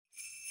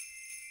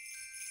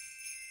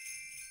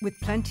With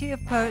plenty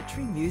of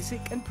poetry, music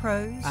and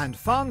prose. And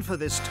fun for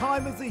this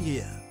time of the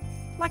year.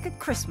 Like a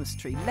Christmas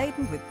tree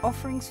laden with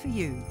offerings for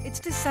you. It's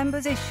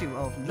December's issue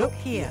of Look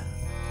Here.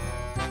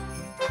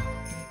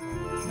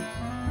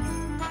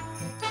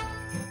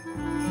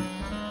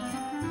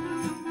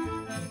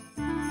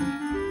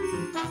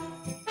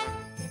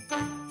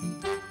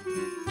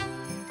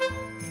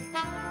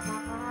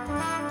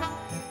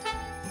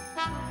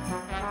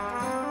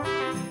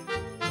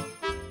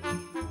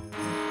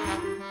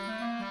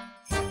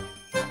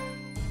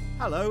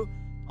 Hello,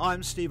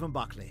 I'm Stephen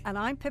Buckley. And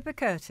I'm Pippa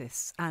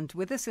Curtis. And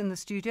with us in the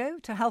studio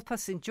to help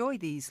us enjoy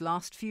these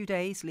last few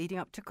days leading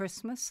up to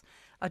Christmas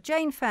are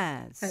Jane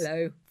Fairs.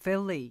 Hello.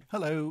 Phil Lee.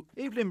 Hello.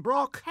 Evelyn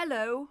Brock.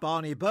 Hello.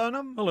 Barney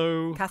Burnham.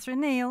 Hello.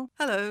 Catherine Neal.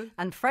 Hello.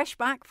 And fresh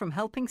back from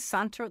helping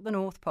Santa at the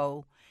North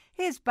Pole,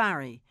 here's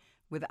Barry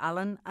with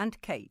Alan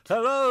and Kate.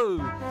 Hello.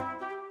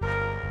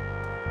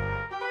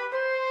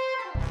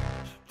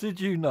 Did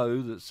you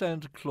know that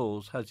Santa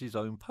Claus has his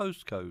own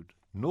postcode?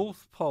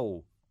 North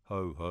Pole.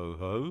 Ho, ho,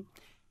 ho.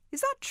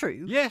 Is that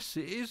true? Yes,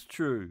 it is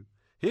true.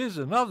 Here's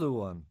another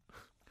one.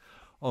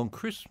 On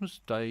Christmas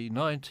Day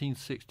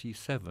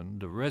 1967,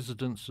 the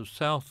residents of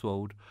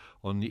Southwold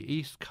on the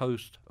east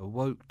coast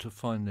awoke to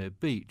find their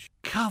beach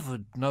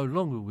covered no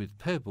longer with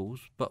pebbles,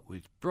 but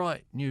with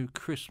bright new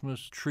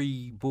Christmas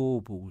tree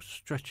baubles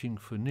stretching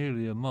for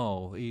nearly a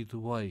mile either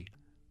way.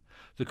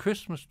 The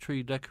Christmas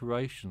tree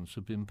decorations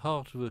had been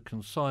part of a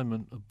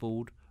consignment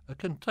aboard a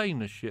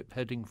container ship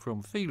heading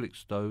from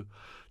Felixstowe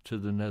to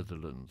the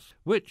Netherlands,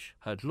 which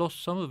had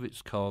lost some of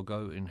its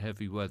cargo in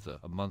heavy weather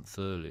a month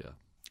earlier.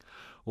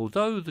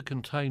 Although the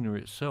container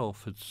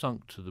itself had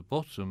sunk to the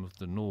bottom of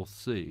the North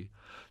Sea,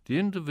 the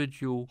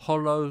individual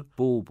hollow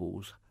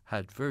baubles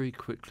had very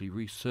quickly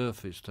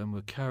resurfaced and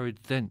were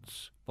carried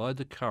thence by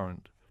the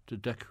current to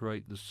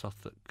decorate the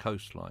Suffolk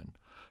coastline,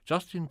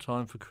 just in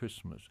time for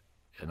Christmas.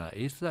 Now,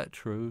 is that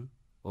true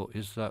or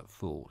is that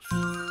false?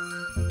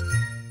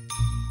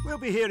 We'll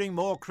be hearing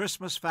more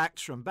Christmas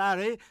facts from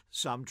Barry,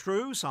 some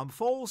true, some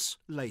false,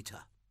 later.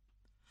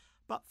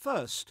 But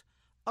first,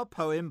 a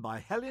poem by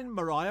Helen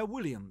Maria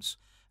Williams,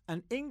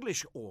 an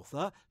English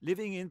author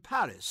living in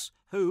Paris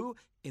who,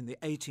 in the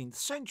 18th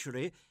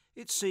century,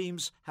 it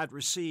seems had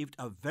received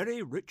a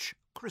very rich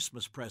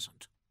Christmas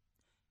present.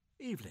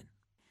 Evelyn.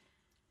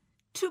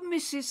 To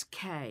Mrs.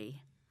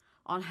 K,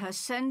 on her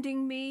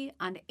sending me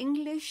an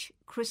English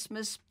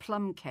Christmas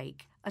plum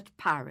cake at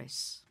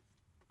Paris.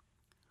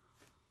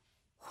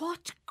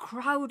 What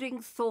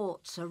crowding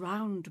thoughts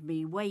around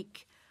me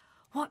wake,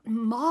 what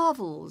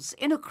marvels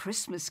in a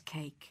Christmas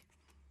cake!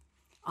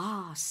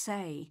 Ah,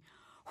 say,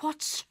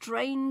 what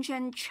strange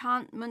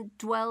enchantment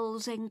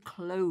dwells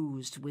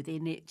enclosed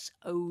within its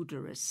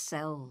odorous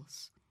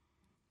cells?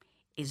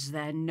 Is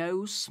there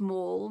no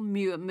small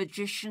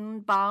magician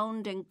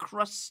bound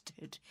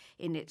encrusted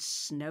in its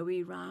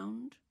snowy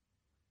round?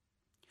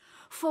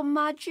 For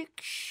magic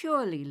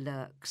surely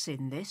lurks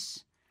in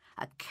this,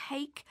 a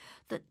cake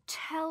that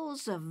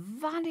tells of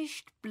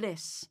vanished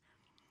bliss,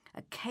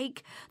 a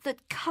cake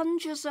that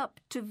conjures up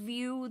to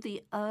view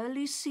the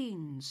early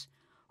scenes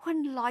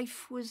when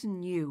life was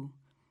new,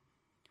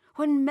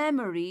 when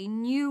memory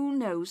knew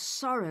no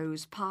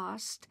sorrows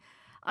past,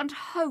 and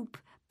hope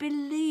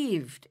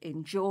believed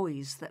in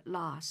joys that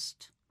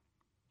last.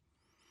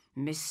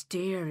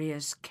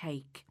 Mysterious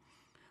cake,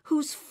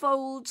 whose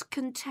folds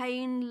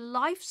contain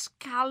life's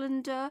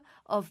calendar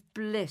of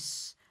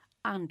bliss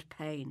and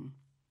pain,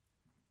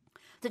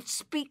 that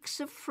speaks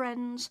of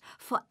friends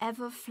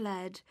forever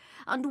fled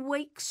and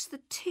wakes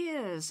the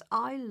tears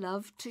I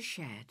love to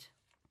shed.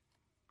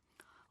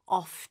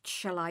 Oft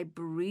shall I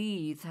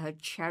breathe her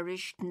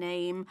cherished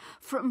name,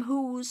 from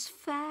whose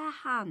fair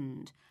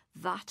hand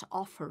that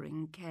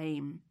offering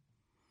came.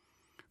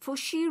 For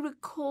she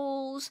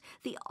recalls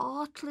the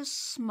artless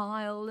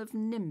smile of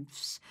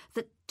nymphs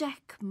that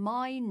deck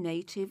my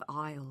native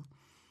isle,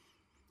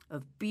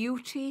 of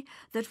beauty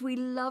that we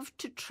love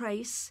to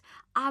trace,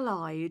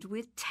 allied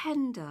with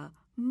tender,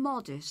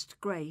 modest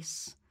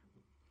grace,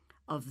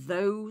 of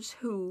those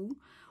who,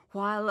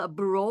 while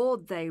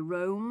abroad they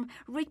roam,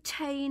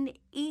 retain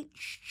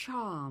each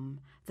charm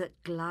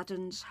that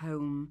gladdens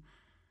home,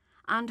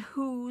 and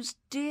whose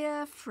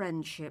dear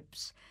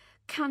friendships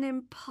can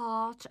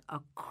impart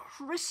a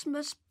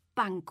Christmas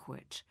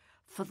banquet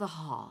for the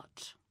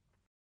heart.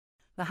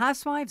 The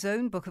Housewife's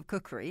Own Book of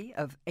Cookery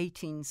of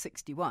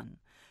 1861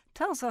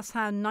 tells us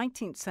how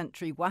 19th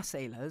century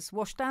wassailers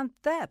washed down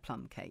their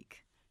plum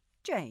cake.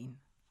 Jane.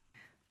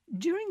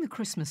 During the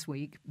Christmas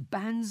week,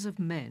 bands of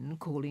men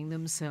calling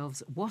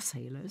themselves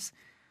wassailers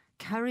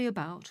carry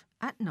about,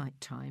 at night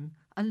time,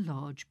 a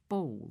large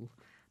bowl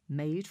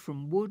made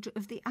from wood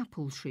of the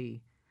apple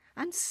tree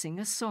and sing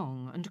a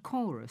song and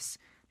chorus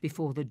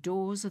before the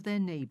doors of their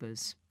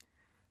neighbours.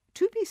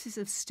 2 pieces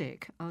of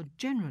stick are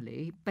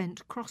generally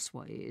bent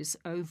crossways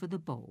over the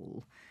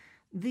bowl.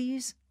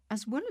 These,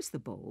 as well as the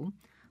bowl,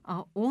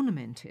 are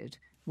ornamented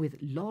with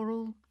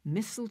laurel,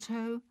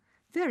 mistletoe,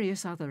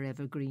 various other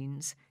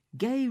evergreens,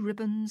 gay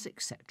ribbons,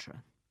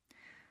 etc.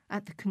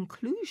 At the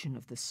conclusion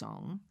of the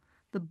song,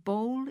 the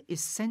bowl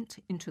is sent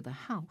into the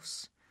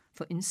house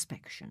for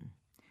inspection,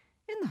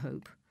 in the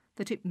hope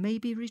that it may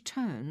be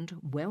returned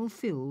well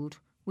filled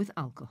with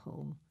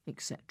alcohol,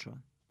 etc.,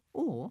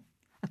 or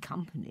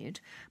accompanied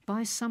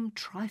by some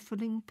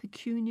trifling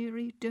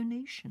pecuniary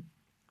donation.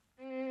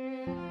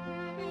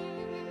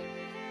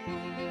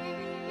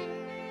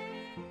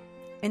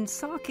 In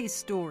Saki's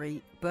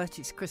story,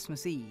 Bertie's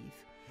Christmas Eve,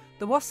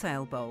 the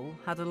wassail bowl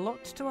had a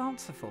lot to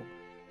answer for.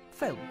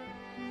 Phil.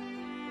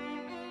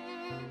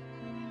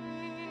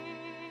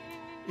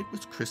 It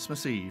was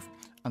Christmas Eve,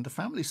 and the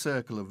family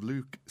circle of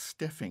Luke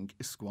Steffink,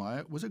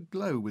 Esquire, was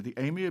aglow with the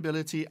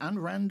amiability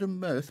and random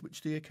mirth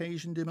which the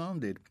occasion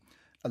demanded.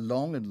 A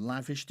long and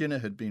lavish dinner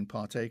had been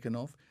partaken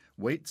of,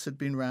 waits had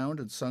been round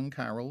and sung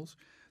carols.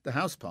 The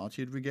house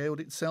party had regaled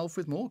itself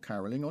with more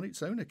carolling on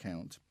its own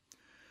account.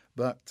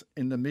 But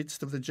in the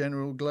midst of the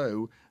general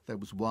glow, there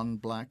was one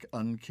black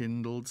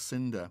unkindled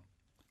cinder.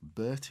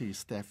 Bertie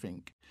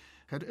Steffink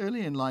had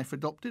early in life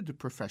adopted the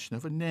profession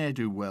of a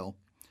ne'er-do-well.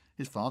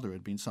 His father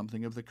had been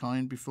something of the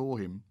kind before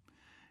him.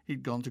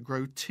 He'd gone to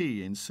grow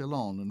tea in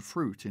Ceylon and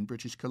fruit in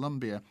British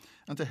Columbia,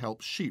 and to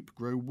help sheep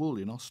grow wool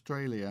in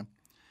Australia.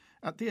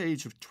 At the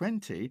age of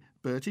 20,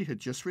 Bertie had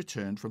just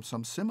returned from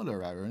some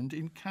similar errand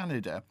in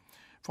Canada,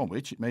 from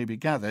which it may be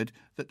gathered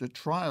that the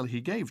trial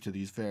he gave to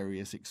these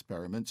various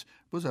experiments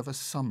was of a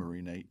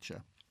summary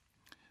nature.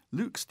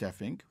 Luke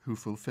Steffink, who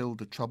fulfilled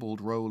the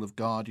troubled role of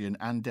guardian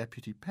and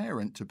deputy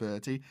parent to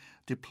Bertie,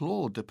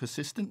 deplored the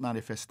persistent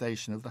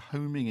manifestation of the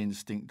homing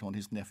instinct on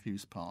his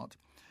nephew's part,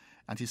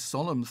 and his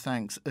solemn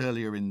thanks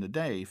earlier in the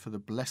day for the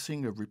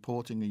blessing of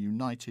reporting a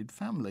united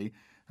family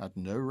had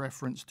no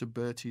reference to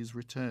Bertie's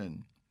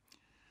return.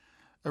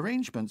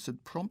 Arrangements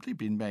had promptly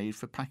been made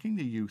for packing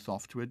the youth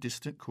off to a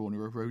distant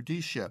corner of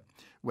Rhodesia,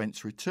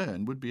 whence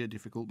return would be a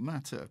difficult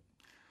matter.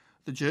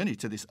 The journey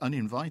to this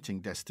uninviting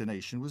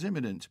destination was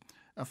imminent,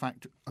 a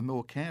fact a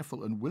more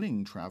careful and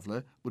willing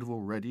traveller would have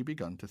already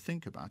begun to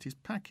think about his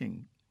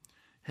packing.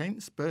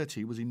 Hence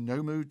Bertie was in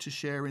no mood to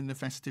share in the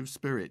festive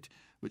spirit,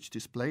 which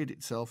displayed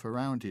itself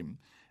around him,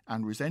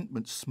 and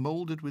resentment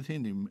smouldered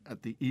within him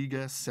at the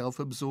eager,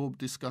 self-absorbed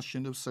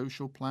discussion of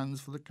social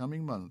plans for the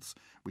coming months,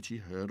 which he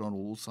heard on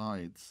all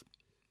sides.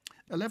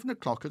 11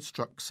 o'clock had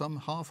struck some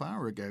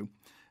half-hour ago,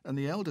 and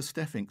the elder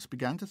Steffinks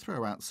began to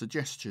throw out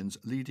suggestions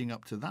leading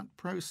up to that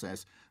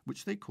process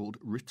which they called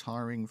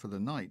retiring for the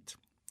night.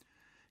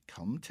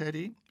 "Come,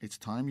 Teddy, it's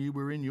time you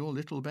were in your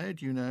little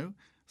bed, you know,"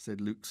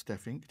 said Luke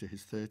Steffink to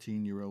his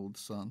 13-year-old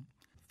son.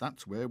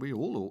 "That's where we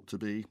all ought to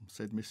be,"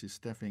 said Mrs.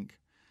 Steffink.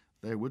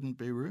 "There wouldn't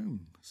be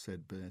room,"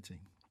 said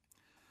Bertie.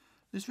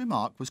 This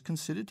remark was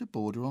considered to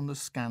border on the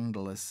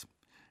scandalous.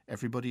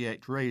 Everybody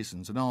ate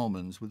raisins and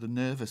almonds with the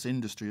nervous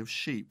industry of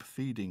sheep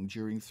feeding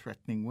during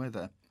threatening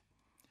weather.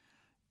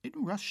 "In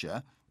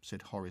Russia,"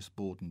 said Horace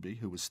Bordenby,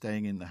 who was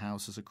staying in the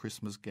house as a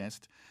Christmas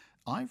guest,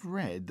 "I've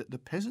read that the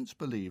peasants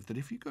believe that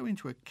if you go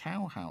into a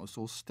cow-house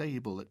or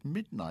stable at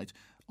midnight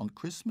on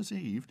Christmas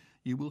Eve,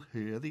 you will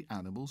hear the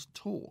animals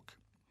talk.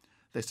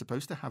 They're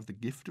supposed to have the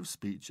gift of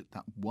speech at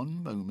that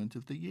one moment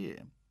of the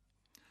year."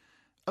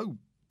 "Oh,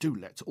 do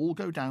let's all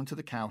go down to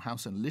the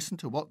cow-house and listen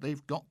to what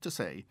they've got to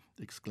say,"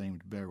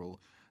 exclaimed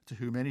Beryl, to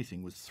whom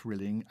anything was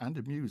thrilling and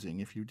amusing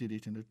if you did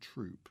it in a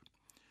troop.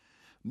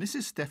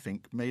 Mrs.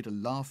 Steffink made a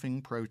laughing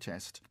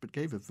protest, but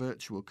gave a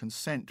virtual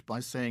consent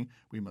by saying,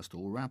 "We must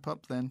all wrap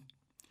up then."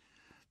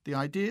 The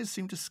ideas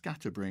seemed a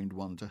scatterbrained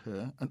one to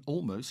her, and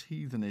almost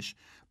heathenish,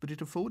 but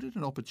it afforded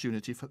an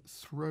opportunity for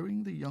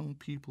throwing the young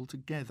people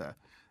together,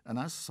 and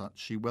as such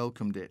she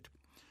welcomed it.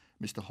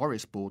 Mr.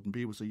 Horace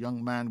Bordenby was a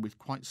young man with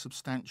quite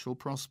substantial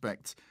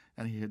prospects,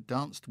 and he had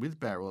danced with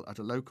Beryl at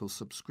a local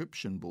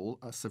subscription ball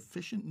a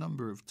sufficient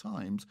number of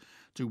times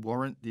to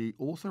warrant the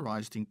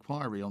authorised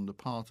inquiry on the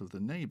part of the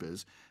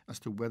neighbours as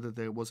to whether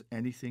there was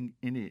anything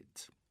in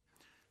it.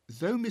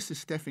 Though Mrs.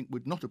 Steffink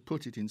would not have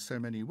put it in so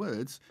many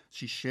words,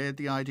 she shared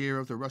the idea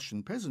of the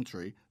Russian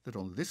peasantry that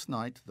on this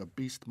night the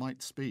beast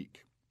might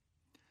speak.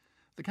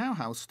 The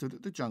cow-house stood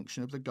at the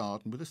junction of the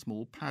garden with a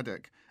small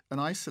paddock, an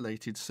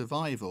isolated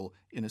survival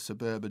in a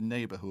suburban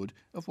neighbourhood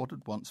of what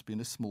had once been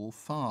a small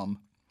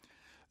farm.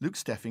 Luke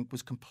Steffink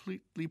was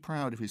completely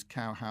proud of his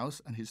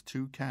cow-house and his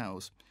 2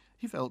 cows.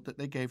 He felt that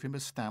they gave him a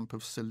stamp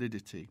of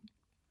solidity.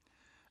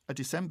 A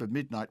December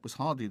midnight was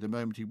hardly the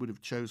moment he would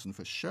have chosen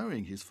for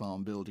showing his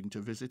farm building to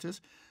visitors,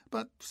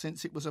 but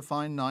since it was a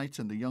fine night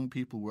and the young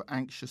people were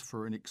anxious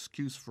for an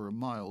excuse for a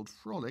mild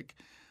frolic,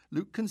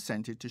 Luke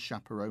consented to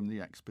chaperone the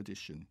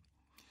expedition.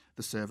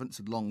 The servants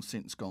had long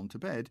since gone to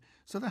bed,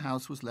 so the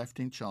house was left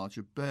in charge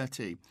of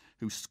Bertie,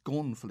 who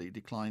scornfully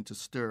declined to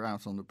stir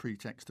out on the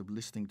pretext of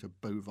listening to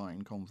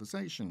bovine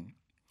conversation.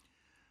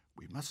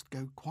 "We must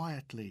go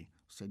quietly,"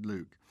 said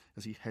Luke,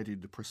 as he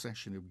headed the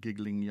procession of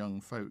giggling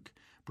young folk,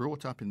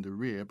 brought up in the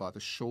rear by the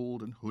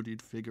shawled and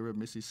hooded figure of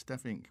Mrs.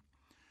 Steffink.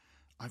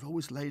 "I've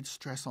always laid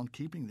stress on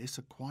keeping this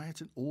a quiet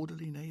and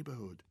orderly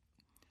neighbourhood."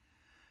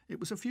 It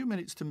was a few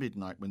minutes to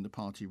midnight when the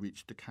party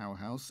reached the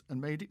cow-house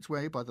and made its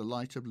way by the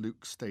light of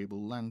Luke's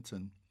stable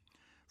lantern.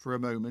 For a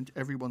moment,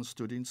 everyone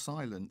stood in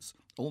silence,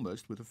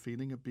 almost with a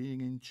feeling of being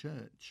in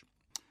church.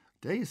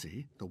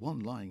 Daisy, the one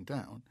lying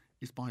down,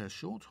 is by a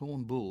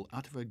short-horn bull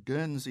out of a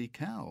Guernsey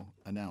cow,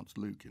 announced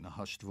Luke in a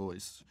hushed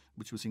voice,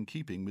 which was in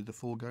keeping with the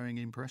foregoing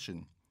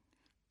impression.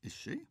 Is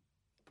she?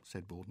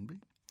 Said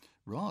Bordenby,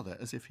 rather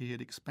as if he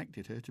had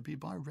expected her to be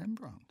by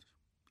Rembrandt.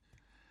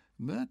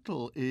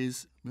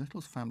 Myrtle's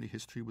family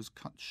history was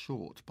cut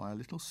short by a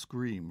little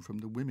scream from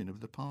the women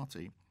of the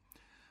party.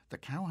 The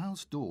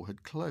cowhouse door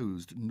had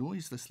closed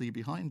noiselessly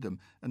behind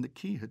them, and the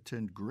key had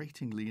turned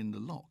gratingly in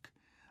the lock.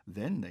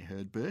 Then they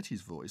heard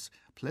Bertie's voice,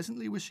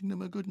 pleasantly wishing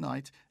them a good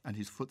night, and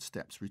his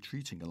footsteps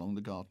retreating along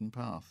the garden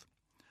path.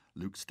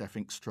 Luke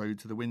Steffink strode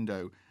to the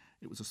window.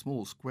 It was a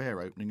small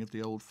square opening of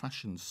the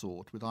old-fashioned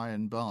sort, with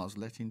iron bars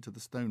let into the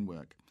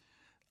stonework.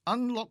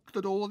 "Unlock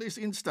the door this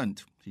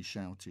instant!" he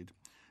shouted,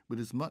 with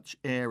as much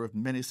air of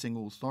menacing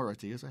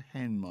authority as a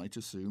hen might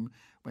assume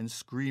when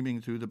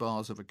screaming through the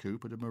bars of a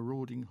coop at a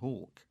marauding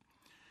hawk.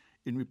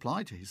 In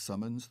reply to his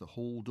summons, the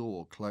hall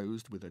door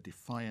closed with a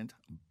defiant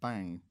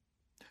bang.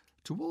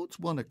 Towards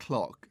 1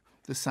 o'clock,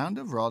 the sound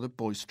of rather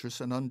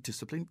boisterous and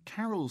undisciplined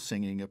carol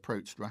singing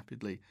approached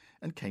rapidly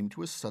and came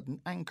to a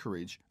sudden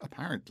anchorage,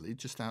 apparently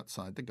just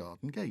outside the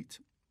garden gate.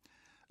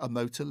 A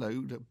motor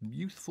load of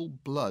youthful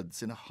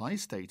bloods in a high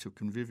state of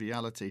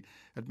conviviality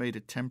had made a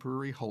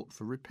temporary halt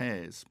for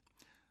repairs.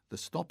 The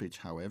stoppage,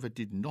 however,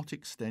 did not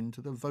extend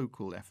to the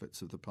vocal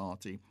efforts of the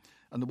party,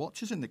 and the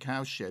watchers in the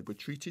cowshed were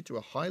treated to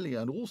a highly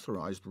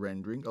unauthorised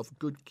rendering of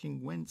Good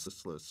King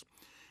Wenceslas,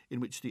 in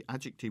which the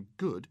adjective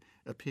good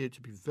appeared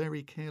to be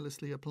very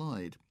carelessly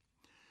applied.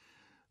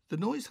 The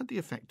noise had the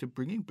effect of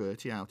bringing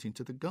Bertie out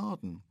into the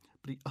garden,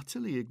 but he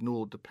utterly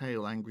ignored the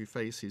pale, angry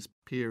faces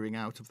peering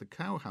out of the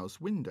cowhouse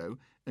window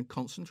and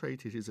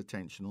concentrated his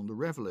attention on the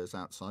revellers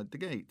outside the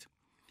gate.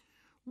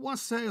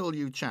 "Wassail,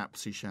 you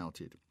chaps!" he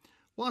shouted.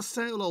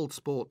 "Wassail, old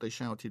sport!" they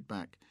shouted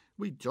back.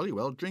 "We jolly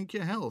well drink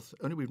your health,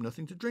 only we've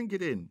nothing to drink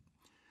it in."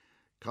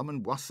 "Come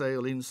and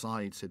wassail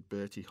inside," said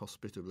Bertie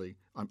hospitably.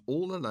 "I'm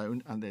all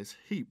alone and there's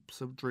heaps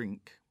of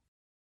drink."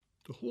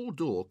 The hall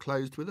door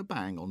closed with a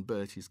bang on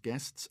Bertie's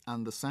guests,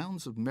 and the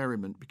sounds of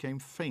merriment became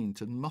faint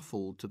and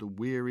muffled to the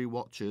weary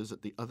watchers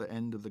at the other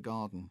end of the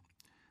garden.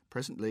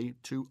 Presently,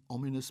 2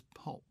 ominous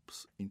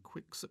pops in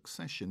quick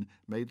succession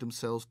made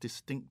themselves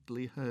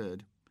distinctly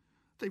heard.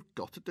 "They've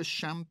got at the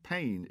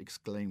champagne!"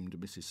 exclaimed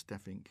Mrs.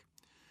 Steffink.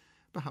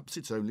 "Perhaps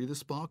it's only the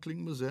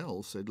sparkling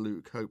Moselle," said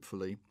Luke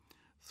hopefully.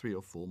 3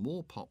 or 4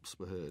 more pops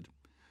were heard.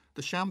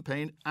 "The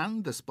champagne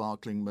and the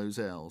sparkling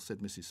Moselle," said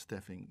Mrs.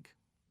 Steffink.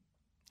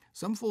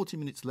 Some 40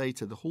 minutes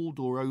later, the hall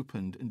door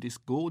opened and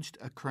disgorged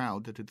a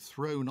crowd that had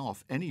thrown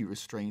off any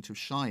restraint of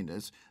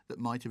shyness that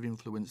might have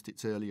influenced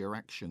its earlier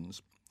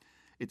actions.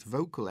 Its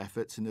vocal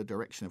efforts in the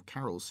direction of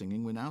carol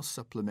singing were now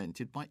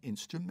supplemented by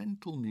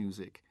instrumental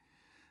music.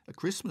 A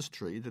Christmas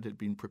tree that had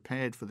been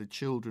prepared for the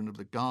children of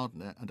the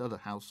gardener and other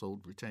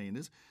household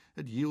retainers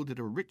had yielded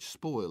a rich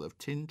spoil of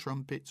tin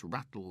trumpets,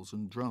 rattles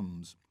and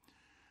drums.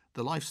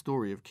 The life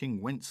story of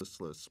King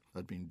Wenceslas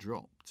had been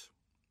dropped.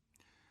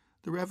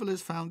 The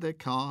revellers found their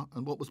car,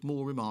 and what was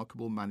more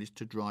remarkable, managed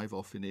to drive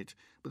off in it,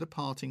 with a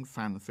parting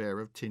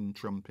fanfare of tin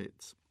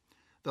trumpets.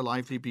 The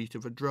lively beat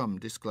of a drum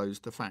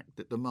disclosed the fact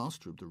that the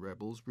master of the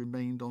rebels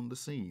remained on the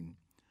scene.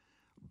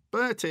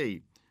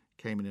 "Bertie!"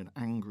 came in an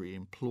angry,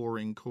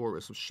 imploring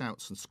chorus of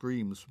shouts and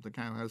screams from the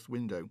cowhouse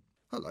window.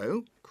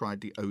 "Hello!"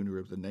 cried the owner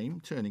of the name,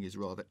 turning his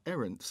rather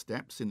errant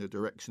steps in the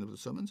direction of the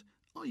summons.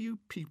 "Are you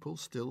people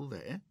still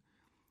there?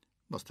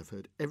 Must have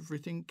heard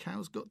everything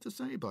cows got to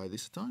say by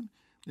this time.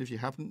 If you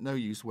haven't, no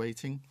use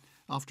waiting.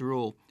 After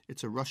all,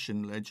 it's a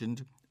Russian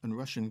legend, and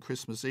Russian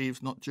Christmas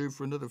Eve's not due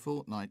for another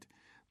fortnight.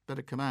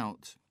 Better come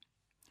out."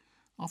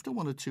 After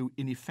 1 or 2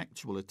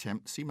 ineffectual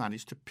attempts, he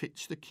managed to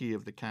pitch the key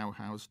of the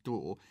cowhouse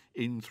door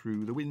in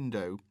through the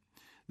window.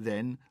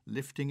 Then,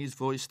 lifting his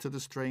voice to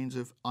the strains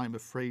of "I'm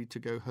Afraid to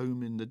Go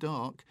Home in the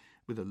Dark,"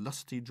 with a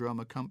lusty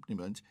drum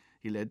accompaniment,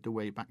 he led the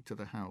way back to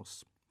the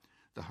house.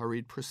 The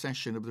hurried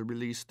procession of the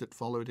release that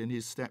followed in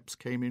his steps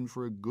came in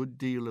for a good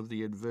deal of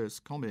the adverse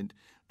comment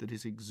that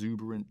his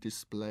exuberant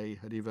display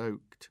had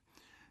evoked.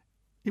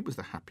 It was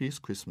the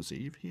happiest Christmas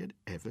Eve he had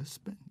ever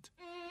spent.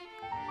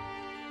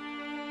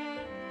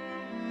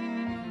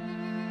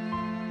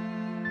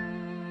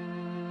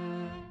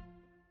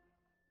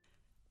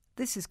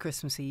 This is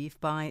Christmas Eve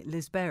by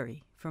Liz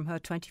Berry from her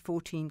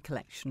 2014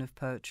 collection of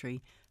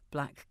poetry,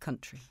 Black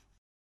Country.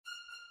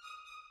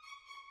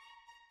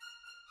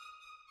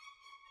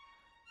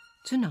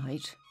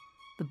 Tonight,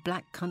 the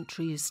Black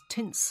Country is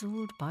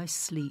tinselled by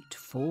sleet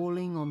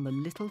falling on the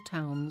little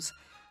towns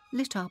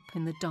lit up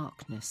in the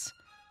darkness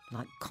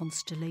like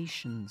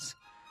constellations,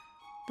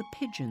 the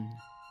pigeon,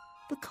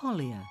 the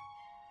collier,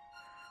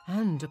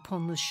 and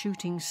upon the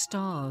shooting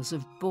stars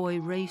of boy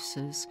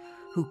racers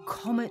who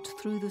comet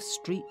through the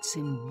streets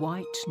in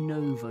white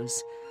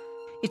novas.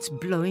 It's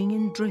blowing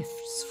in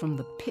drifts from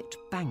the pit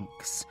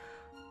banks,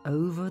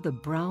 over the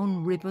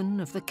brown ribbon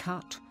of the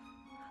cut,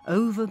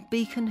 over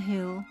Beacon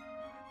Hill,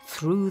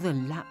 through the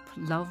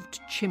lap-loved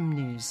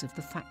chimneys of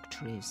the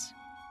factories.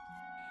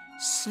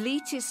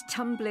 Sleet is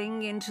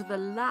tumbling into the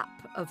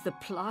lap of the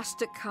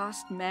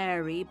plaster-cast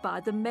Mary by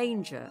the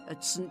manger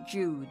at St.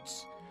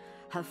 Jude's,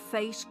 her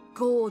face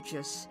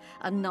gorgeous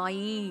and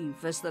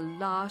naive as the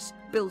last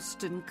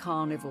Bilston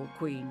Carnival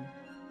queen.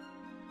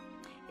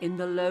 In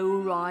the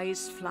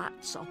low-rise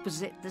flats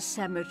opposite the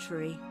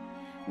cemetery,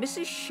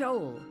 Mrs.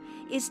 Shoal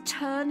is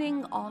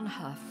turning on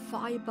her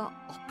fibre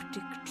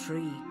optic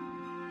tree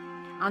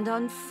and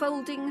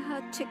unfolding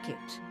her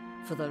ticket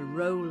for the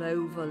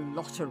rollover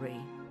lottery,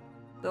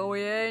 though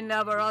we ain't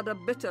never had a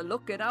bitter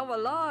luck in our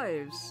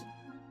lives.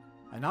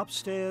 And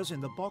upstairs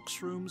in the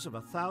box rooms of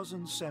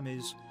 1,000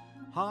 semis,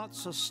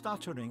 hearts are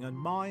stuttering and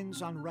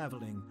minds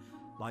unravelling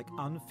like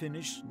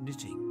unfinished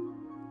knitting.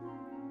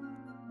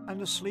 And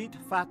the sleet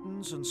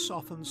fattens and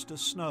softens to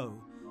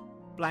snow,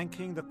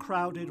 blanking the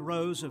crowded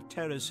rows of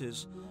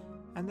terraces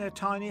and their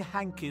tiny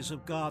hankies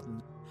of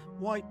garden,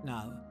 white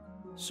now,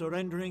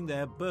 surrendering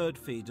their bird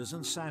feeders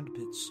and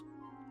sandpits.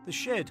 The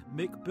shed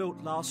Mick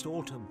built last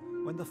autumn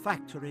when the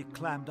factory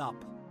clammed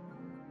up.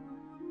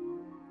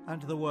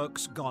 And the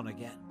work's gone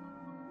again.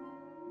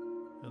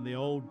 And the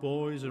old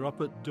boys are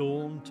up at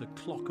dawn to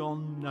clock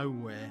on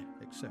nowhere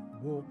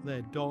except walk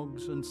their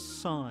dogs and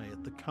sigh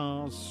at the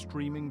cars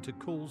streaming to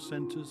call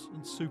centres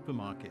and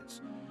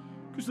supermarkets.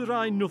 'Cause there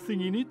ain't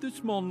nothing in it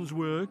that's mon's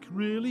work,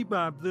 really,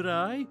 Bab, there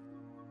ain't.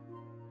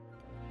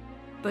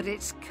 But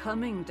it's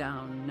coming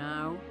down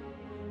now,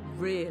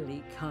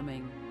 really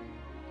coming.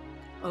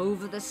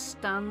 Over the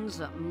stands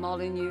at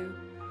Molyneux,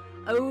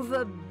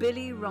 over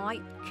Billy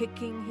Wright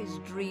kicking his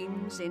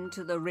dreams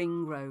into the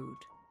ring road.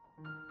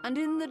 And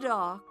in the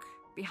dark,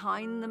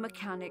 behind the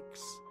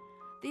mechanics,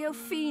 the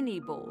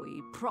O'Feeney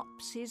boy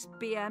props his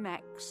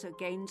BMX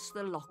against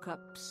the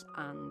lockups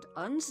and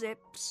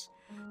unzips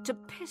to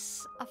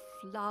piss a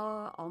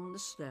flower on the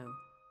snow.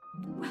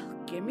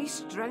 Well, gimme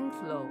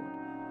strength, Lord,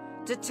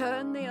 to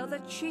turn the other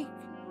cheek,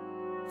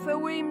 for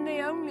we'm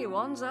the only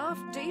ones half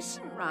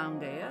decent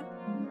round here.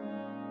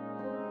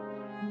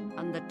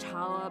 And the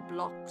tower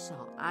blocks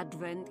are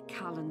Advent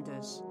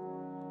calendars,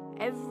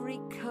 every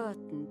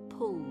curtain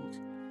pulled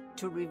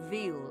to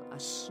reveal a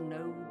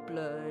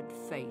snow-blurred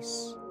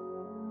face.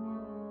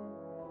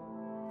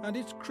 And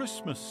it's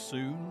Christmas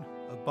soon,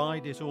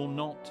 abide it or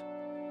not.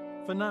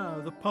 For now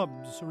the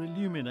pubs are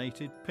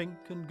illuminated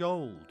pink and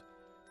gold.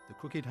 The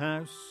Crooked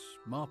House,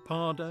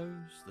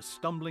 Marpado's, the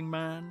Stumbling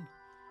Man.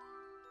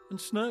 And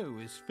snow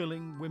is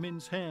filling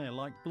women's hair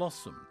like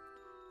blossom.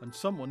 And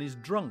someone is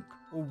drunk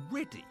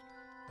already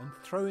and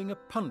throwing a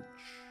punch.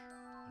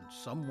 And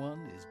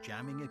someone is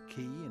jamming a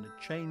key in a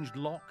changed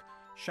lock,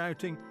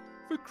 shouting,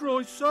 "For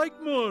Christ's sake,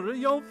 Moira,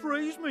 you'll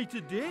freeze me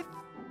to death."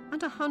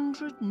 And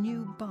 100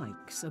 new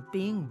bikes are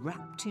being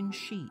wrapped in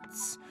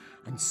sheets,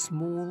 and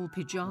small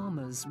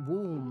pyjamas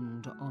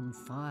warmed on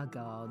fire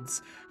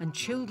guards, and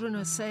children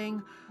are saying,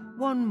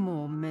 "One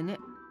more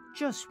minute,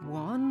 just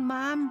one,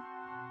 ma'am."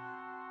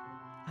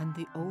 And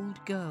the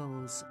old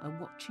girls are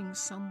watching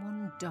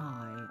someone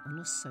die on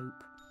a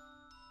soap,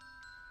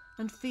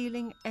 and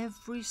feeling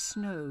every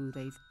snow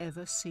they've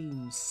ever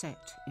seen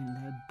set in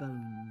their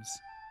bones.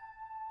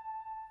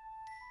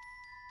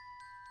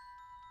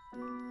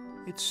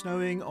 It's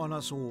snowing on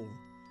us all.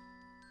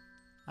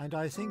 And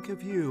I think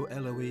of you,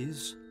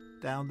 Eloise,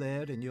 down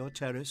there in your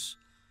terrace,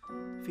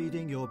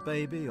 feeding your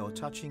baby or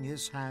touching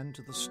his hand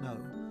to the snow.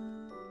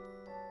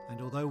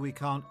 And although we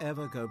can't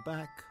ever go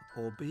back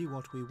or be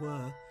what we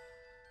were,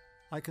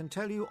 I can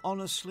tell you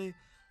honestly,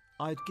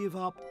 I'd give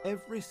up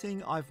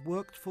everything I've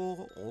worked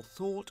for or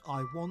thought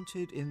I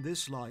wanted in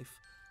this life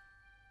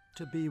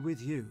to be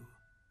with you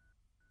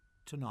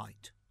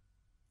tonight.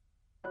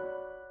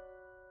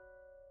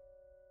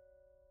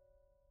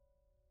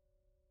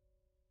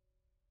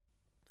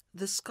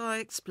 The sky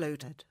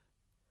exploded.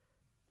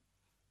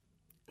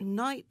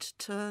 Night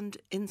turned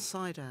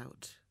inside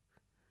out,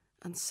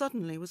 and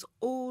suddenly was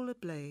all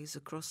ablaze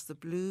across the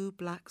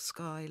blue-black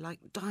sky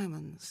like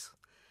diamonds.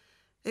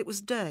 It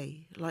was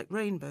day, like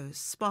rainbows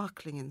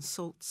sparkling in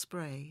salt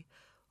spray,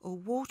 or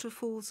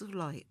waterfalls of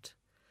light.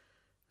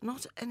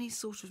 Not any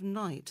sort of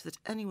night that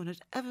anyone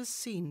had ever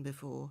seen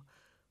before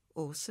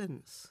or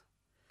since.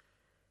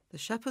 The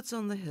shepherds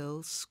on the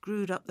hill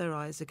screwed up their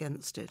eyes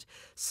against it,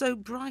 so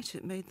bright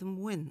it made them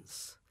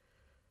wince.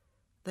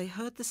 They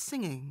heard the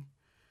singing,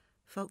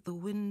 felt the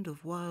wind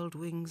of wild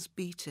wings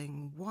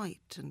beating,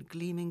 white and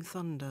gleaming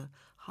thunder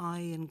high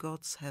in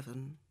God's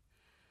heaven.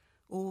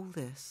 All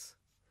this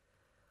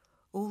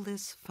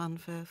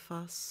fanfare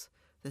fuss,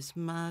 this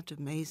mad,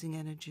 amazing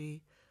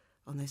energy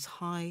on this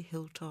high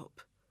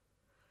hilltop,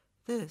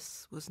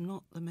 this was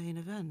not the main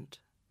event.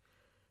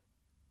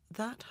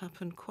 That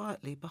happened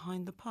quietly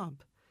behind the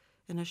pub,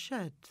 in a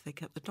shed they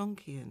kept the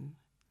donkey in.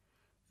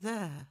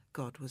 There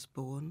God was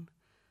born,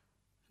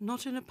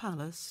 not in a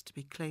palace to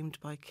be claimed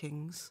by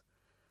kings,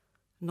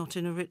 not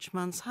in a rich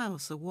man's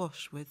house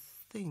awash with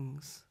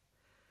things,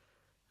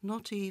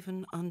 not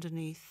even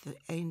underneath the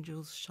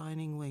angel's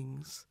shining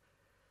wings,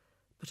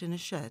 but in a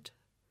shed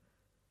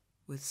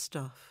with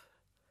stuff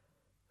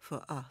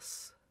for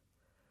us,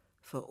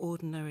 for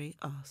ordinary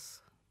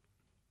us.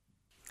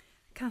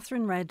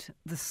 Catherine read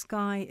The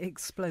Sky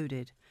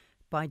Exploded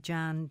by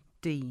Jan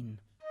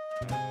Dean.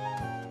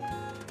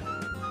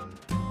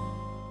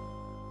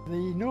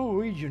 The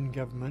Norwegian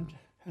government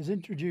has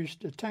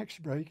introduced a tax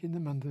break in the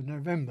month of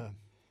November.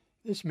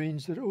 This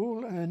means that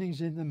all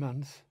earnings in the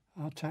month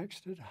are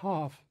taxed at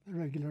half the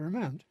regular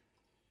amount.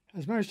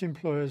 As most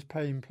employers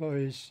pay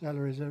employees'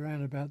 salaries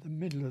around about the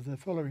middle of the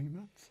following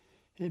month,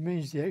 it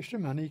means the extra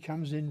money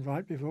comes in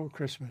right before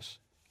Christmas.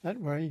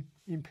 That way,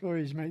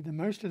 employees make the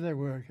most of their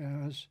work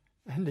hours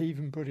and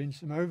even put in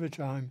some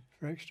overtime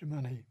for extra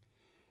money.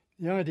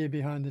 The idea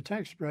behind the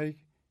tax break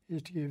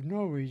is to give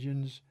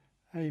Norwegians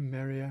a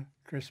merrier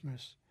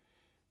Christmas.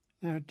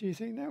 Now, do you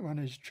think that one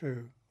is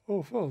true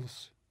or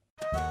false?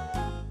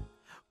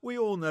 We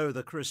all know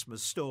the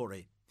Christmas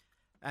story,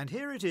 and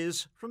here it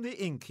is from the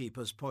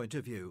innkeeper's point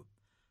of view,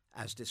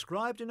 as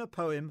described in a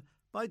poem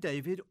by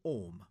David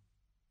Orme.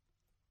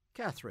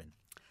 Catherine.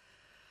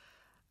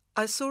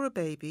 I saw a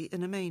baby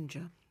in a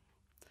manger.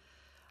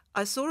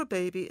 I saw a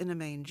baby in a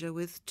manger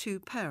with two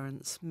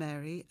parents,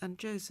 Mary and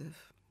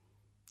Joseph.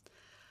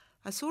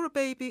 I saw a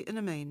baby in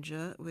a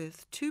manger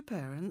with two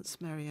parents,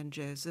 Mary and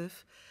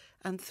Joseph,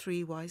 and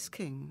three wise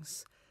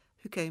kings,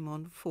 who came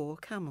on 4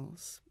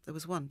 camels. There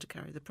was one to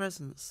carry the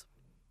presents.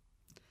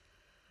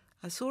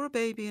 I saw a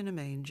baby in a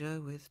manger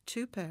with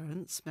two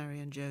parents, Mary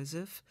and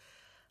Joseph,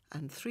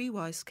 and 3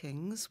 wise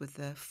kings with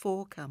their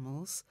 4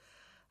 camels,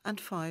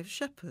 and 5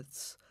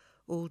 shepherds,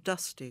 all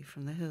dusty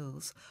from the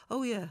hills.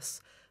 Oh,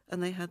 yes,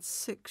 and they had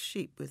 6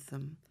 sheep with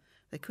them.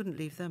 They couldn't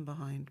leave them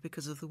behind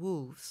because of the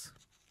wolves.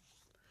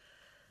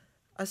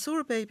 I saw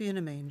a baby in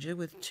a manger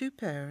with 2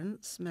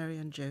 parents, Mary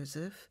and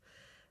Joseph,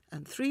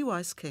 and 3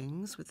 wise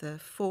kings with their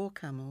 4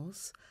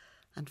 camels,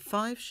 and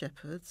 5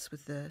 shepherds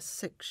with their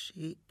 6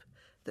 sheep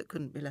that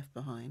couldn't be left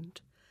behind,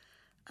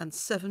 and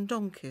 7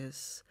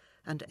 donkeys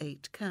and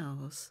 8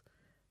 cows.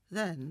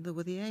 Then there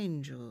were the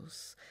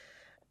angels.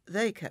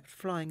 They kept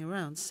flying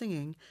around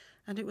singing,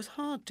 and it was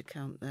hard to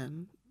count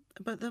them,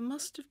 but there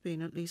must have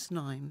been at least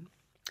 9.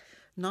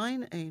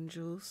 9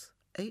 angels,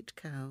 8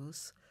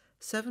 cows,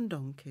 7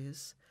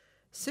 donkeys,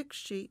 6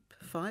 sheep,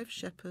 5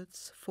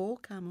 shepherds, 4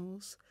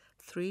 camels,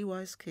 3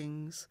 wise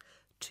kings,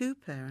 2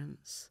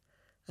 parents,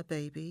 a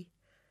baby,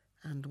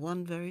 and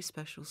 1 very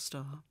special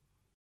star.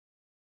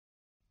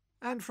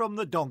 And from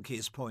the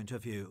donkey's point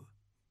of view.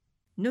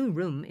 No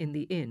room in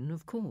the inn,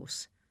 of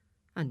course,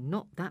 and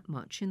not that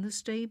much in the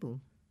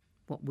stable.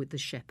 What with the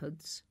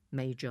shepherds,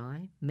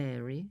 Magi,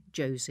 Mary,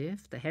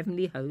 Joseph, the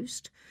heavenly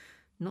host,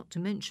 not to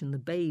mention the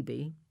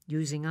baby,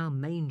 using our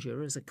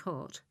manger as a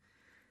cot.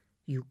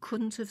 You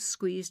couldn't have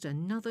squeezed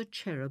another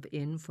cherub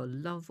in for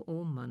love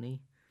or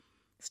money.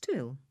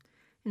 Still,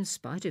 in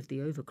spite of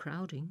the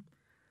overcrowding,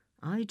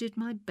 I did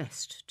my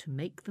best to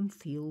make them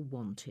feel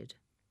wanted.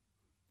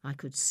 I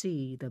could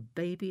see the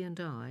baby and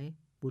I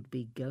would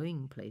be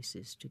going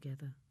places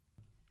together.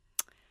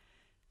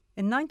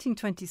 In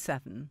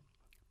 1927,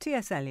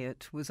 T.S.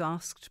 Eliot was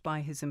asked by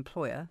his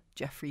employer,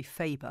 Geoffrey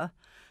Faber,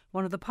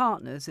 one of the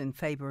partners in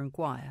Faber and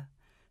Guyer,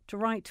 to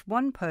write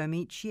 1 poem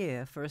each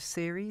year for a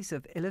series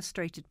of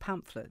illustrated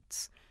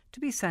pamphlets to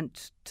be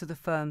sent to the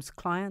firm's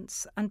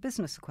clients and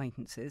business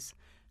acquaintances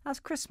as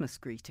Christmas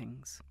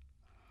greetings.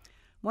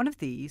 One of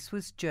these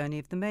was Journey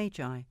of the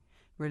Magi,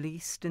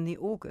 released in the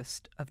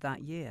August of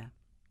that year.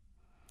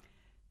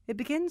 It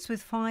begins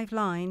with 5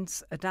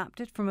 lines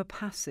adapted from a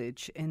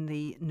passage in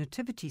the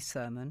Nativity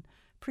Sermon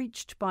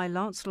preached by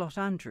Lancelot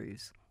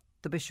Andrewes,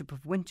 the Bishop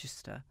of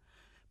Winchester,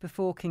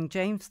 before King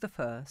James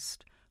I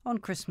on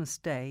Christmas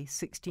Day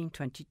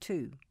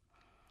 1622,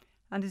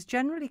 and is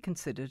generally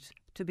considered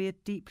to be a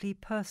deeply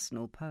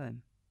personal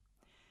poem.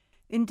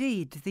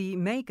 Indeed, the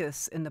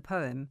Magus in the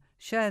poem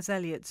shares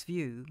Eliot's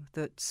view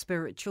that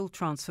spiritual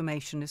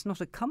transformation is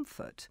not a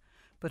comfort,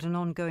 but an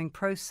ongoing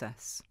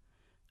process,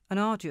 an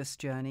arduous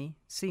journey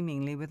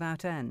seemingly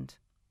without end.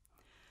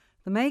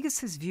 The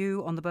Magus's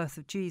view on the birth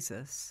of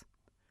Jesus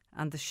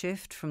and the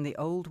shift from the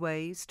old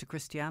ways to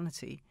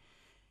Christianity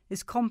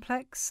is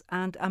complex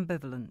and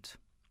ambivalent.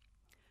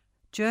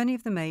 Journey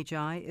of the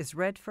Magi is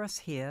read for us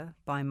here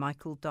by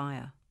Michael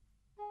Dyer.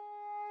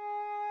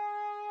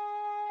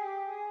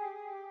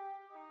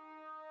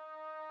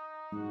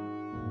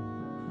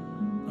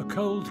 A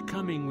cold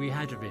coming we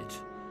had of it,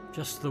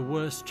 just the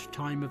worst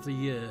time of the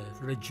year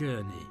for a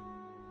journey,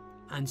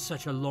 and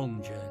such a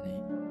long journey.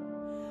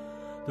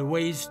 The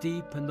ways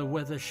deep and the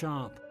weather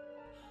sharp,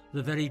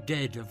 the very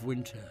dead of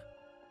winter.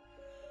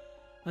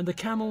 And the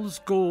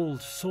camels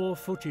galled,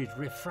 sore-footed,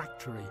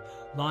 refractory,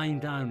 lying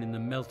down in the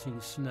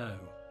melting snow.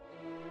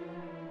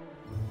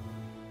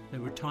 There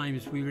were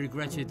times we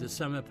regretted the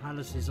summer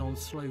palaces on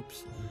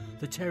slopes,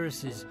 the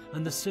terraces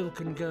and the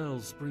silken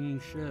girls bringing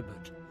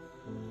sherbet.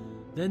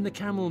 Then the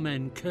camel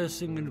men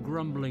cursing and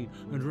grumbling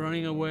and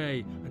running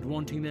away and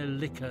wanting their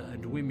liquor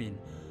and women,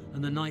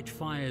 and the night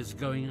fires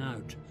going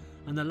out,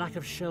 and the lack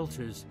of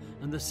shelters,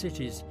 and the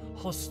cities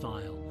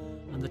hostile,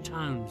 and the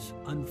towns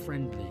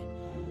unfriendly,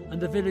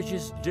 and the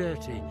villages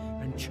dirty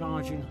and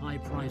charging high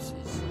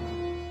prices.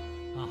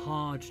 A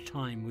hard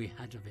time we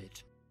had of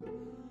it.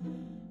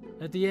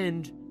 At the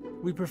end,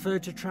 We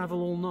preferred to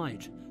travel all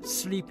night,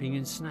 sleeping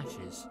in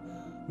snatches,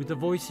 with the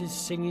voices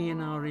singing in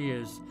our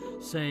ears,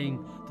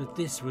 saying that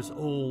this was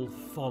all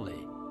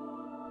folly.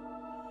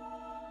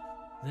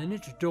 Then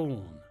at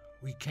dawn,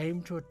 we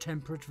came to a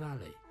temperate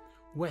valley,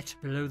 wet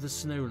below the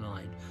snow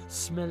line,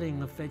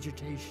 smelling of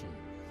vegetation,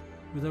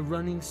 with a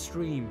running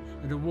stream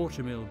and a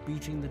watermill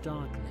beating the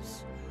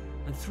darkness,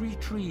 and 3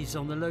 trees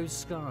on the low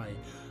sky,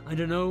 and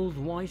an old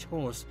white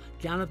horse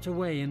galloped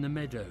away in the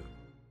meadow.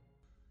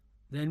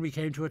 Then we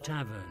came to a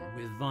tavern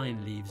with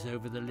vine leaves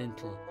over the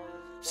lintel,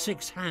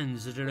 6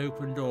 hands at an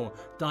open door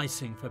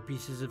dicing for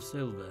pieces of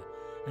silver,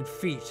 and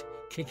feet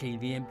kicking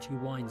the empty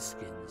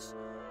wineskins.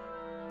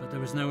 But there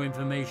was no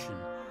information,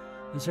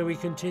 and so we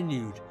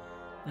continued,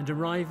 and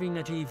arriving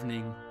at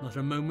evening not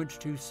a moment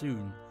too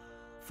soon,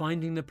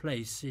 finding the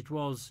place, it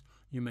was,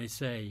 you may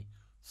say,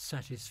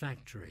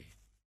 satisfactory.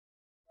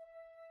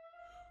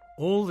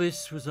 All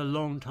this was a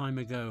long time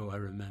ago, I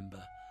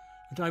remember,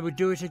 and I would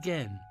do it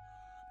again,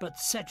 but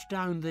set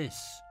down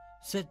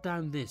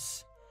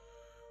this.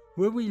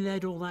 Were we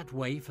led all that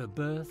way for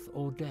birth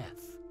or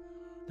death?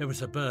 There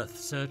was a birth,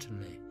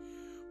 certainly.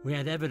 We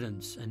had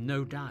evidence and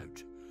no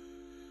doubt.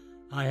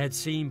 I had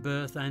seen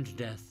birth and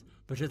death,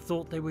 but had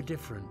thought they were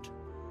different.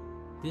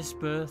 This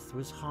birth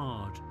was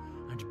hard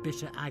and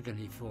bitter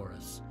agony for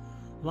us,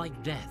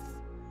 like death,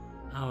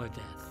 our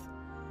death.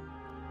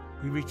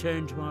 We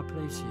returned to our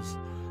places,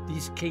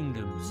 these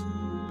kingdoms,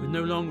 but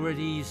no longer at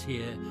ease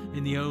here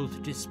in the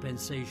old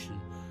dispensation,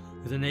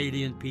 with an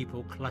alien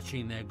people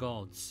clutching their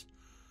gods.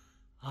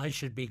 I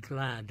should be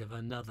glad of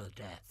another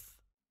death.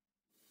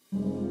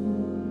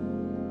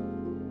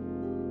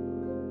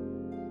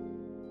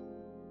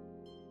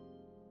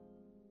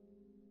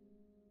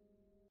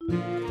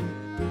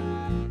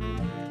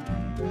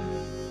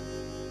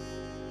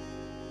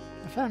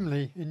 A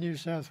family in New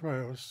South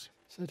Wales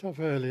set off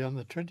early on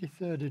the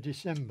 23rd of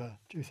December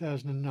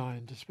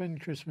 2009 to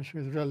spend Christmas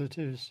with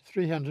relatives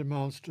 300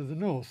 miles to the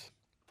north.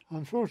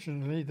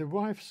 Unfortunately, the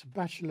wife's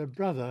bachelor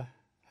brother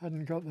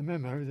hadn't got the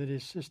memo that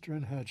his sister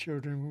and her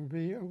children would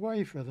be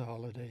away for the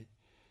holiday.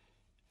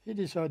 He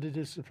decided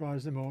to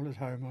surprise them all at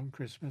home on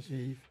Christmas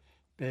Eve,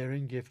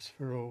 bearing gifts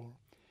for all.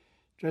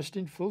 Dressed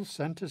in full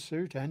Santa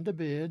suit and a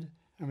beard,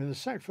 and with a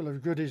sack full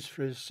of goodies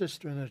for his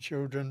sister and her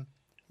children,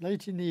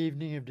 late in the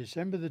evening of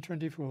December the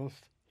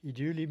 24th, he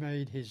duly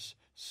made his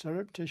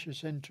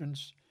surreptitious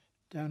entrance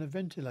down a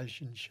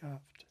ventilation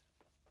shaft.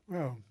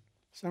 Well,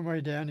 some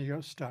way down he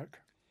got stuck.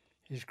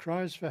 His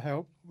cries for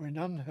help went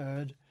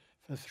unheard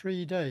for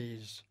 3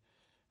 days,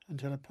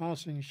 until a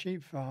passing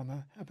sheep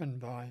farmer happened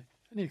by,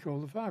 and he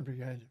called the fire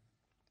brigade.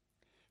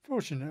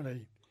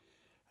 Fortunately,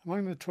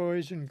 among the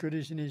toys and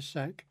goodies in his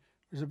sack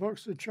was a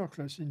box of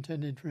chocolates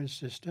intended for his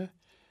sister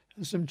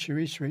and some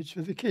chewy sweets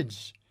for the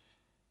kids.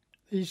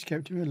 These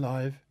kept him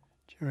alive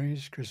during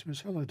his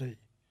Christmas holiday.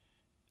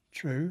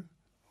 True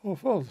or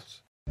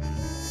false?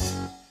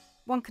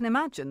 One can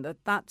imagine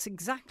that that's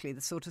exactly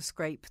the sort of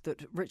scrape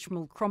that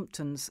Richmal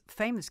Crompton's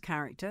famous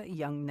character,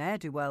 young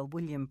ne'er-do-well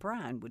William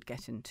Brown, would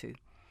get into.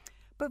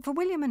 But for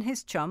William and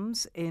his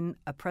chums in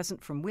A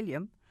Present from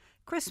William,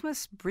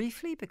 Christmas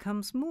briefly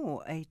becomes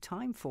more a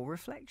time for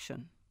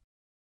reflection.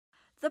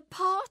 The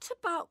part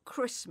about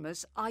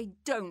Christmas I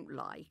don't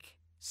like,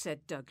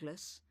 said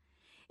Douglas,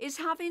 is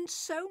having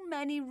so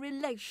many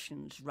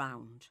relations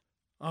round.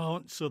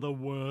 Aunts are the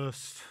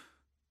worst,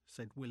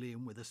 said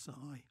William with a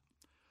sigh.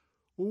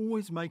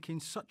 Always making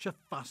such a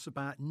fuss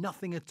about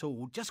nothing at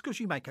all, just because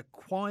you make a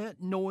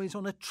quiet noise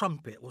on a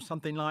trumpet or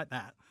something like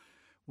that.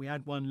 We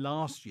had one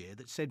last year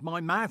that said my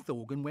mouth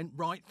organ went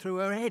right through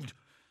her head.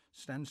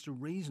 Stands to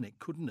reason it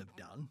couldn't have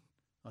done.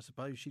 I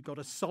suppose she'd got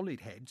a solid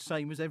head,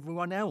 same as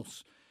everyone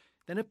else.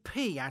 Then a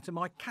pea out of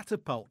my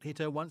catapult hit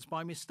her once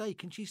by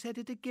mistake, and she said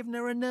it had given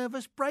her a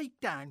nervous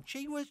breakdown.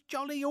 She was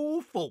jolly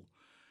awful.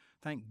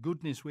 Thank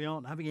goodness we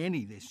aren't having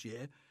any this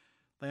year.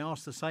 They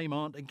asked the same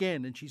aunt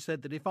again, and she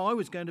said that if I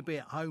was going to be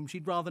at home,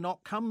 she'd rather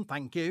not come,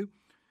 thank you.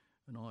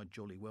 And I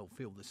jolly well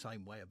feel the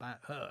same way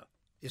about her.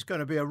 It's going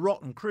to be a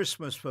rotten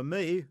Christmas for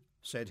me,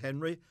 said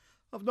Henry.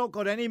 I've not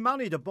got any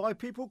money to buy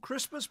people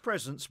Christmas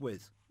presents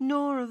with.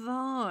 Nor have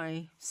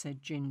I,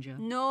 said Ginger.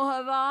 Nor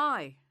have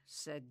I,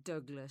 said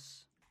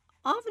Douglas.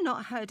 I've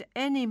not had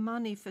any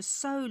money for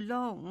so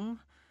long,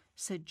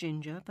 said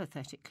Ginger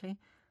pathetically,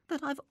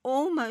 that I've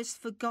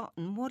almost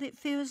forgotten what it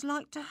feels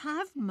like to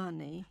have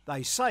money.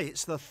 They say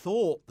it's the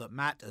thought that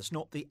matters,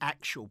 not the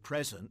actual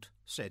present,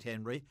 said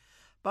Henry.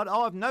 But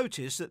I've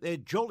noticed that they're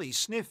jolly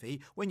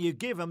sniffy when you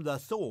give 'em the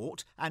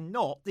thought and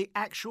not the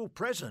actual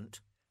present.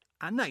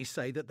 And they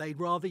say that they'd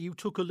rather you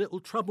took a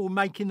little trouble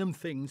making them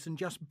things than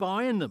just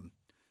buying them.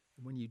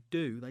 And when you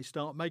do, they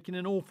start making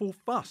an awful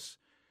fuss.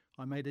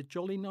 I made a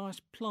jolly nice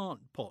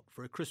plant pot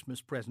for a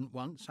Christmas present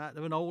once out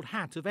of an old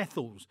hat of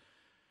Ethel's.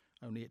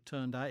 Only it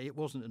turned out it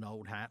wasn't an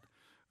old hat,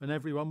 and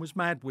everyone was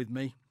mad with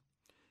me.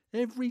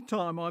 Every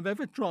time I've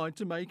ever tried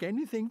to make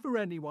anything for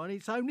anyone,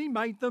 it's only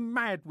made them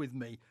mad with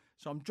me,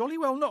 so I'm jolly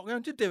well not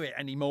going to do it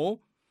any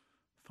more.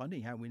 Funny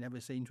how we never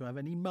seem to have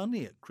any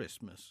money at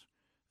Christmas,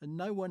 and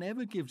no one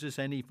ever gives us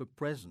any for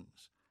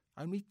presents.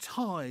 Only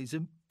ties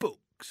and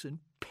books and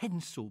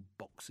pencil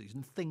boxes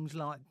and things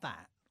like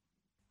that.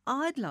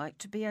 I'd like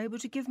to be able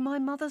to give my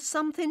mother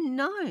something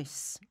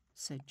nice,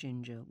 said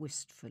Ginger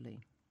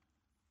wistfully.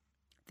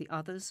 The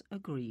others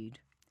agreed.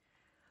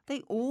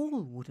 They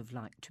all would have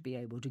liked to be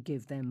able to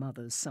give their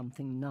mothers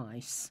something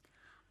nice.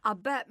 I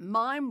bet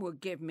mine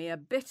would give me a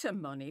bit of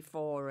money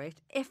for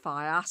it if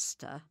I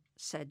asked her,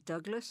 said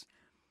Douglas.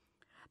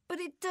 But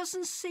it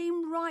doesn't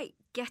seem right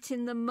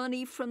getting the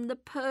money from the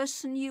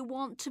person you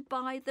want to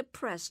buy the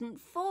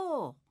present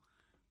for.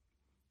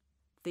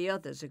 The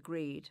others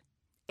agreed.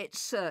 It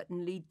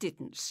certainly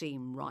didn't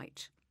seem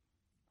right.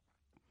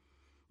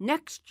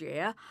 Next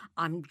year,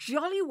 I'm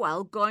jolly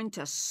well going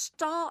to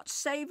start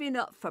saving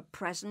up for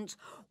presents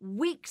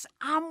weeks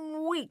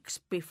and weeks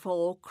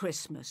before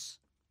Christmas.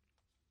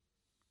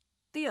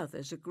 The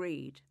others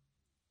agreed.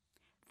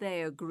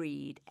 They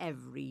agreed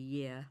every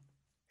year.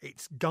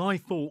 It's Guy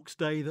Fawkes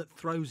Day that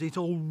throws it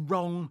all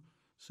wrong,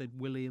 said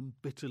William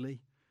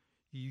bitterly.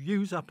 You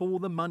use up all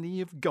the money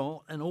you've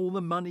got and all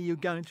the money you're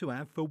going to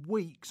have for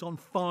weeks on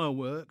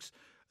fireworks,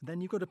 and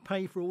then you've got to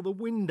pay for all the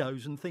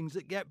windows and things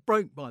that get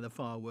broke by the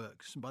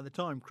fireworks, and by the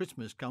time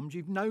Christmas comes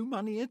you've no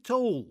money at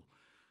all.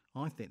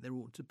 I think there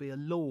ought to be a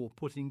law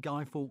putting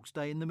Guy Fawkes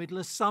Day in the middle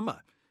of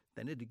summer.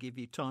 Then it'd give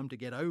you time to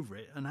get over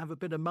it and have a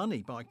bit of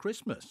money by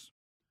Christmas.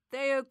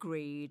 They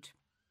agreed.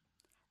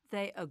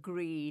 They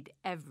agreed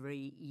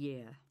every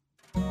year.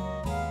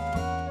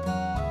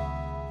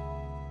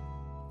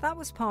 That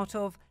was part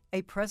of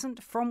A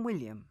Present from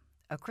William,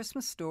 a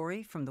Christmas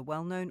story from the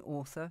well-known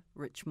author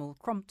Richmal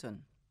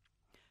Crompton.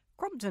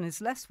 Crompton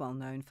is less well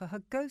known for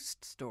her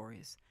ghost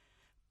stories,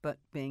 but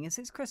being as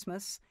it's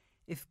Christmas,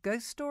 if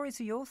ghost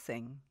stories are your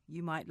thing,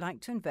 you might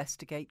like to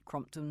investigate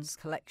Crompton's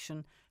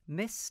collection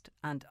Mist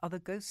and Other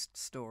Ghost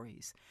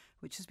Stories,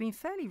 which has been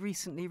fairly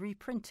recently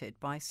reprinted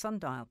by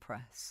Sundial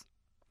Press.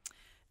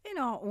 In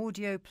our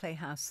audio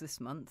playhouse this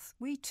month,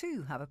 we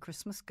too have a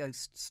Christmas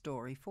ghost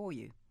story for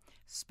you,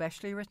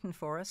 specially written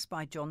for us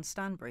by John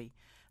Stanbury,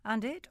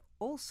 and it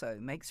also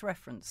makes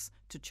reference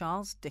to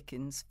Charles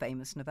Dickens'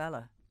 famous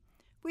novella.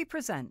 We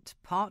present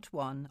part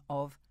 1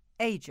 of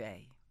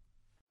AJ.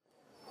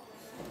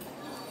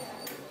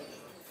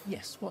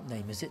 Yes, what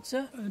name is it,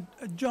 sir?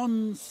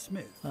 John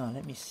Smith.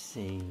 Let me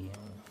see.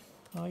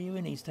 Are you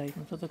in East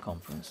Haven for the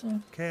conference, sir?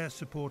 Care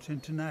Support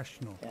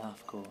International. Yeah,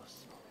 of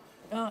course.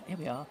 Here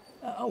we are.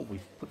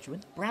 We've put you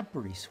in the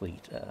Bradbury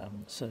suite,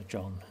 Sir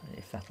John,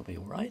 if that'll be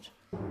all right.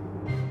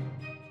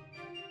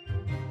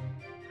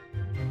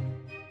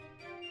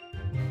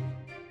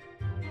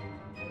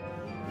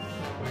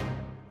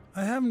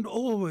 I haven't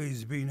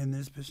always been in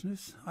this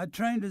business. I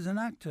trained as an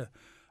actor,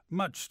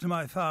 much to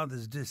my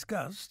father's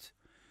disgust.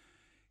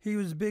 He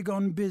was big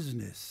on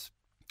business,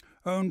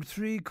 owned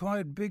 3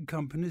 quite big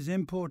companies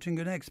importing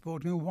and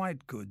exporting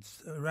white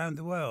goods around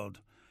the world.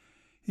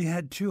 He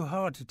had 2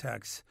 heart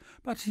attacks,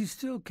 but he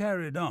still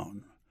carried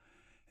on,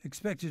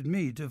 expected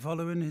me to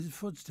follow in his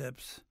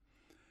footsteps.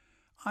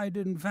 I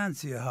didn't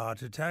fancy a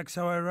heart attack,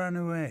 so I ran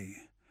away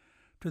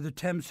to the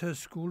Thameshurst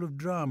School of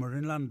Drama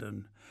in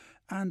London,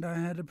 and I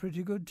had a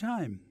pretty good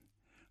time.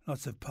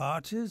 Lots of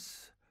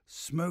parties,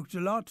 smoked a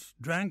lot,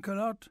 drank a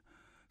lot,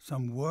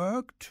 some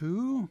work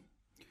too.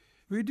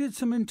 We did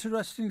some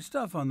interesting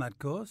stuff on that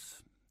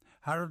course.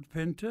 Harold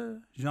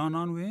Pinter, Jean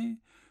Ennui,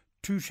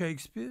 2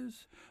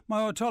 Shakespeares.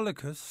 My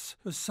Autolycus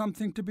was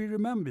something to be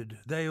remembered,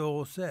 they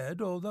all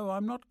said, although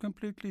I'm not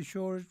completely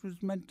sure it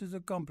was meant as a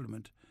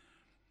compliment.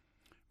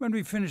 When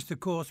we finished the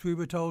course, we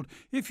were told,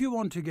 if you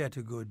want to get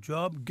a good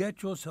job,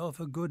 get yourself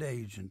a good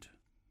agent.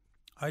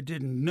 I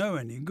didn't know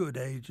any good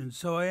agents,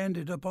 so I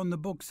ended up on the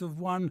books of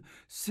one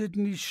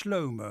Sidney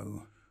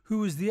Shlomo, who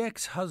was the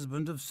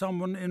ex-husband of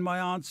someone in my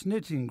aunt's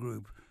knitting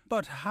group,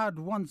 but had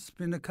once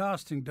been a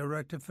casting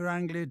director for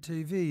Anglia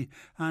TV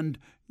and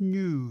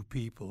knew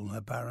people,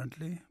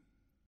 apparently.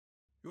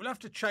 You'll have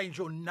to change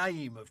your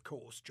name, of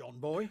course, John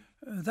boy.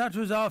 That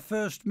was our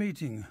first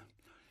meeting.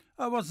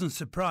 I wasn't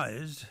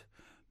surprised.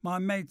 My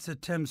mates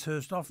at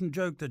Thameshurst often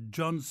joked that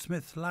John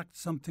Smith lacked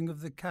something of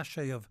the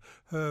cachet of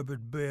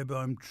Herbert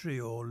Beerbohm Tree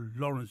or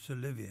Laurence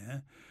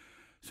Olivier.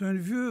 So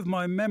in view of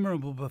my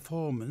memorable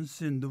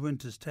performance in The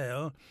Winter's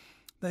Tale,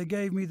 they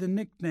gave me the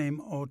nickname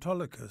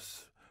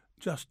Autolycus,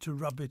 just to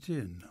rub it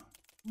in.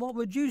 What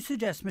would you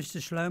suggest, Mr.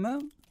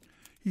 Shlomo?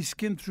 He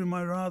skimmed through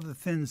my rather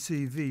thin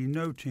CV,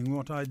 noting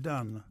what I'd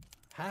done.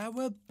 How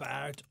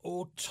about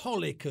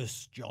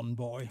Autolycus, John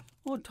boy?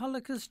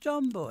 Autolycus,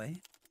 John boy?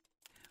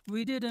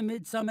 We did A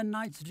Midsummer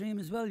Night's Dream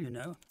as well, you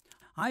know.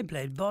 I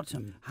played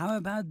Bottom. How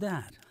about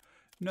that?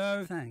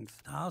 No, thanks.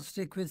 I'll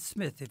stick with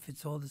Smith if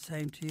it's all the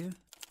same to you.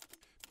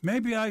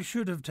 Maybe I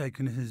should have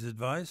taken his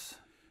advice.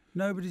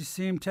 Nobody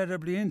seemed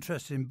terribly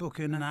interested in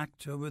booking an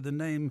actor with a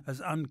name as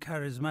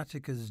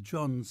uncharismatic as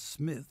John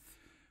Smith.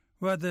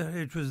 Whether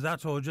it was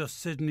that or just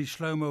Sidney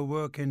Shlomo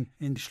working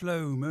in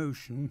slow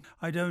motion,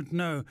 I don't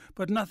know,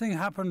 but nothing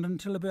happened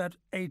until about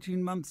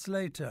 18 months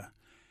later,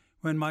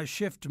 when my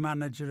shift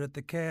manager at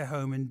the care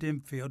home in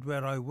Dimfield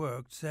where I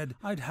worked said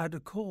I'd had a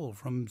call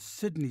from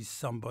Sydney's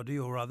somebody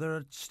or other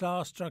at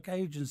Starstruck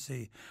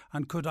Agency,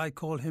 and could I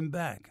call him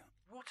back.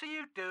 What are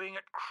you doing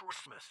at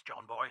Christmas,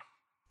 John boy?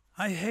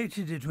 I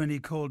hated it when he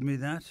called me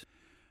that.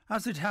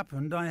 As it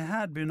happened, I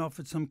had been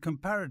offered some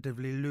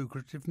comparatively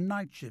lucrative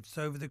night shifts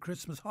over the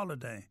Christmas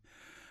holiday.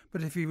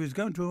 But if he was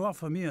going to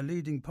offer me a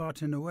leading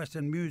part in a West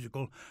End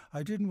musical,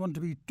 I didn't want to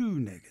be too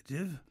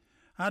negative.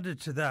 Added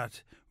to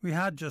that, we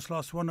had just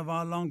lost one of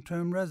our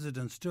long-term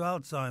residents to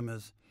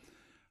Alzheimer's,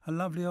 a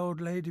lovely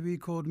old lady we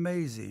called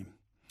Maisie.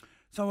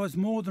 So I was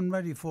more than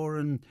ready for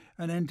an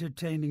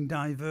entertaining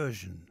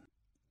diversion.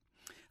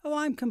 Oh,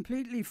 I'm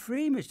completely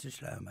free, Mr.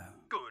 Slomo.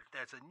 Good,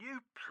 there's a new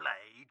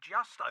play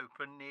just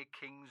opened near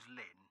King's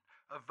Lynn,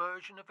 a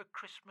version of A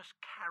Christmas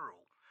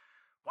Carol.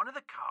 One of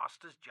the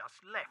cast has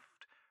just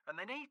left, and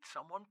they need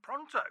someone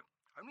pronto.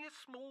 Only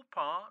a small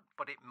part,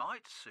 but it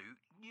might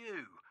suit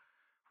you.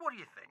 What do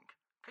you think?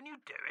 Can you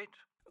do it?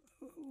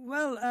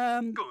 Well,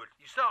 Good,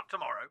 you start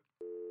tomorrow.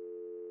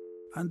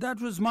 And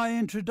that was my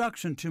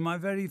introduction to my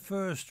very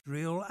first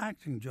real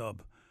acting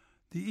job.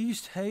 The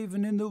East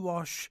Haven in the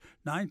Wash,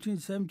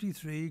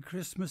 1973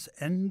 Christmas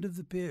End of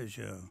the Pier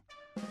show.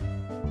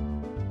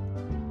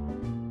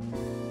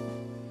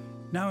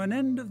 Now, an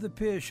End of the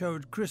Pier show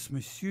at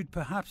Christmas you'd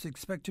perhaps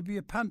expect to be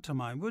a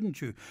pantomime,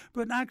 wouldn't you?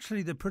 But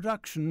actually the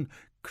production,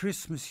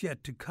 Christmas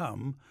Yet to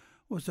Come,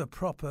 was a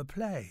proper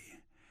play,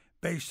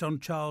 based on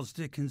Charles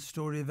Dickens'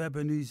 story of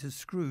Ebenezer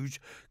Scrooge,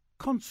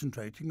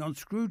 concentrating on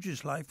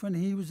Scrooge's life when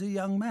he was a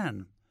young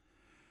man.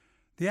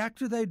 The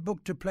actor they'd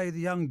booked to play the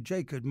young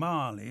Jacob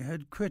Marley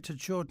had quit at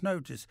short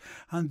notice,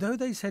 and though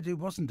they said it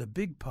wasn't a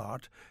big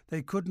part,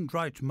 they couldn't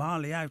write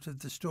Marley out of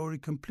the story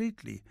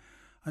completely,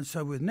 and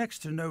so with next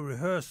to no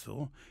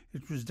rehearsal,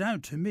 it was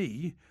down to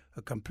me,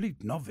 a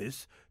complete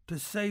novice, to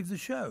save the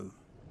show.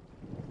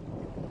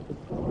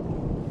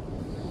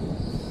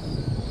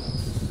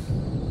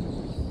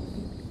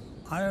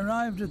 I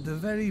arrived at the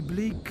very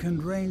bleak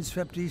and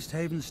rain-swept East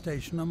Haven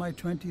station on my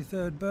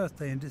 23rd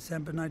birthday in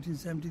December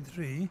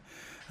 1973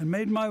 and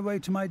made my way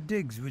to my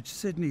digs, which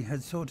Sydney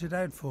had sorted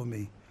out for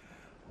me.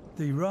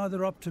 The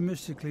rather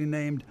optimistically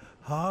named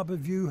Harbour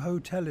View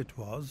Hotel it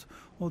was,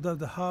 although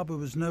the harbour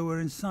was nowhere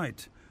in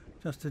sight,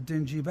 just a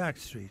dingy back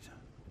street.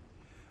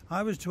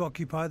 I was to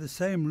occupy the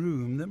same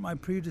room that my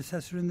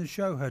predecessor in the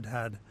show had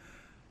had.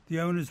 The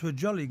owners were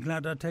jolly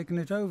glad I'd taken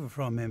it over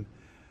from him.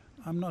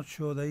 I'm not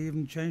sure they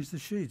even changed the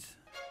sheets.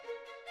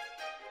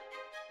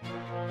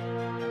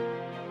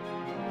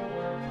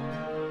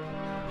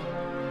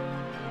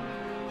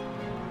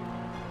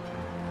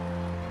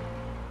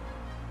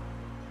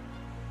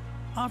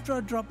 After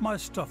I dropped my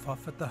stuff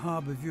off at the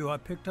Harbour View, I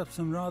picked up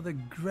some rather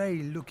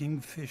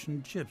grey-looking fish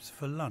and chips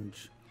for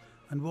lunch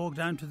and walked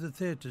down to the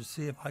theatre to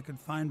see if I could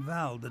find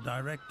Val, the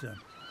director.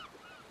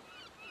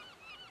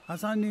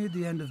 As I neared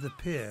the end of the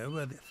pier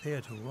where the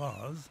theatre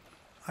was,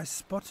 I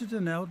spotted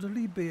an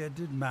elderly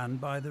bearded man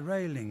by the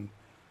railing.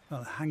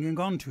 Well, hanging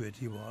on to it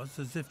he was,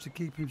 as if to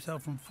keep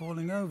himself from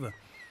falling over.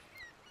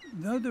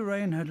 Though the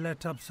rain had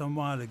let up some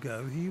while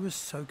ago, he was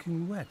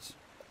soaking wet,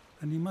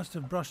 and he must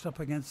have brushed up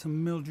against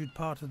some mildewed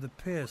part of the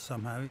pier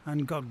somehow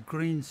and got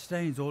green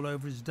stains all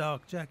over his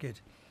dark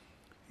jacket.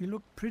 He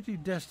looked pretty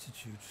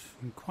destitute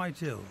and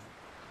quite ill.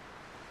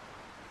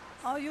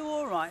 Are you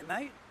all right,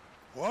 mate?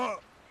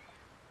 What?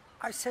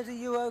 I said, are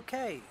you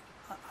okay?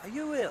 Are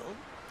you ill?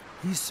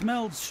 He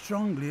smelled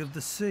strongly of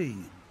the sea,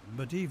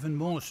 but even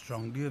more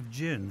strongly of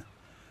gin,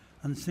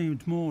 and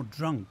seemed more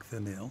drunk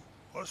than ill.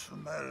 What's the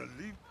matter?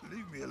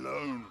 Leave me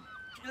alone.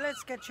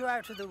 Let's get you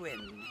out of the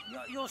wind.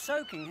 You're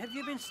soaking. Have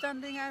you been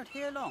standing out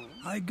here long?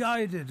 I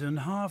guided and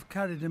half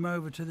carried him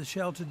over to the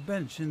sheltered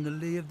bench in the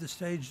lee of the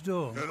stage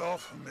door. Get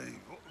off of me.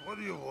 What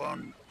do you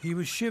want? He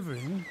was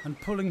shivering and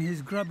pulling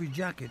his grubby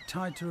jacket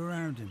tighter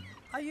around him.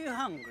 Are you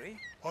hungry?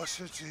 What's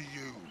it to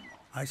you?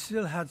 I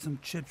still had some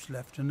chips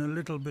left and a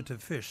little bit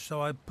of fish,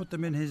 so I put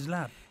them in his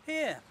lap.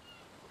 Here,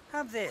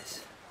 have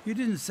this. He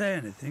didn't say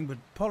anything, but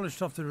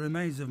polished off the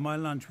remains of my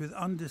lunch with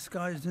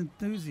undisguised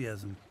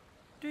enthusiasm.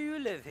 Do you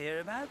live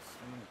hereabouts?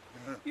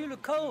 You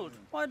look cold.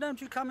 Why don't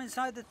you come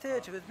inside the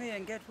theatre with me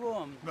and get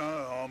warm?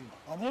 No,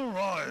 I'm all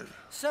right.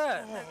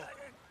 Sir,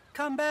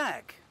 come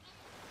back.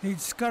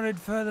 He'd scurried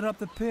further up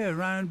the pier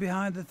round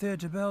behind the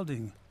theatre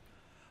building.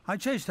 I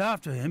chased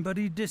after him, but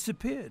he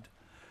disappeared.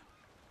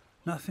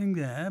 Nothing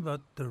there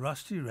but the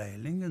rusty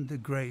railing and the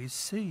grey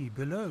sea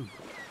below.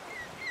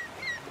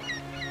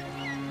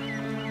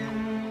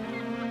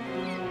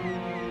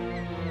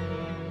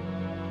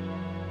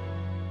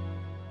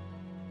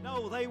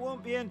 No, they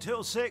won't be in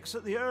till 6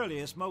 at the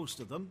earliest, most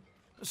of them.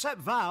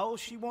 Except Val,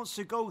 she wants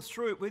to go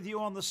through it with you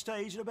on the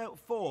stage at about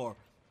 4.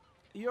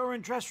 You're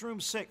in dress room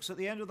 6 at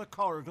the end of the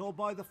corridor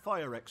by the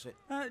fire exit.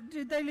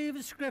 Did they leave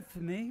a script for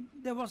me?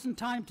 There wasn't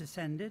time to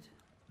send it.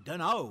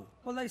 Dunno.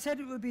 Well, they said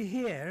it would be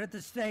here at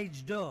the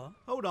stage door.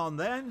 Hold on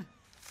then.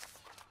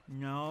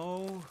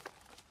 No.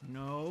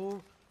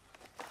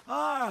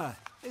 Ah,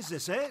 is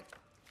this it?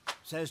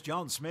 Says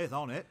John Smith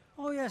on it.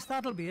 Oh, yes,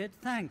 that'll be it.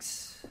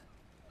 Thanks.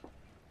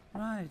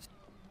 Right.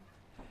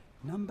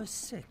 Number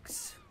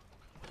 6.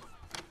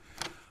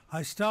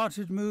 I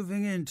started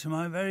moving into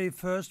my very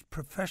first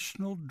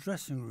professional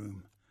dressing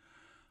room.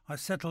 I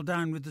settled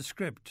down with the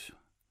script.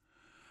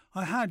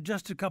 I had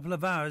just a couple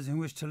of hours in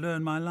which to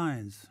learn my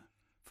lines.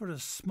 For a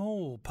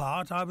small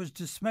part, I was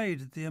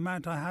dismayed at the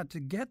amount I had to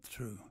get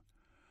through.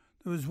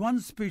 There was one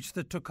speech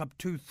that took up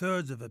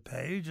 2/3 of a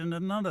page, and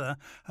another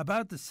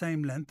about the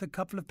same length a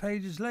couple of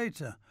pages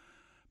later,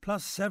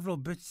 plus several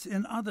bits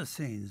in other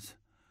scenes.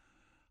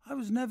 I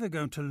was never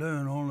going to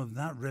learn all of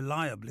that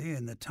reliably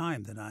in the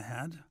time that I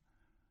had.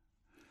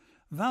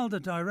 Val, the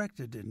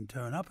director, didn't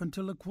turn up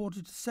until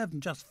 6:45,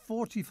 just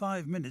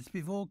 45 minutes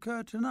before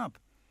curtain up.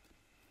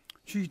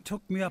 She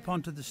took me up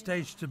onto the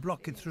stage to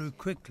block it through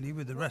quickly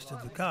with the rest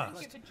of the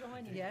cast.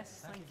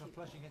 Yes, Thank you for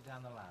flushing it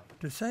down the loud.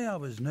 To say I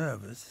was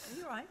nervous Are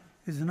you right?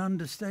 is an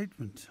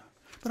understatement,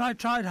 but I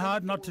tried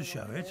hard not to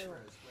show it.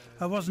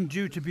 I wasn't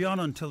due to be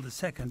on until the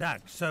second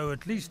act, so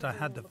at least I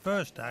had the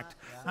first act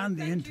and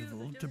the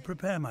interval to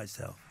prepare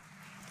myself.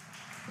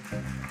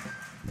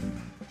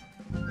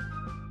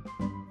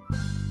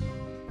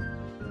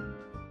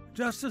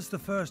 Just as the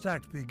first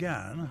act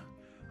began,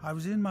 I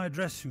was in my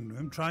dressing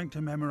room trying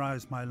to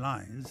memorize my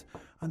lines,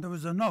 and there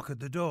was a knock at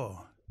the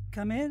door.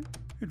 Come in.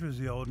 It was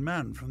the old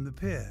man from the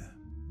pier.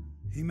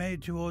 He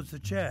made towards the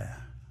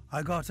chair.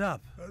 I got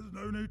up. There's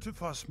no need to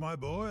fuss, my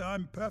boy.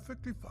 I'm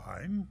perfectly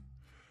fine.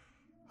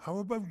 How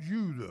about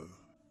you, though?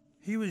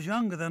 He was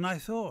younger than I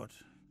thought,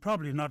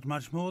 probably not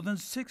much more than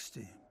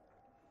 60.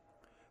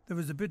 There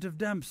was a bit of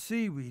damp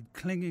seaweed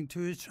clinging to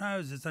his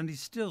trousers, and he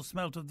still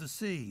smelt of the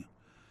sea.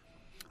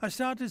 I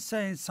started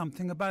saying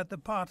something about the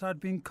part I'd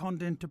been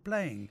conned into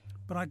playing,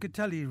 but I could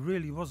tell he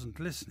really wasn't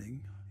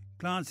listening,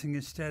 glancing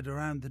instead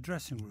around the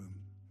dressing room.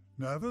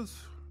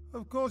 Nervous?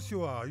 Of course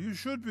you are. You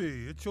should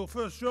be. It's your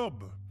first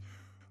job.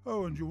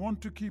 Oh, and you want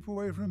to keep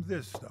away from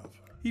this stuff.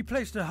 He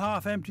placed a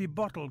half-empty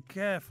bottle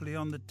carefully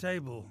on the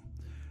table.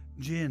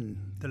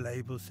 Gin, the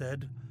label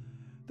said,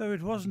 though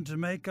it wasn't a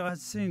make I had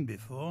seen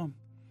before.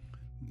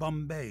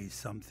 Bombay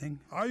something.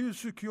 Are you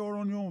secure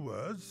on your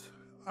words?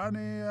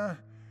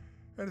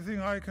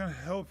 Anything I can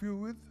help you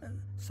with?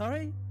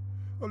 Sorry?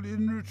 Well,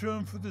 in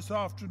return for this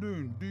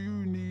afternoon, do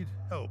you need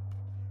help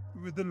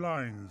with the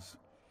lines?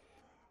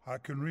 I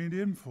can read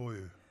in for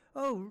you.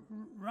 Oh,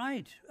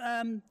 right.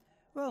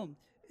 Well,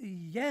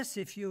 yes,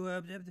 if you...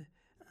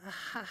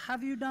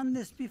 have you done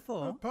this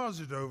before? Pass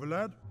it over,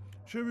 lad.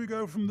 Shall we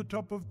go from the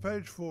top of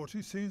page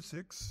 40, scene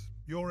 6,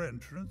 your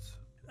entrance?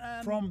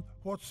 From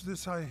What's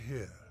This I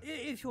Hear?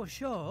 If you're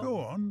sure. Go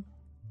on.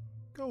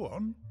 Go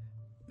on.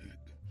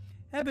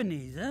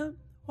 Ebenezer,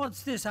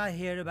 what's this I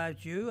hear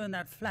about you and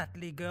that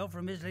Flatley girl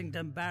from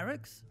Islington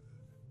Barracks?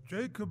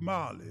 Jacob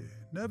Marley,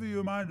 never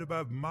you mind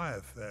about my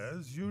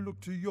affairs. You look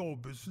to your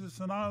business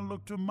and I'll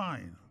look to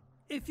mine.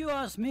 If you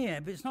ask me,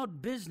 Eb, it's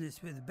not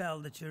business with Belle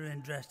that you're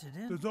interested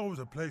in. There's always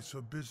a place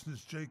for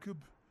business, Jacob,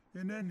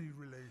 in any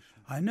relation.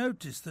 I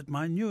noticed that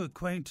my new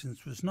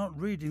acquaintance was not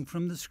reading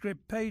from the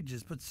script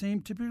pages, but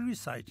seemed to be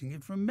reciting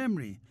it from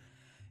memory.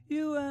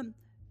 You,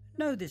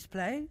 know this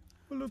play?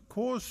 Well, of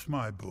course,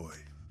 my boy.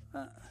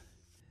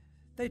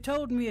 They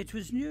told me it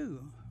was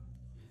new.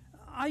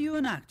 Are you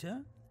an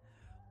actor?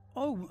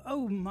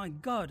 Oh my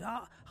God,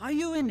 are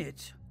you in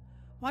it?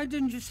 Why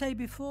didn't you say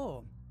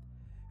before?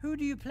 Who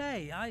do you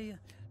play?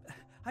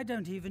 I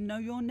don't even know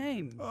your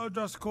name. Oh,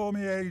 just call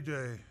me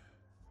AJ.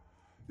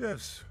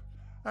 Yes,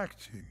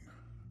 acting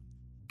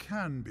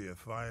can be a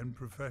fine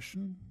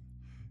profession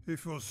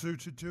if you're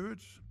suited to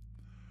it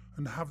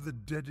and have the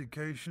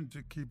dedication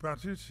to keep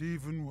at it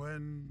even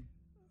when...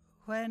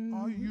 When...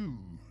 Are you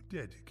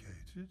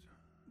dedicated?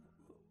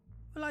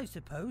 Well, I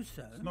suppose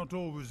so. It's not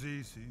always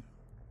easy.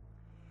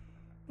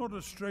 Not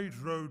a straight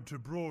road to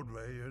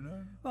Broadway, you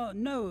know. Well,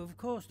 no, of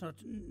course not.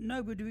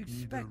 Nobody would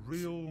expect... You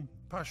need a real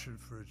passion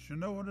for it, you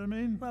know what I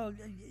mean? Well,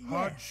 yes.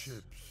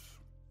 Hardships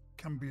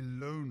can be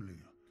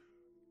lonely,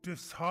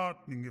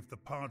 disheartening if the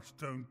parts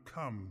don't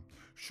come,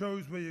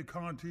 shows where you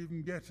can't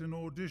even get an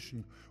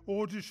audition,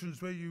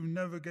 auditions where you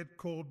never get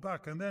called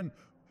back, and then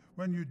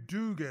when you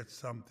do get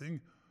something,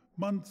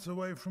 months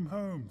away from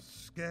home,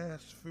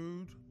 scarce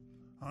food,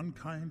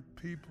 unkind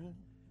people.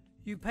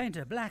 You paint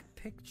a black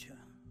picture.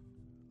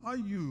 Are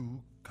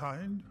you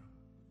kind?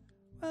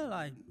 Well,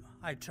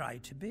 I try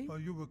to be. Well,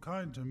 you were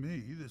kind to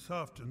me this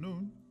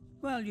afternoon.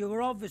 Well, you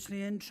were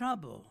obviously in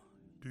trouble.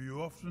 Do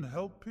you often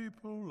help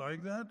people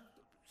like that?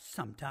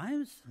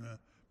 Sometimes.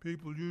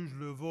 People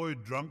usually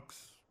avoid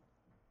drunks.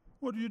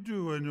 What do you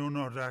do when you're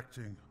not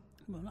acting?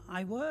 Well,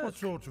 I work. What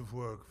sort of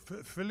work?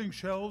 Filling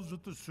shelves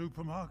at the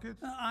supermarket?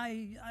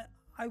 I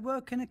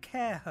work in a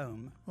care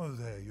home. Well,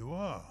 there you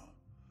are.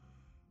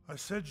 I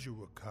said you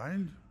were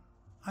kind.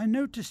 I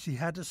noticed he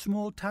had a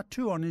small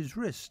tattoo on his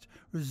wrist,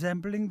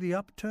 resembling the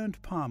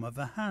upturned palm of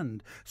a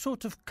hand,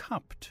 sort of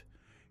cupped.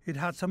 It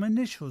had some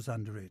initials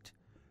under it.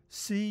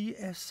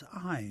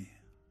 CSI.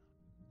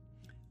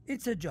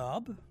 It's a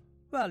job.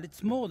 Well,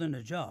 it's more than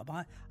a job.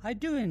 I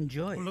do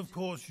enjoy it. Well, of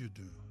course you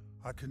do.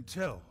 I can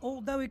tell.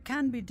 Although it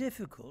can be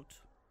difficult.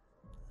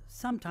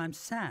 Sometimes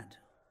sad.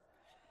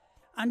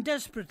 and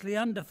desperately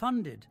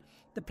underfunded.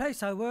 The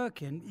place I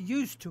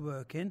used to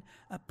work in,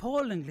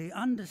 appallingly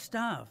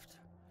understaffed.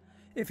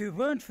 If it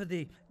weren't for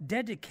the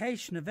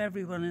dedication of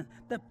everyone,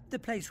 the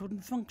place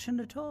wouldn't function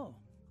at all.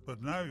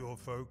 But now you're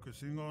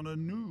focusing on a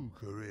new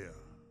career.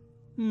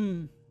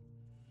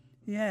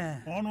 Yeah.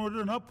 Onward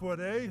and upward,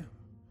 eh?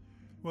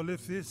 Well,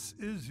 if this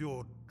is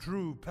your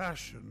true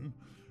passion,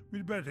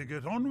 we'd better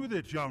get on with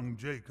it, young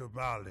Jacob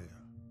Marley.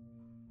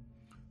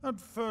 That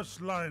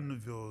first line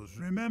of yours,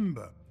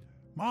 remember,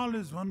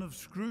 Marley's one of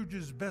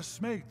Scrooge's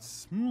best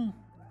mates.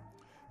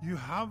 You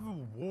have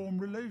a warm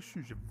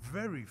relationship,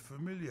 very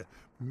familiar,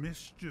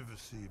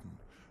 mischievous even.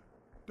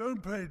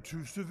 Don't play it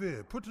too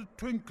severe. Put a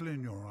twinkle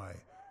in your eye.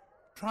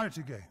 Try it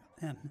again.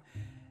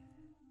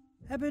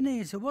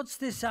 Ebenezer, what's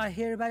this I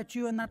hear about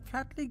you and that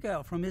Flatley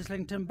girl from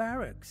Islington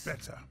Barracks?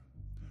 Better.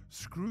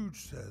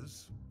 Scrooge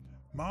says,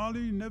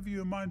 Marley, never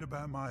you mind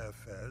about my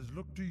affairs.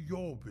 Look to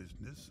your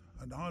business,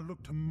 and I'll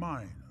look to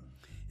mine.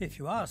 If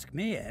you ask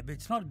me, Eb,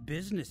 it's not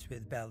business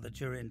with Belle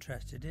that you're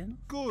interested in.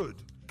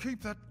 Good.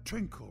 Keep that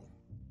twinkle.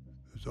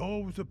 There's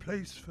always a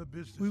place for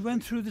business. We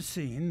went through the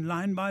scene,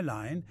 line by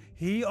line,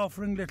 he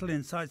offering little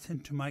insights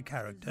into my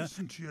character.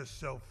 Listen to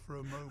yourself for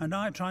a moment. And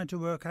I trying to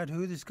work out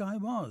who this guy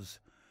was.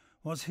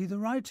 Was he the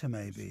writer,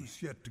 maybe?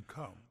 It's yet to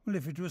come. Well,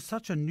 if it was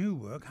such a new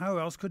work, how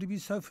else could he be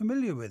so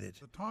familiar with it?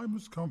 The time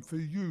has come for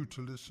you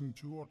to listen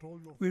to what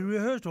all your... We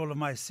rehearsed all of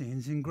my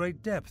scenes in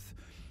great depth.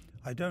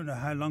 I don't know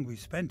how long we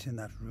spent in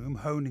that room,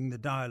 honing the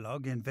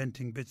dialogue,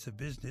 inventing bits of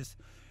business.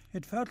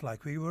 It felt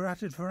like we were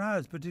at it for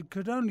hours, but it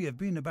could only have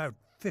been about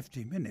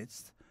 50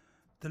 minutes,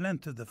 the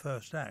length of the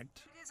first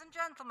act. Ladies and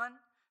gentlemen,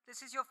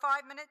 this is your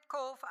 5-minute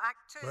call for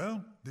Act 2.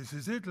 Well, this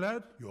is it,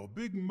 lad. Your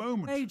big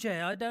moment.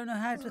 AJ, I don't know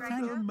how to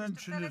thank you. Don't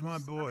mention it, my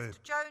boy.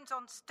 Mr. Jones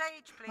on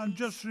stage, please. And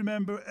just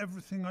remember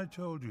everything I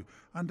told you.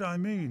 And I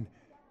mean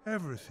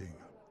everything.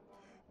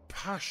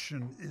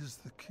 Passion is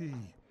the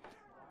key.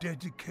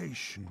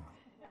 Dedication.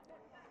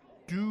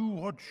 Do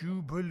what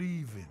you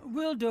believe in.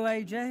 Will do,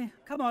 AJ.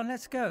 Come on,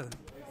 let's go.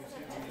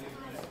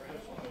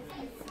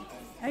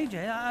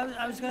 AJ,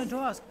 I was going to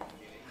ask,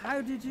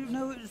 how did you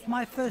know it was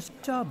my first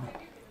job?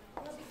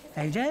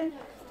 AJ?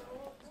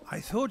 I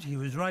thought he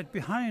was right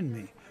behind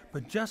me,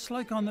 but just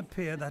like on the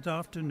pier that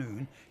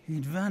afternoon,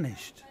 he'd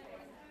vanished.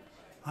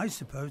 I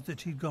supposed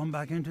that he'd gone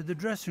back into the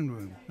dressing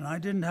room, and I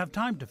didn't have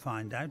time to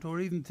find out or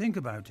even think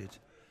about it.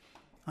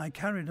 I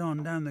carried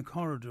on down the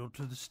corridor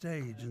to the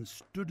stage and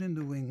stood in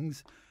the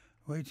wings,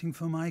 waiting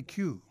for my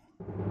cue.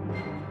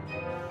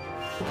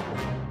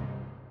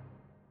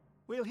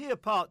 We'll hear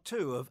part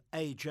 2 of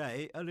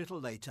AJ a little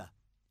later.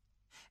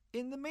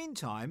 In the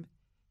meantime,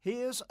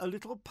 here's a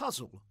little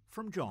puzzle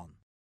from John.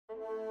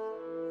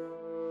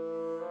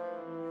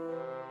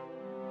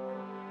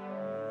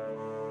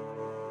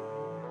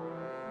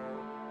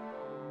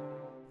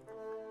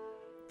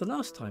 The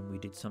last time we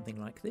did something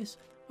like this,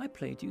 I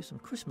played you some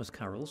Christmas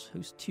carols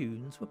whose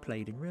tunes were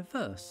played in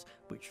reverse,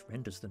 which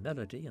renders the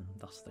melody, and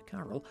thus the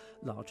carol,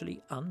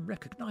 largely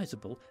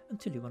unrecognisable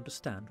until you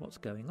understand what's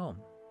going on.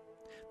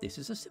 This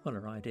is a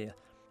similar idea.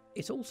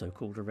 It's also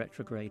called a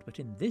retrograde, but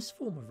in this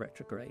form of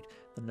retrograde,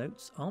 the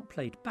notes aren't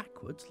played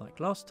backwards like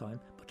last time,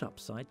 but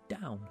upside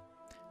down.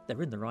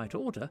 They're in the right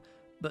order,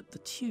 but the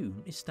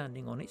tune is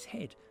standing on its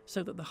head,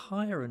 so that the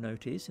higher a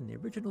note is in the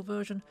original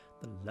version,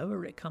 the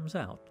lower it comes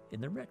out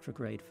in the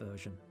retrograde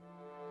version.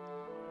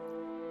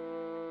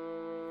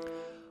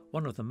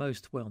 One of the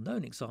most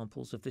well-known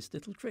examples of this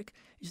little trick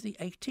is the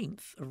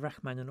 18th of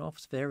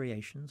Rachmaninoff's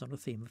Variations on a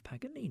Theme of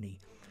Paganini,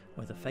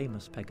 where the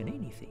famous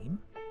Paganini theme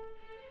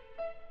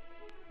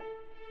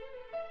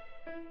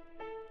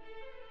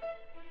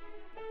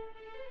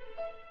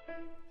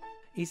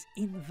is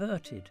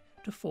inverted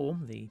to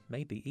form the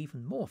maybe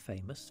even more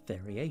famous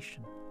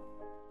variation.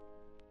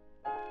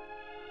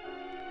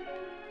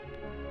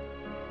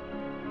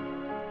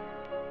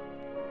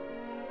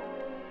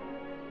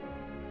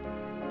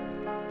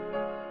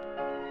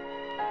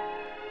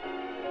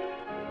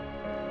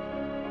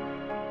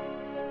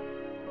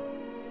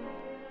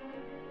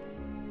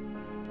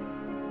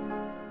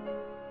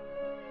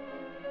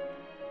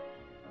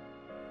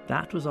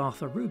 That was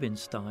Arthur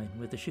Rubinstein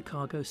with the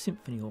Chicago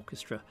Symphony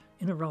Orchestra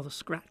in a rather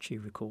scratchy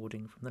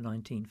recording from the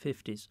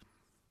 1950s.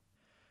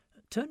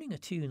 Turning a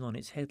tune on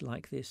its head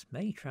like this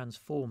may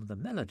transform the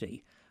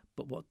melody,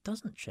 but what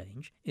doesn't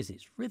change is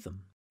its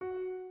rhythm.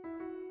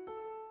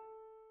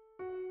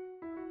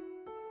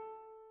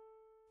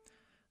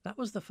 That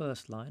was the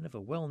first line of a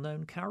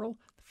well-known carol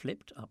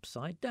flipped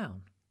upside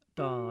down.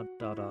 Da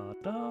da da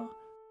da,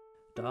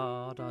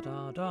 da da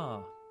da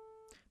da.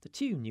 The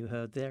tune you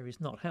heard there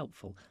is not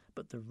helpful,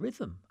 but the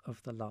rhythm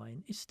of the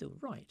line is still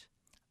right.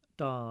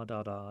 Da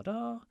da da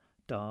da,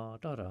 da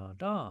da da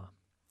da.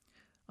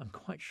 I'm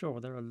quite sure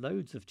there are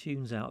loads of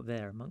tunes out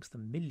there amongst the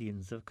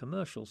millions of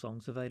commercial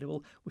songs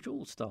available which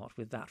all start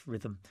with that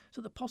rhythm, so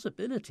the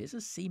possibilities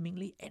are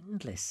seemingly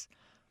endless.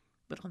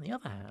 But on the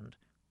other hand,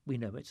 we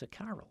know it's a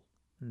carol,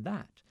 and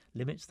that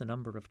limits the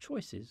number of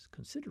choices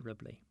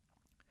considerably.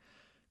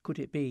 Could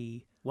it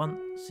be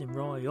once in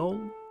Royal?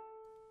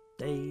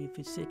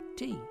 David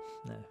City.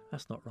 No,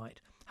 that's not right.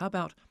 How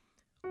about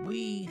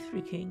We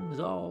Three Kings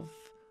of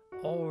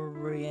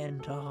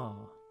Orient are?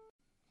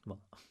 Well,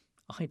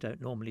 I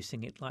don't normally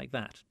sing it like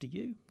that, do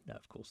you? No,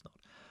 of course not.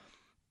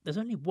 There's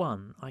only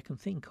one I can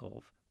think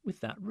of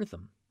with that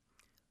rhythm.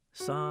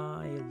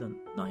 Silent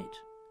night,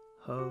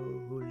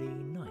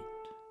 holy night.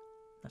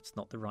 That's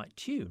not the right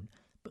tune,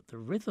 but the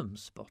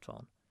rhythm's spot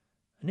on.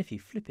 And if you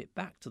flip it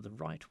back to the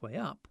right way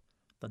up,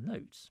 the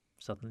notes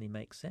suddenly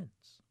make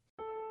sense.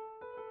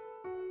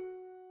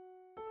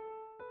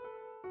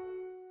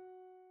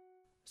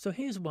 So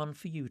here's one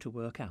for you to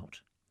work out.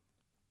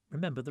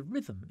 Remember, the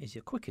rhythm is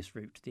your quickest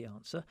route to the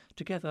answer,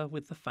 together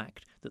with the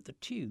fact that the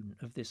tune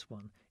of this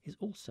one is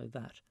also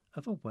that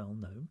of a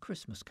well-known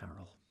Christmas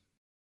carol.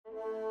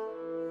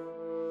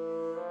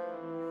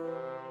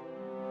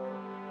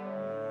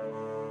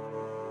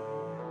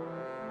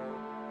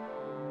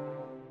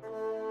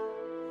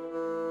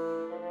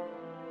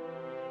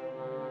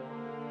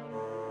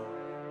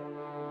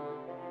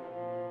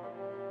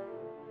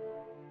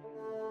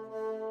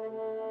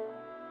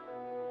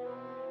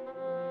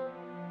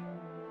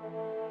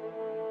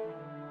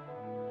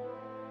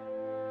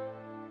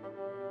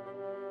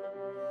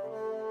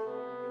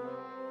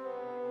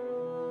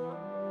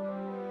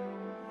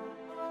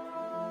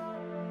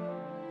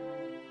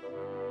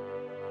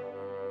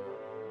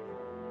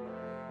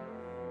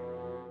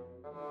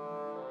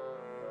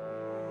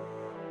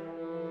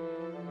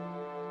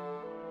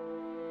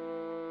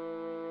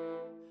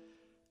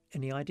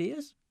 Any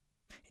ideas?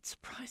 It's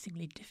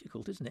surprisingly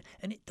difficult, isn't it?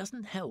 And it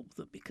doesn't help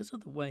that because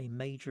of the way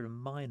major and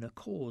minor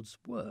chords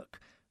work,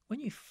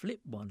 when you flip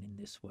one in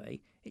this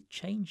way, it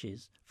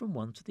changes from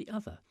one to the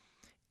other.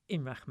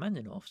 In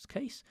Rachmaninoff's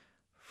case,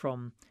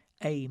 from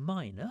A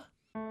minor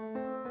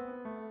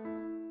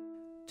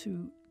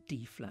to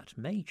D flat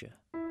major.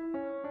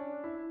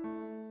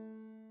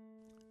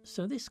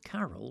 So this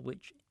carol,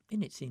 which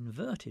in its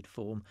inverted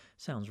form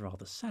sounds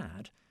rather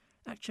sad,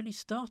 actually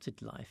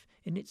started life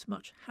in its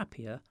much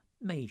happier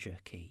major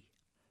key.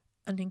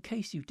 And in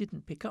case you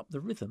didn't pick up the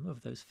rhythm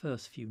of those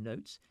first few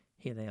notes,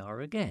 here they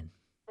are again.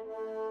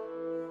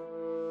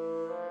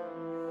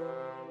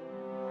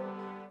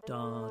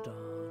 Da da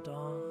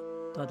da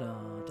da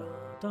da da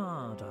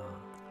da da.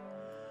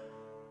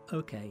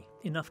 OK,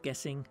 enough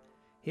guessing.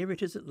 Here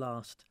it is at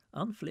last,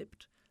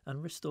 unflipped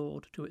and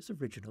restored to its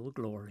original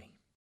glory.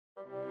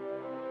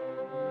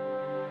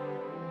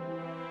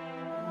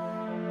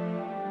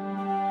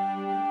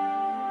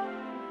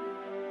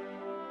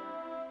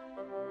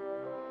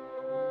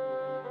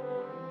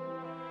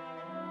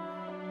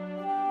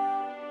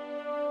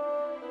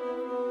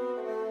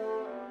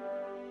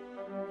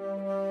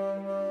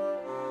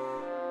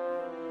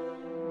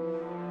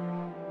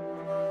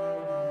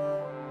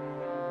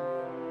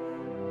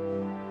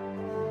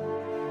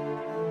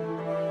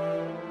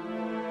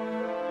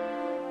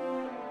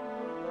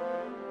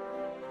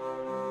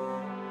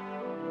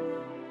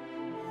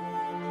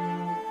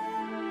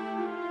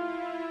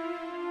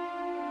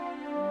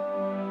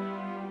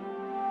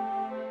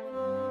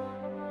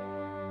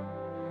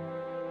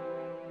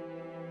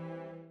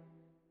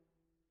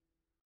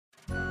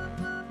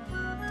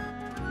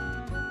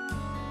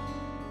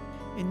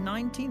 In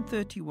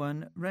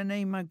 1931,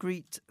 René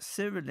Magritte's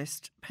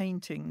Surrealist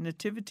painting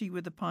Nativity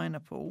with a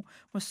Pineapple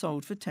was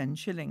sold for 10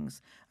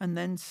 shillings and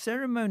then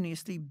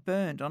ceremoniously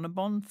burned on a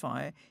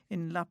bonfire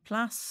in La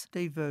Place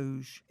des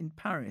Vosges in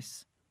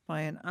Paris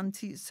by an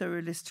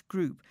anti-surrealist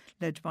group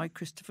led by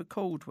Christopher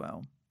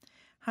Caldwell.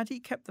 Had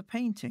he kept the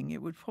painting,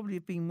 it would probably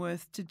have been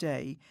worth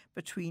today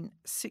between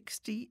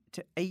 $60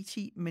 to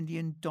 $80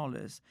 million.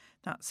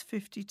 That's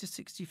 50 to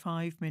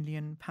 65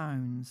 million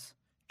pounds.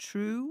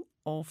 True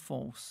or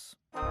false?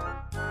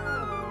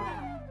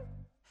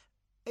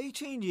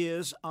 18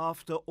 years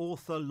after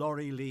author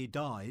Laurie Lee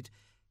died,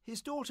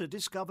 his daughter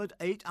discovered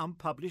 8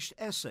 unpublished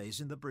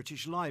essays in the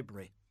British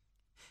Library.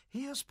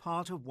 Here's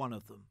part of one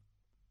of them.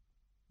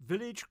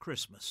 Village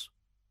Christmas.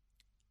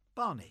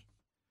 Barney.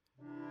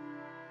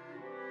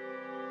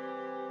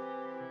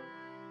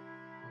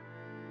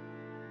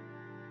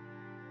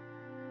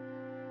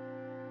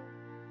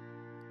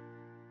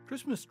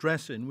 Christmas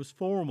dressing was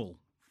formal.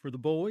 For the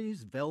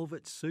boys,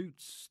 velvet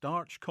suits,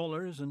 starch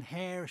collars and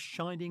hair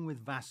shining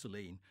with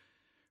Vaseline.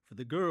 For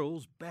the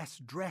girls,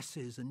 best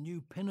dresses and new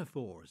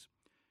pinafores.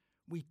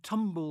 We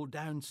tumbled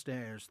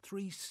downstairs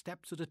 3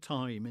 steps at a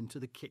time into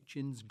the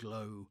kitchen's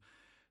glow.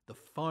 The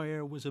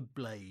fire was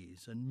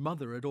ablaze and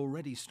Mother had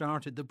already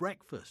started the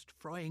breakfast,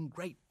 frying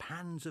great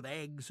pans of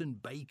eggs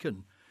and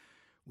bacon.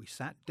 We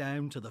sat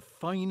down to the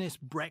finest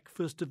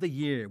breakfast of the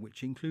year,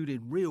 which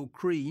included real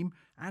cream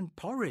and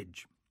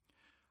porridge.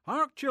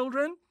 "Hark,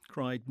 children,"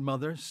 cried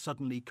Mother,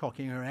 suddenly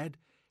cocking her head.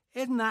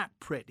 "Isn't that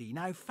pretty?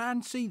 Now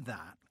fancy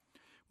that."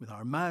 With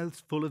our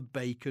mouths full of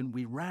bacon,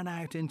 we ran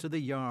out into the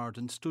yard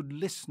and stood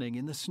listening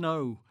in the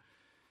snow.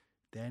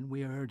 Then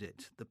we heard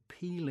it, the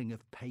pealing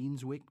of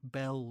Painswick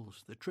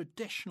bells, the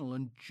traditional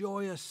and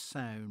joyous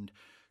sound,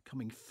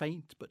 coming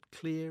faint but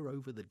clear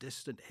over the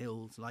distant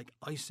hills like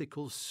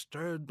icicles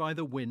stirred by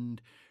the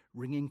wind,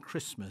 ringing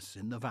Christmas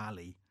in the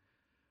valley.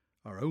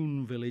 Our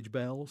own village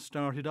bell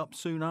started up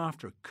soon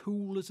after,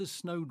 cool as a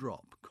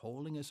snowdrop,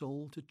 calling us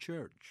all to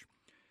church.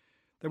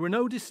 There were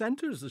no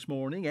dissenters this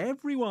morning.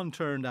 Everyone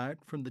turned out,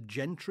 from the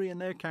gentry in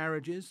their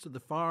carriages to the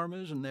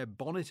farmers and their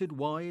bonneted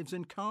wives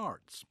in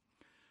carts.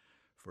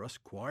 For us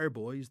choir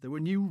boys, there were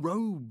new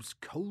robes,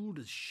 cold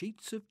as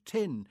sheets of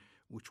tin,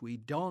 which we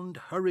donned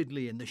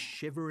hurriedly in the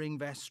shivering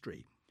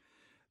vestry.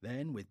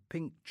 Then, with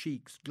pink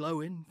cheeks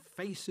glowing,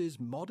 faces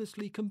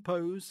modestly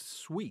composed,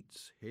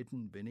 sweets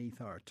hidden beneath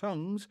our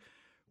tongues,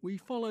 we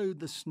followed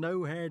the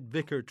snow-haired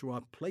vicar to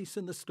our place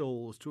in the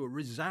stalls to a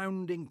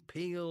resounding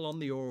peal on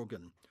the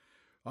organ.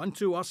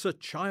 Unto us a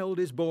child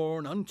is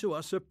born, unto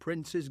us a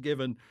prince is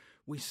given.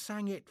 We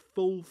sang it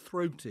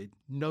full-throated,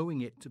 knowing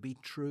it to be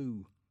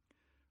true.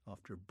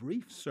 After a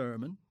brief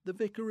sermon, the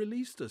vicar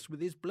released us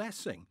with his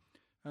blessing,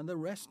 and the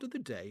rest of the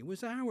day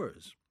was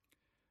ours.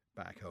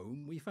 Back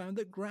home we found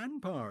that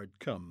Grandpa had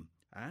come,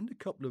 and a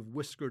couple of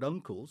whiskered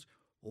uncles,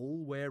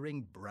 all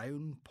wearing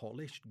brown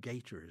polished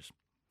gaiters.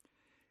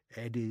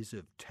 Eddies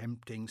of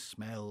tempting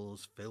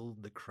smells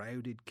filled the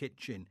crowded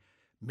kitchen.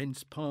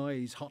 Mince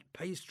pies, hot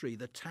pastry,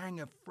 the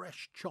tang of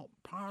fresh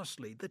chopped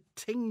parsley, the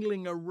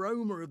tingling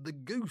aroma of the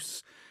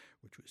goose,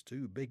 which was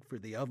too big for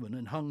the oven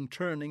and hung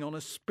turning on a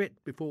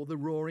spit before the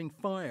roaring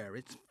fire,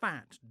 its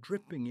fat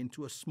dripping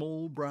into a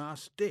small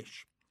brass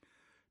dish.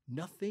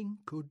 Nothing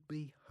could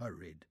be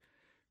hurried.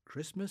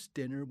 Christmas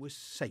dinner was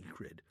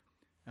sacred,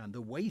 and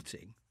the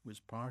waiting was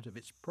part of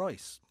its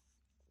price.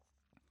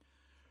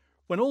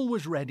 When all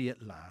was ready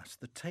at last,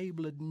 the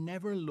table had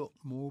never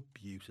looked more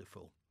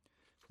beautiful.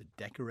 The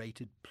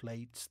decorated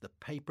plates, the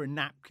paper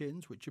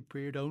napkins, which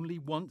appeared only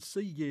once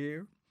a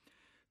year,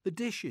 the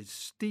dishes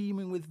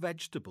steaming with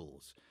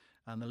vegetables,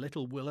 and the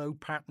little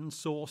willow-patterned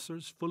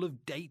saucers full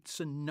of dates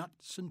and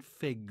nuts and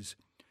figs.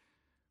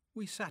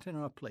 We sat in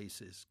our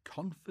places,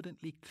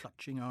 confidently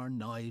clutching our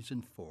knives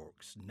and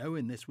forks,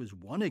 knowing this was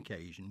one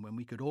occasion when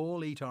we could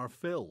all eat our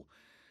fill,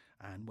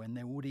 and when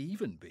there would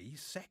even be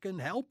second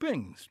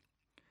helpings.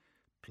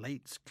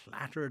 Plates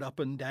clattered up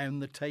and down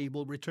the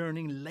table,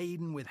 returning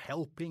laden with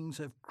helpings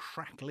of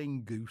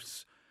crackling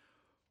goose.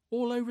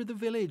 All over the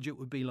village it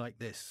would be like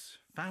this.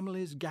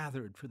 Families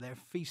gathered for their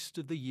feast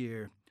of the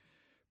year.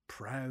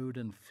 Proud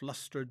and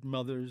flustered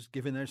mothers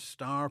giving their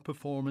star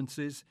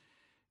performances.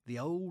 The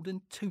old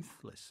and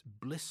toothless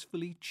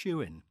blissfully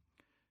chewing.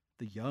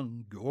 The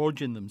young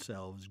gorging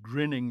themselves,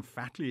 grinning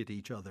fatly at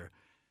each other.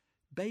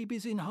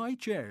 Babies in high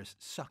chairs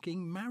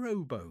sucking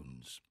marrow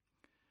bones.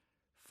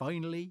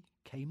 Finally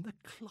came the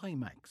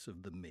climax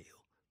of the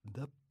meal,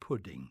 the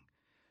pudding.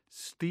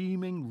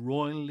 Steaming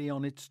royally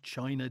on its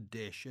china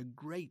dish, a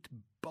great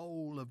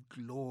bowl of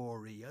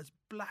glory, as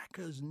black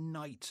as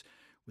night,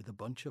 with a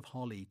bunch of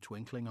holly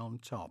twinkling on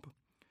top.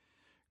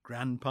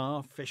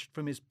 Grandpa fished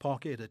from his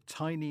pocket a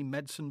tiny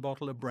medicine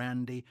bottle of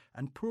brandy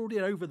and poured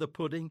it over the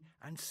pudding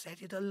and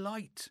set it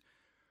alight.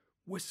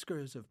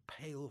 Whiskers of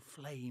pale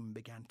flame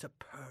began to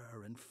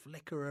purr and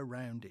flicker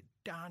around it,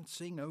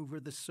 dancing over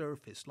the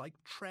surface like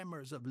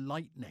tremors of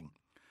lightning.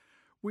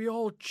 We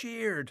all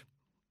cheered.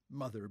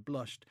 Mother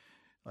blushed.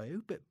 "I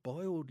hope it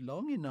boiled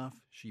long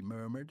enough," she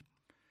murmured.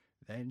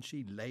 Then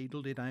she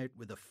ladled it out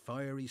with a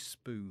fiery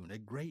spoon, a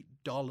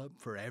great dollop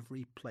for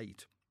every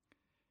plate.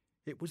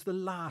 It was the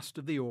last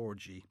of the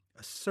orgy,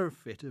 a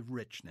surfeit of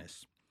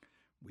richness.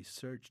 We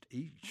searched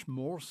each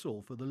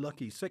morsel for the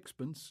lucky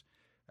sixpence,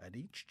 and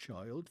each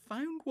child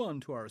found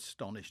one to our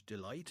astonished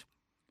delight.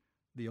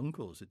 The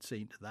uncles had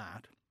seen to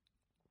that.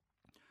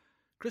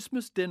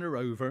 Christmas dinner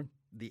over,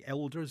 the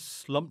elders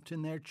slumped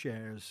in their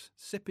chairs,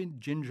 sipping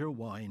ginger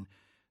wine,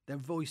 their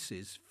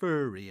voices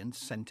furry and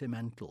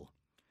sentimental.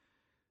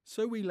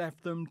 So we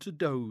left them to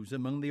doze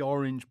among the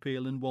orange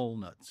peel and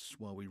walnuts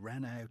while we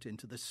ran out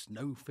into the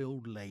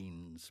snow-filled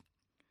lanes.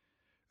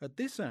 At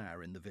this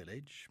hour in the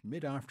village,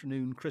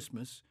 mid-afternoon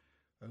Christmas,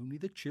 only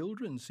the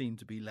children seemed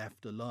to be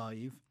left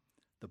alive,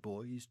 the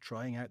boys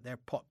trying out their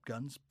pop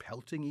guns,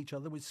 pelting each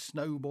other with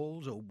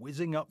snowballs or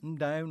whizzing up and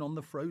down on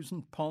the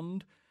frozen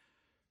pond.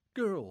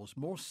 Girls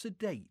more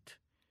sedate,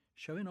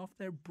 showing off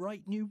their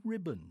bright new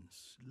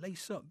ribbons,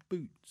 lace-up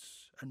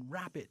boots and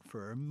rabbit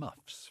fur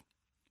muffs.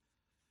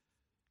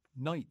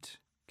 Night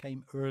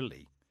came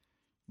early,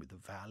 with the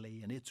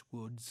valley and its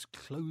woods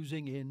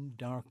closing in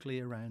darkly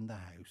around the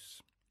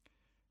house.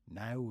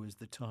 Now was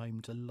the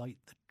time to light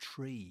the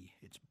tree,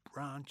 its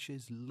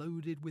branches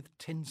loaded with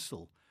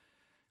tinsel,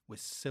 with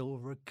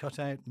silver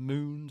cut-out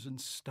moons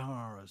and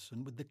stars,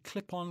 and with the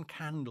clip-on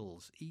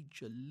candles,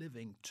 each a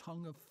living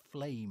tongue of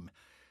flame,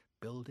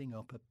 building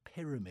up a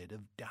pyramid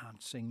of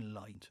dancing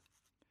light.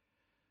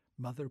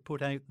 Mother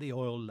put out the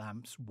oil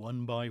lamps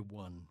one by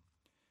one,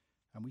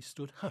 and we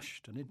stood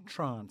hushed and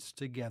entranced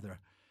together,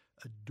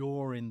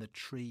 adoring the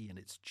tree and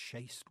its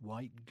chaste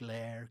white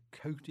glare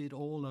coated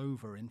all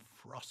over in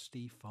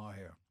frosty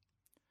fire.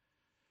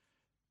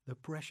 The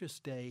precious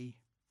day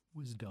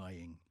was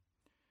dying.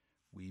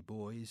 We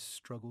boys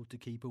struggled to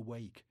keep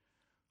awake,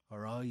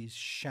 our eyes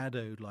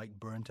shadowed like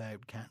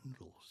burnt-out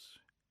candles.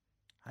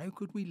 How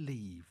could we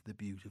leave the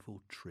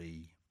beautiful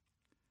tree?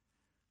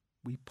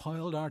 We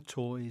piled our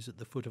toys at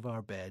the foot of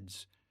our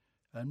beds,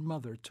 and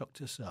Mother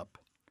tucked us up,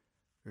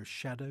 her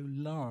shadow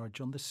large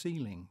on the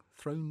ceiling,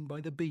 thrown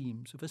by the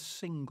beams of a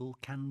single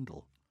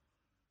candle.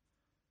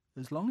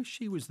 As long as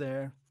she was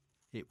there,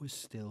 it was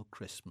still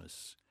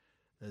Christmas.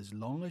 As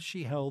long as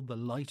she held the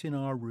light in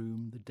our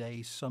room, the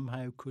day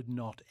somehow could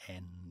not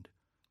end.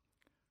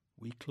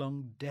 We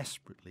clung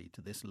desperately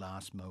to this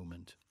last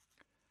moment.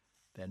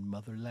 Then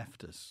Mother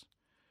left us,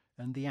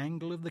 and the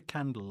angle of the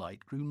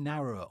candlelight grew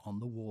narrower on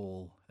the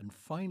wall and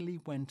finally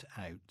went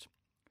out,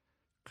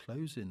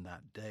 closing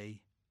that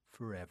day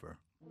forever.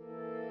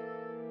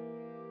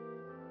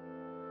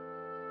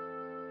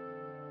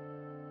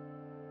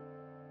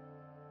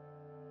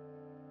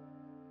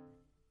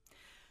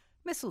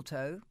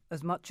 Mistletoe,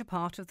 as much a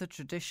part of the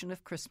tradition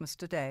of Christmas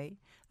today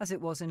as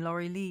it was in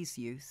Laurie Lee's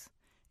youth,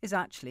 is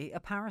actually a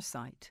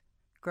parasite,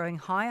 growing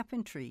high up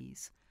in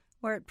trees,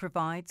 where it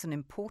provides an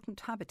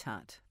important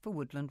habitat for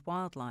woodland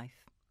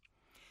wildlife.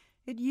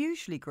 It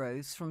usually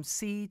grows from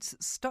seeds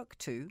stuck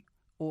to,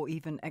 or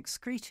even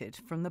excreted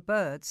from the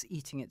birds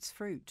eating its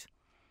fruit.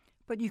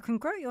 But you can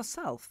grow it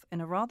yourself in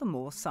a rather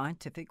more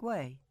scientific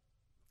way.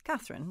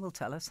 Catherine will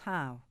tell us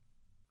how.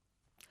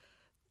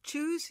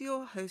 Choose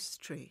your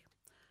host tree.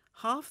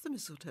 Half the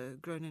mistletoe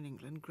grown in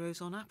England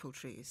grows on apple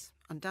trees,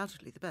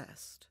 undoubtedly the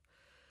best.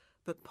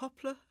 But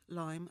poplar,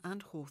 lime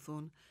and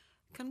hawthorn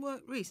can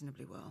work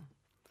reasonably well.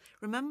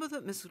 Remember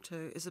that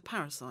mistletoe is a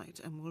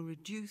parasite and will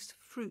reduce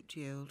fruit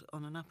yield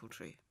on an apple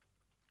tree.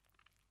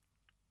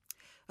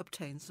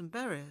 Obtain some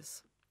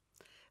berries.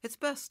 It's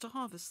best to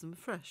harvest them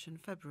fresh in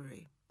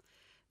February.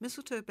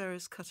 Mistletoe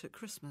berries cut at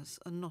Christmas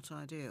are not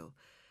ideal.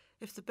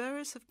 If the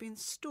berries have been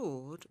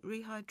stored,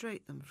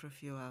 rehydrate them for a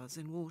few hours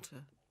in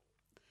water.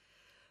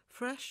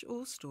 Fresh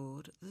or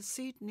stored, the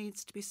seed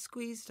needs to be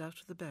squeezed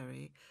out of the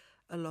berry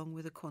along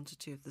with a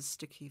quantity of the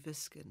sticky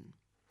viscin.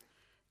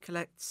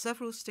 Collect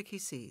several sticky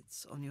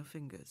seeds on your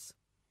fingers.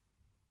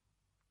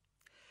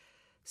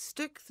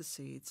 Stick the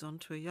seeds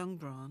onto a young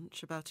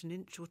branch about 1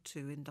 inch or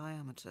 2 in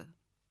diameter.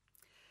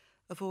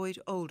 Avoid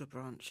older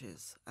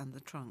branches and the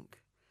trunk.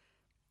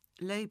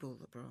 Label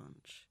the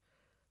branch.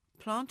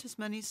 Plant as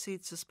many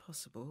seeds as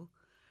possible,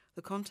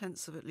 the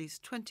contents of at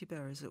least 20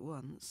 berries at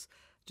once,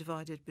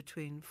 divided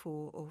between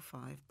 4 or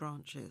 5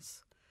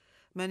 branches.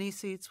 Many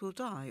seeds will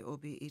die or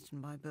be eaten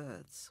by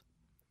birds.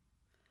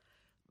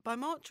 By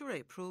March or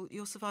April,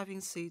 your surviving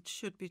seeds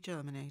should be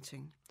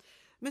germinating.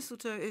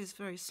 Mistletoe is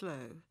very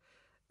slow.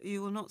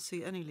 You will not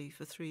see any leaf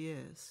for 3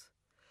 years.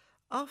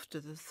 After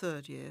the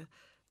 3rd year,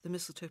 the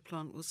mistletoe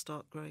plant will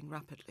start growing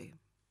rapidly.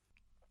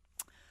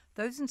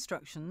 Those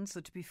instructions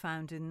are to be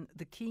found in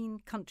The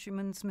Keen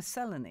Countryman's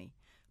Miscellany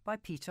by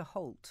Peter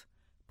Holt,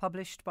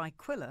 published by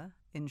Quiller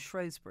in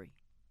Shrewsbury.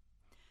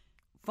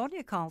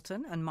 Vonia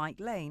Carlton and Mike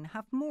Lane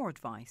have more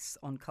advice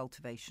on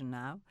cultivation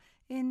now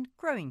in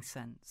Growing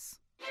Sense.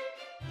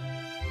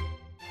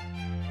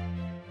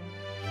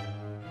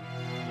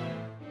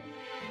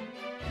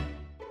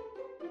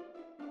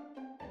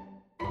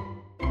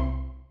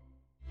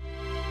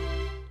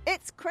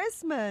 It's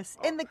Christmas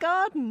in the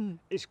garden.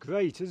 It's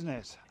great, isn't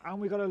it?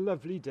 And we got a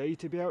lovely day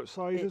to be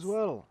outside as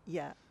well.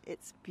 Yeah,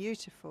 it's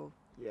beautiful.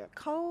 Yeah.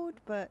 Cold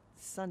but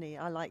sunny.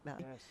 I like that.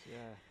 Yes,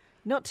 yeah.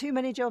 Not too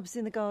many jobs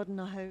in the garden,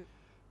 I hope.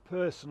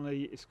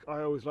 Personally,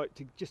 I always like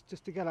to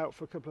just to get out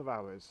for a couple of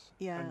hours.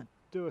 Yeah. And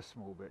do a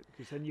small bit,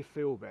 because then you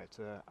feel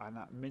better, and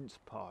that mince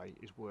pie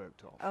is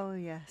worked off. Oh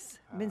yes,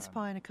 mince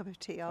pie and a cup of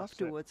tea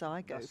afterwards.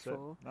 I go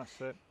for.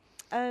 That's it.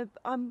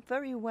 I'm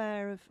very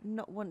aware of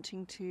not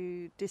wanting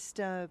to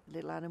disturb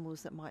little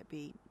animals that might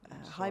be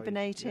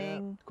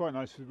hibernating. Yeah. Quite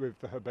nice with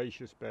the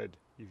herbaceous bed.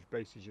 You've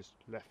basically just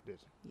left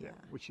it,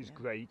 which is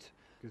great,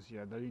 because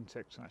the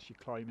insects can actually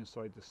climb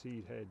inside the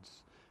seed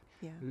heads.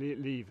 Yeah.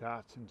 Leave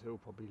that until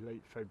probably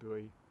late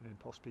February, and then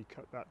possibly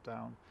cut that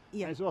down.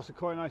 Yeah. And it's also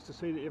quite nice to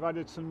see that you've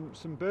added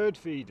some bird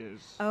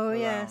feeders. Oh around,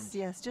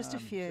 yes, just a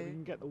few. So we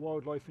can get the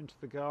wildlife into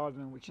the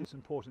garden, which is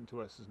important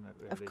to us, isn't it?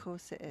 Really? Of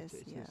course it is.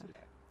 It yeah. is.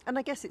 And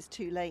I guess it's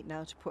too late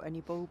now to put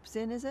any bulbs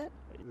in, is it?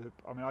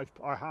 I mean,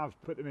 I have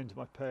put them into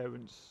my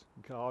parents'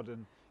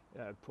 garden,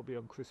 probably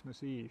on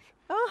Christmas Eve.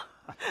 Oh.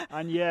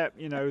 And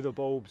the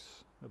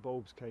bulbs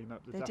came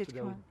up. The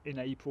daffodil in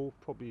April,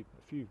 probably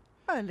a few.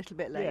 Oh, a little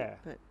bit late,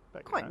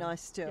 but quite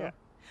nice still. Yeah.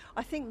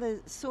 I think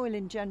the soil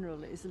in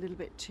general is a little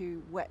bit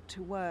too wet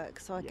to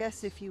work, so I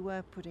guess if you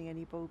were putting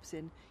any bulbs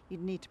in,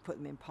 you'd need to put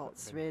them in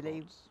pots,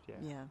 really.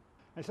 Yeah.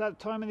 It's that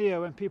time of the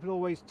year when people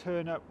always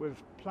turn up with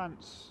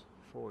plants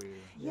for you.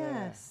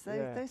 Yes,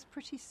 those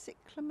pretty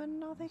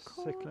cyclamen, are they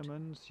called?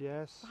 Cyclamens,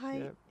 yes.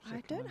 I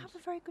don't have a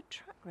very good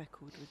track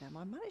record with them.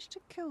 I managed to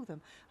kill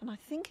them, and I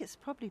think it's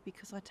probably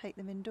because I take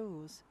them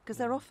indoors, because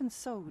they're often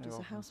sold as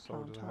a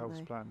houseplant,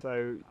 aren't they?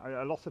 So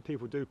a lot of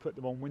people do put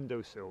them on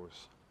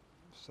windowsills.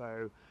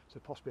 So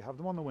possibly have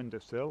them on the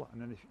windowsill,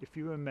 and then if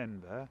you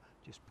remember,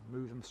 just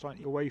move them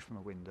slightly away from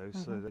the window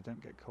so they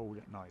don't get cold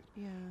at night.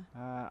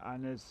 Yeah.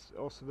 And there's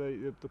also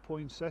the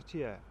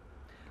poinsettia.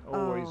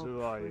 Always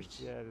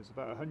arrives. Yeah, there's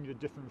about 100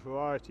 different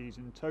varieties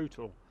in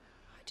total.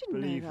 I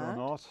didn't believe know that. it or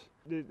not.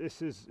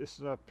 This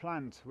is a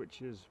plant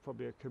which is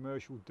probably a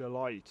commercial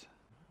delight.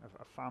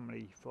 A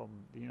family from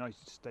the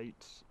United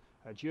States,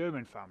 a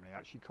German family,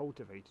 actually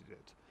cultivated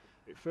it.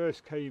 It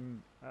first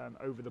came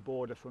over the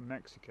border from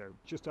Mexico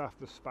just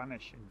after the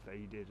Spanish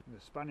invaded. The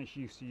Spanish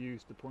used to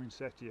use the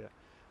poinsettia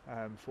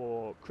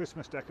for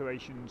Christmas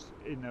decorations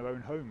in their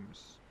own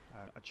homes.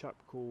 A chap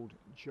called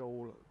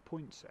Joel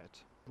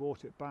Poinsett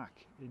brought it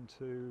back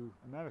into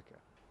America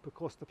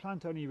because the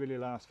plant only really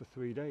lasts for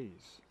 3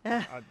 days.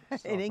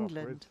 In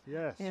England?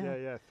 Yes,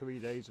 yeah, 3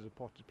 days as a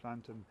potted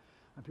plant, and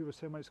people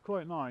say, well, it's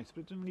quite nice,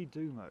 but it doesn't really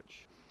do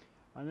much.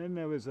 And then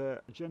there was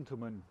a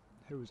gentleman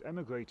who was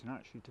emigrating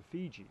actually to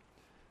Fiji,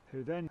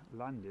 who then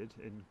landed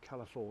in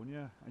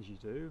California, as you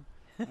do,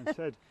 and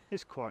said,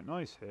 it's quite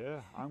nice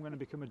here, I'm going to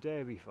become a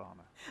dairy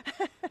farmer.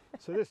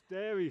 So this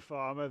dairy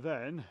farmer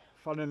then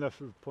fell in love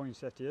with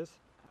poinsettias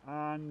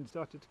and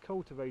started to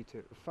cultivate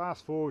it.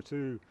 Fast forward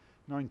to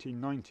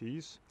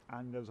 1990s,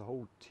 and there was a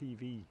whole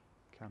TV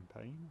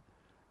campaign,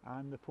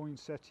 and the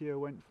poinsettia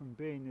went from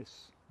being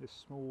this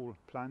small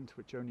plant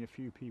which only a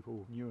few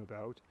people knew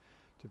about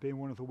to being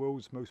one of the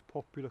world's most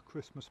popular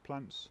Christmas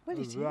plants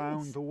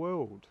around the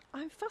world.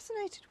 I'm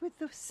fascinated with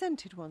the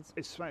scented ones.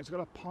 It's got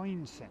a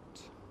pine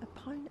scent. A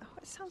pine? Oh,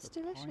 it sounds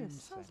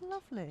delicious. Sounds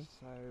lovely.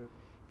 So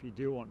if you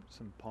do want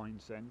some pine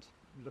scent,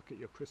 look at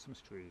your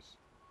Christmas trees.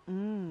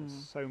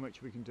 There's so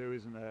much we can do,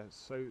 isn't there?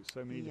 So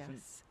many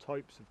different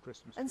types of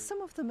Christmas trees. And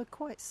some of them are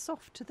quite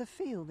soft to the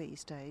feel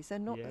these days. They're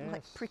not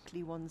like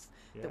prickly ones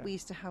that we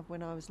used to have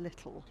when I was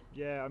little.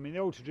 Yeah, I mean the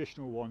old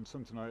traditional ones,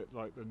 something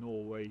like the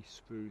Norway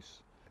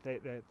spruce,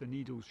 they're the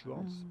needles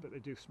drops, but they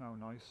do smell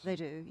nice. They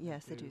do,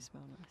 yes, they do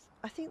smell nice.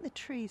 I think the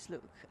trees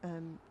look,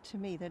 to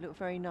me, they look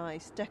very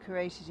nice,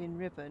 decorated in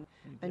ribbon,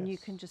 and you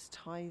can just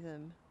tie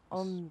them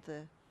on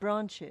the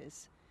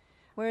branches.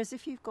 Whereas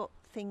if you've got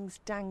things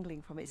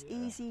dangling from it, it's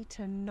easy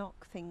to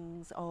knock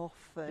things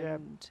off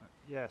and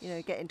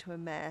get into a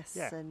mess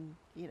and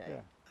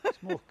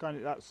It's more kind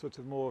of that sort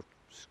of more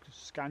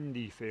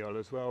Scandi feel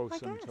as well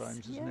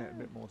sometimes, isn't it? A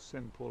bit more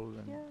simple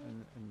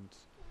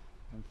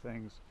and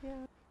things. Yeah.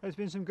 There's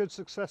been some good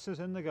successes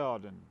in the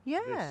garden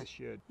this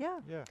year. Yeah.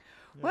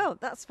 Well,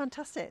 that's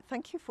fantastic.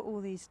 Thank you for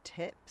all these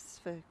tips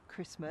for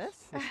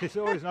Christmas. It's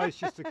always nice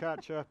just to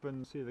catch up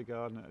and see the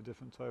garden at a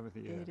different time of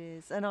the year. It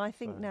is. And I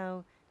think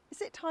now,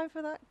 is it time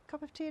for that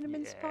cup of tea and a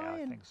mince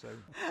pie? I think so.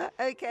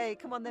 OK,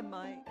 come on then,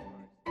 Mike.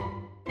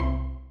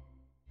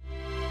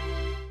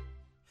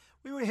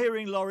 We were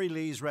hearing Laurie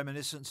Lee's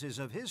reminiscences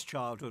of his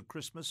childhood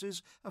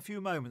Christmases a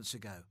few moments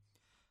ago,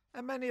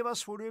 and many of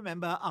us will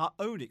remember our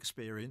own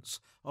experience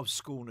of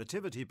school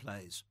nativity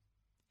plays.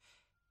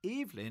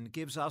 Evelyn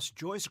gives us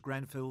Joyce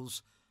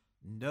Grenfell's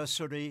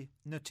Nursery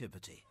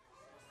Nativity.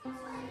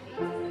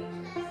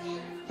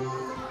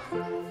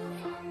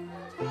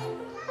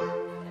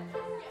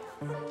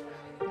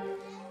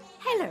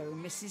 Hello,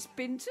 Mrs.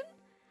 Binton.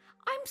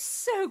 I'm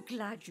so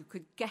glad you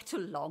could get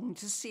along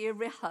to see a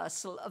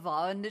rehearsal of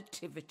our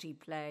nativity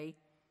play.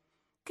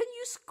 Can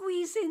you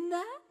squeeze in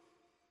there?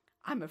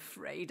 I'm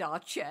afraid our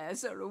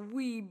chairs are a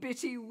wee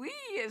bitty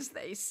wee, as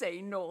they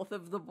say north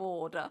of the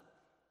border.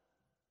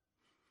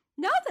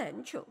 Now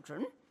then,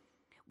 children,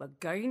 we're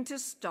going to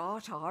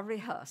start our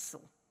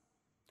rehearsal.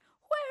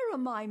 Where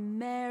are my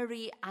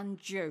Mary and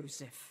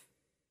Joseph?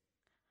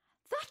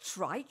 That's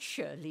right,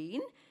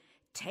 Shirlene.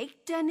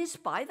 Take Dennis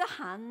by the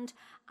hand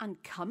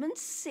and come and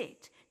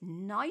sit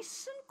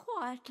nice and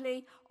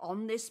quietly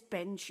on this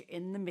bench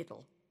in the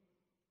middle.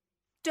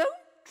 Don't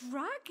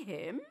drag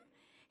him.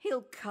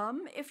 He'll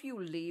come if you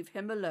leave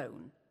him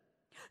alone.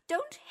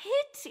 Don't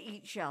hit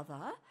each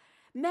other.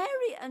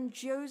 Mary and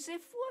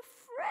Joseph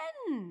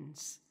were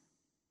friends.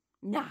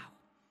 Now,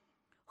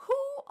 who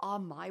are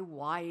my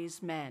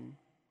wise men?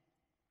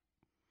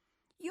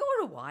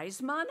 You're a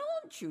wise man,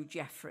 aren't you,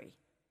 Geoffrey?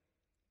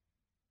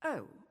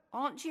 Oh,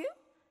 aren't you?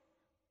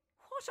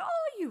 What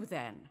are you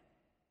then?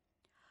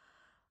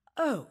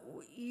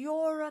 Oh,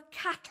 you're a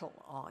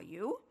cattle, are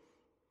you?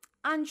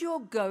 And you're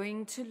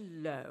going to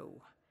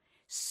Low.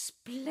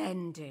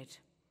 Splendid.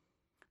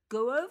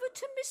 Go over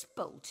to Miss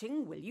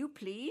Bolting, will you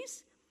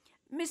please?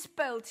 Miss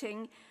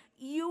Bolting,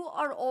 you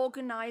are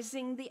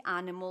organising the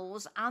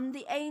animals and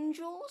the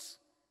angels?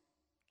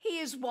 He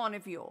is one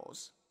of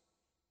yours.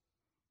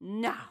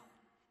 Now,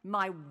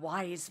 my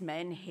wise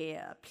men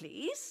here,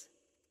 please.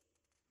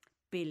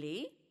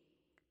 Billy,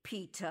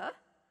 Peter,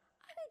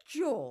 and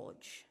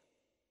George.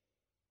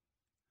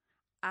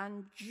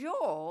 And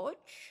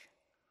George,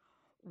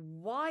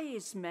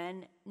 wise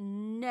men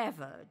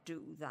never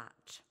do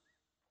that.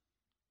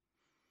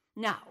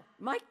 Now,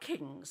 my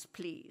kings,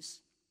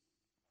 please.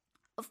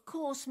 Of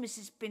course,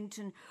 Mrs.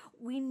 Binton,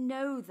 we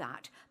know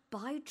that,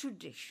 by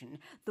tradition,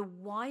 the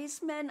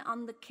wise men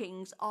and the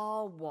kings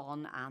are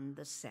one and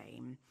the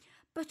same.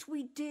 But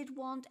we did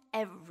want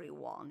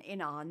everyone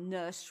in our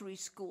nursery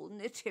school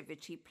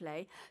nativity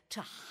play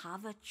to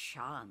have a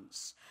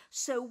chance,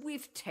 so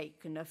we've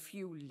taken a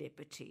few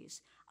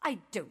liberties. I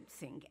don't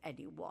think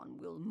anyone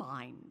will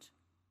mind.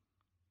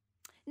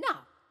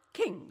 Now,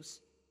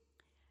 kings,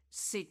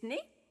 Sidney,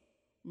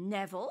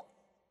 Neville,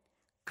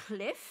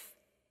 Cliff,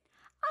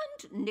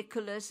 and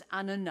Nicholas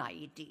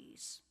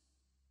Ananides.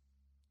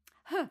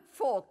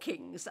 4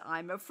 kings,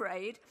 I'm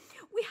afraid.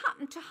 We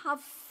happen to have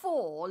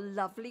 4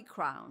 lovely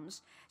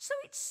crowns, so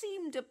it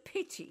seemed a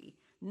pity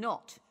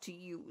not to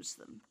use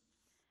them.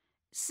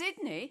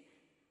 Sidney,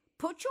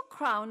 put your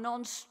crown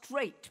on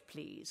straight,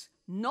 please,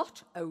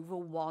 not over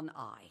one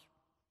eye.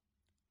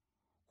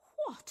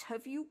 What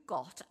have you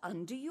got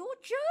under your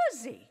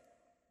jersey?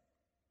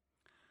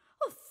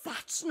 Oh,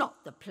 that's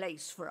not the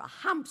place for a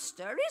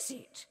hamster, is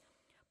it?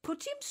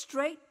 Put him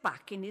straight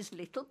back in his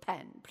little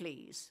pen,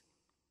 please.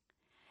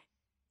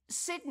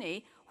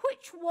 Sidney,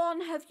 which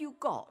one have you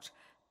got,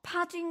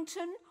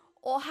 Paddington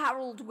or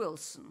Harold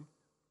Wilson?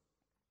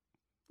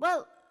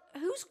 Well,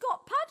 who's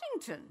got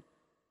Paddington?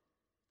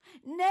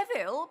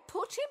 Neville,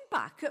 put him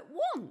back at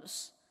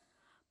once.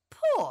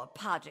 Poor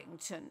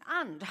Paddington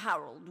and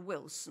Harold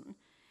Wilson.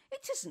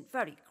 It isn't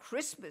very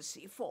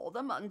Christmassy for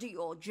them under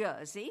your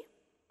jersey.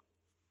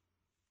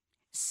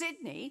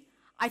 Sidney,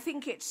 I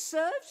think it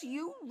serves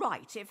you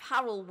right if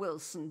Harold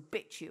Wilson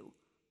bit you.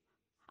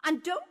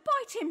 And don't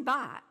bite him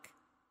back.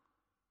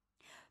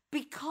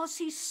 Because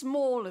he's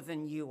smaller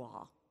than you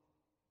are.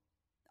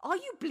 Are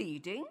you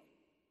bleeding?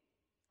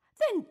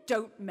 Then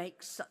don't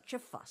make such a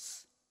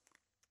fuss.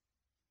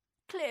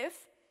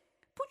 Cliff,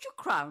 put your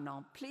crown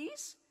on,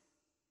 please.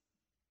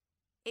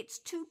 It's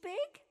too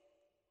big?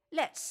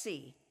 Let's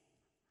see.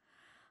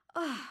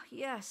 Ah,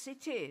 yes,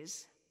 it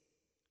is.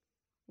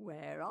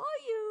 Where are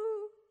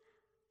you?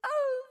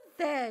 Oh,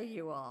 there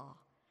you are.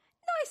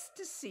 Nice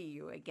to see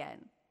you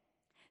again.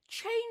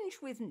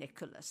 Change with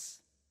Nicholas.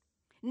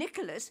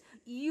 Nicholas,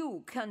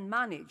 you can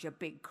manage a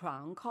big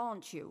crown,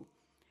 can't you?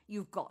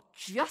 You've got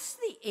just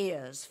the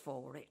ears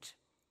for it.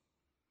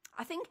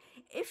 I think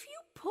if you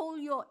pull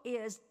your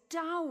ears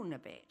down a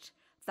bit,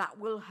 that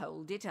will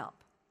hold it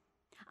up.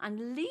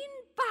 And lean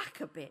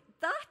back a bit,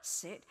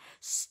 that's it.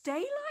 Stay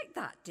like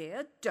that,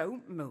 dear,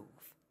 don't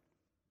move.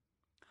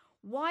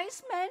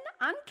 Wise men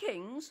and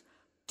kings,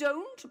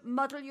 don't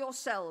muddle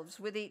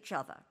yourselves with each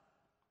other.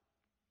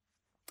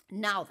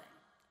 Now then,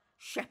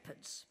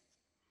 shepherds.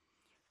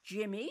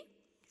 Jimmy,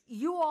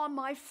 you are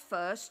my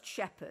first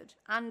shepherd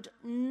and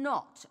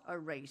not a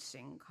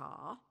racing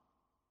car.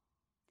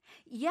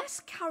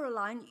 Yes,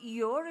 Caroline,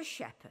 you're a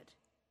shepherd.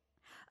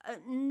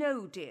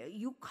 No, dear,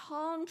 you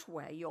can't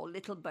wear your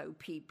little Bo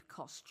Peep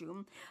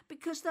costume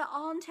because there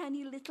aren't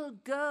any little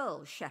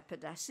girl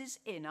shepherdesses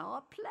in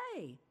our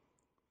play.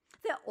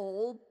 They're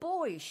all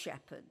boy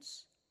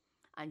shepherds.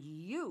 And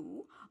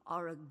you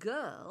are a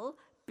girl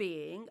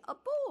being a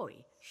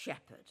boy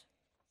shepherd.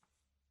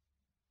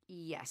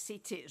 Yes,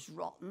 it is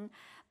rotten,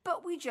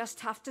 but we just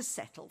have to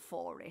settle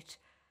for it.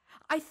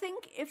 I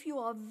think if you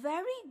are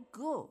very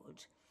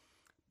good,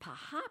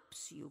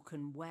 perhaps you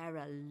can wear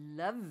a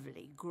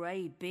lovely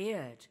grey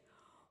beard.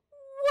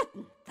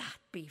 Wouldn't that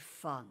be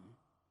fun?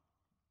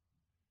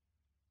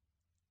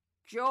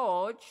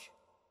 George,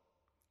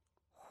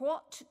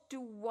 what do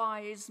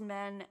wise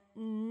men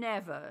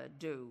never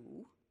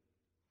do?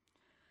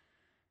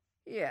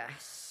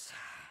 Yes.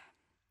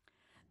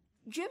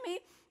 Jimmy,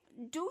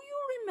 do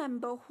you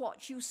remember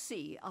what you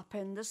see up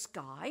in the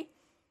sky?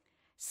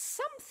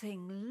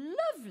 Something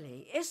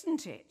lovely,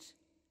 isn't it?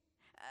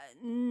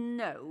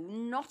 No,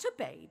 not a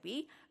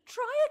baby.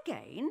 Try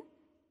again.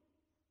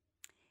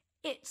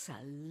 It's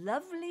a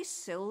lovely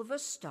silver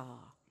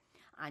star,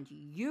 and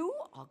you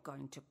are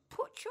going to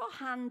put your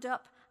hand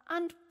up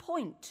and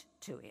point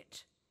to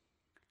it.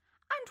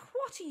 And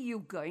what are you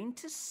going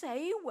to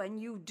say when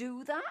you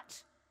do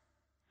that?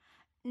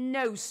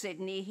 No,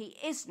 Sidney, he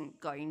isn't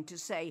going to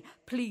say,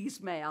 "Please,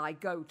 may I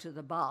go to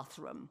the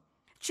bathroom?"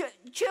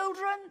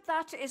 Children,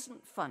 that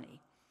isn't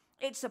funny.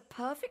 It's a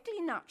perfectly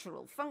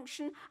natural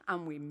function,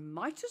 and we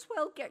might as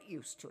well get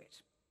used to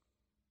it.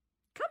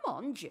 Come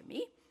on,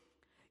 Jimmy.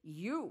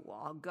 You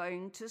are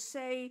going to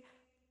say,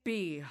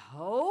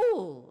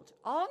 "Behold,"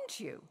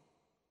 aren't you?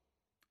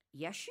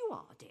 Yes, you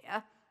are,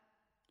 dear.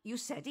 You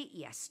said it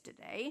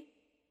yesterday.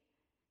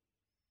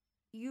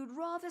 You'd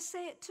rather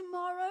say it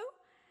tomorrow?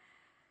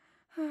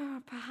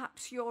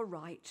 Perhaps you're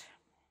right.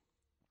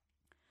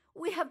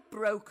 We have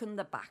broken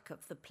the back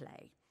of the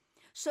play,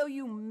 so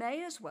you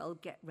may as well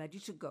get ready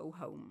to go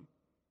home.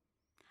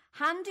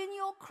 Hand in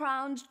your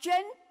crowns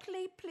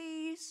gently,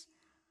 please.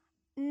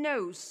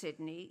 No,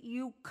 Sidney,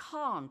 you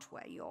can't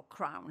wear your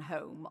crown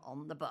home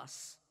on the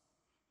bus.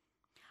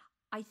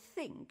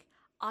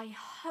 I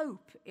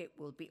hope it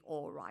will be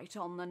all right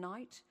on the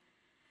night.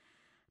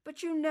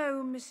 But you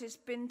know, Mrs.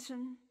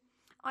 Binton,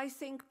 I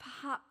think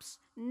perhaps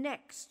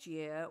next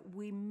year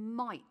we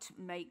might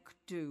make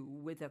do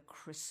with a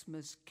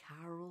Christmas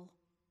carol.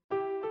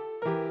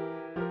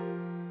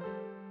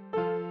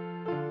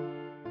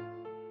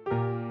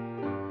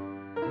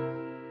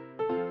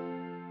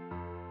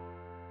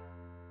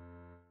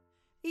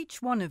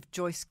 Each one of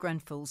Joyce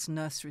Grenfell's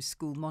nursery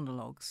school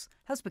monologues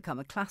has become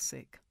a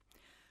classic.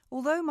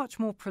 Although much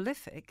more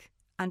prolific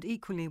and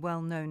equally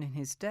well known in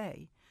his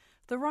day,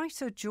 the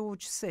writer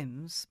George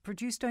Sims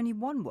produced only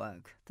one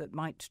work that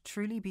might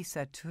truly be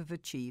said to have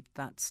achieved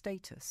that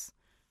status,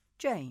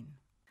 Jane.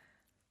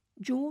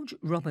 George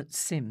Robert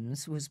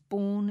Sims was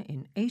born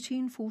in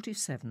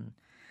 1847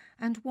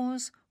 and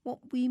was what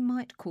we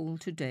might call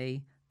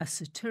today a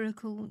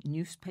satirical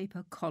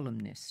newspaper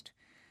columnist.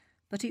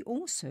 But he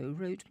also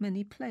wrote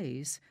many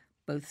plays,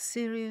 both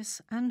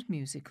serious and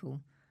musical,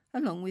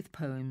 along with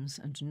poems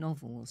and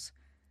novels.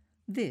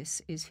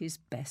 This is his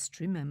best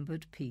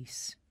remembered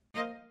piece.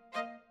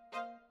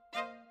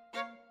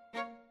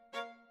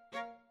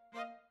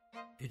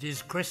 It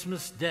is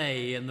Christmas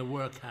Day in the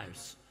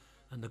workhouse,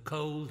 and the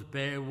cold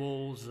bare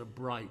walls are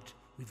bright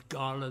with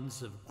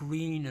garlands of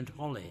green and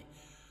holly,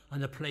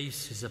 and the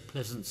place is a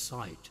pleasant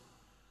sight.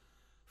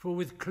 For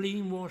with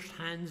clean-washed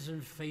hands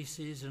and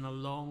faces in a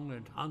long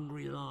and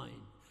hungry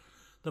line,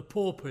 the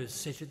paupers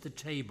sit at the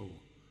table,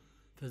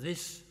 for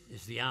this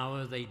is the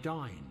hour they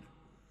dine.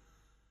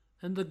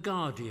 And the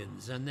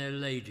guardians and their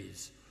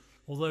ladies,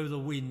 although the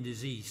wind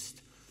is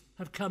east,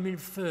 have come in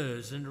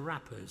furs and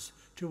wrappers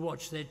to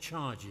watch their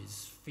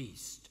charges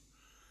feast,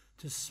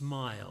 to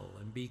smile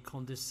and be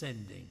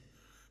condescending,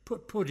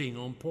 put pudding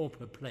on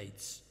pauper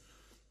plates,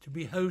 to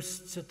be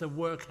hosts at the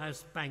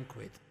workhouse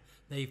banquet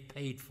they've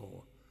paid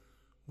for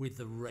with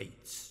the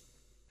rates.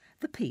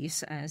 The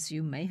piece, as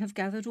you may have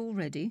gathered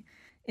already,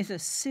 is a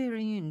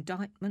searing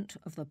indictment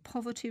of the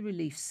poverty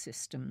relief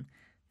system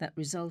that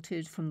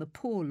resulted from the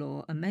Poor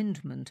Law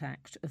Amendment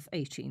Act of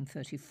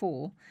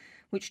 1834,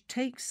 which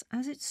takes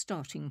as its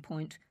starting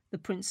point the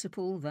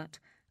principle that,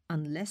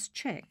 unless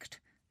checked,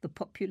 the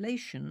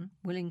population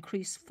will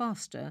increase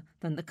faster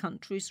than the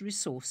country's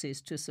resources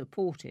to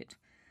support it,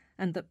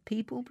 and that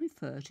people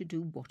prefer to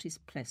do what is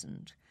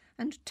pleasant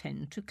and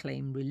tend to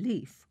claim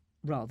relief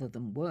rather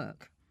than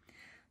work.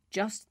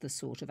 Just the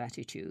sort of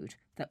attitude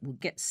that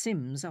would get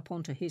Sims up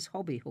onto his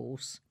hobby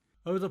horse.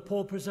 Oh, the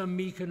paupers are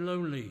meek and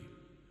lonely,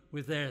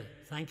 with their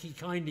thanky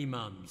kindly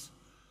mums,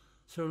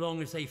 so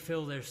long as they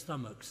fill their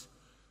stomachs,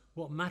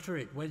 what matter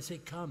it whence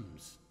it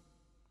comes?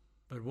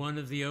 But one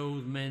of the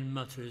old men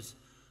mutters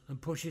and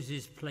pushes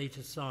his plate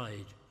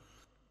aside.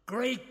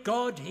 Great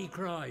God, he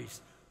cries,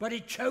 but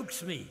it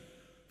chokes me,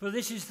 for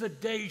this is the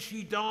day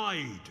she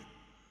died.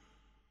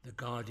 The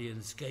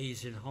guardians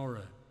gaze in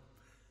horror.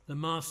 The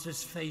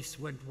master's face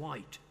went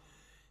white.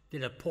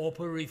 Did a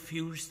pauper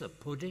refuse the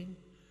pudding?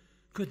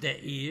 Could their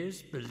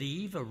ears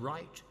believe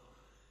aright?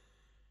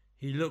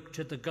 He looked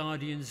at the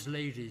guardians'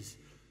 ladies,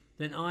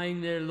 then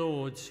eyeing their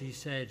lords, he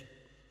said,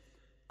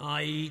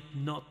 I eat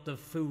not the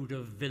food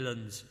of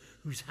villains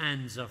whose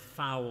hands are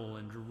foul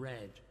and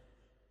red.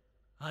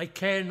 I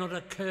care not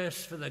a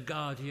curse for the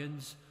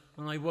guardians,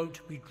 and I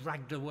won't be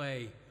dragged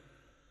away.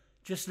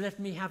 Just let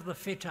me have the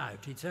fit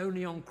out. It's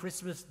only on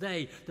Christmas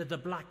Day that the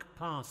black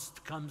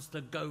past comes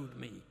to goad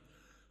me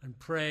and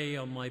prey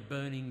on my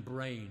burning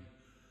brain.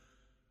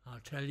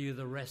 I'll tell you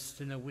the rest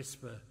in a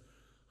whisper.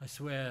 I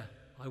swear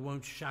I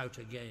won't shout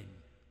again.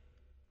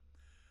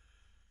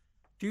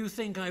 Do you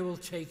think I will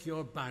take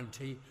your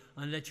bounty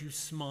and let you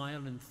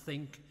smile and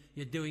think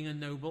you're doing a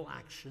noble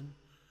action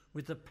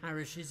with the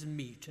parish's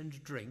meat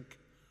and drink?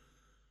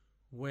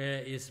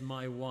 Where is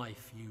my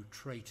wife, you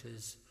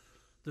traitors?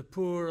 The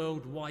poor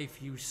old wife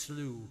you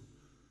slew.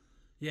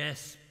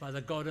 Yes, by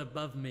the God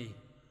above me,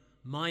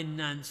 my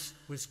Nance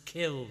was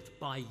killed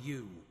by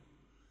you.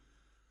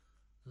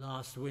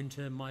 Last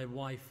winter my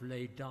wife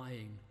lay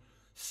dying,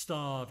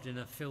 starved in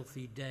a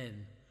filthy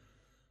den.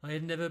 I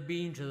had never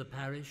been to the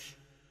parish.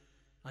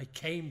 I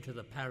came to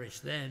the parish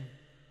then.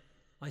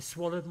 I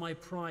swallowed my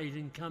pride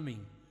in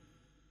coming.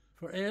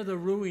 For ere the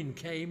ruin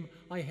came,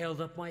 I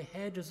held up my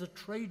head as a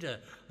trader,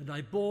 and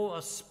I bore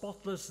a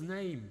spotless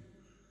name.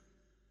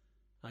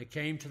 I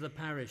came to the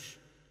parish,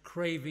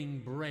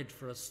 craving bread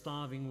for a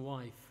starving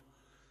wife,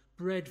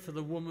 bread for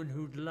the woman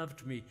who'd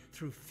loved me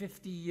through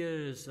 50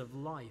 years of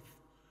life.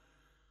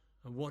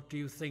 And what do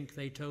you think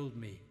they told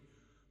me,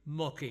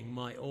 mocking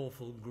my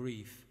awful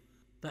grief?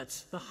 That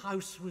the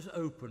house was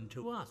open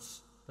to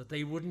us, that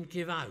they wouldn't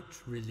give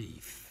out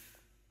relief.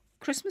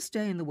 Christmas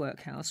Day in the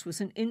Workhouse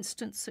was an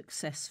instant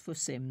success for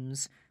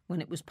Sims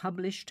when it was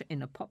published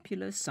in a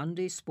popular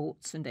Sunday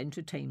sports and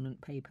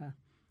entertainment paper,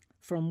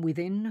 from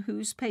within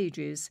whose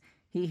pages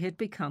he had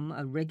become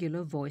a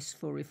regular voice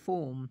for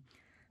reform,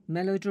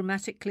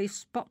 melodramatically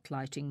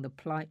spotlighting the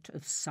plight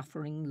of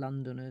suffering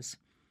Londoners.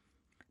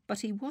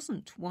 But he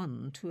wasn't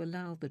one to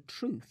allow the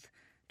truth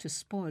to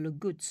spoil a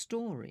good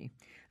story,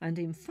 and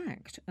in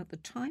fact, at the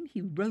time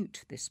he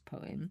wrote this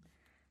poem,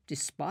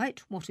 despite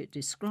what it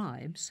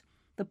describes,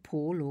 the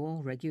Poor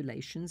Law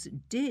regulations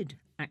did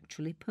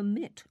actually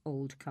permit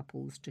old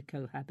couples to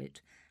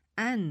cohabit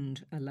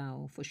and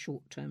allow for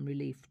short-term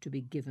relief to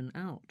be given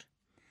out.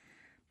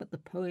 But the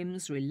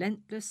poem's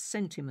relentless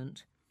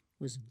sentiment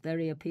was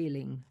very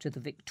appealing to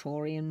the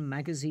Victorian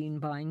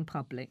magazine-buying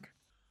public.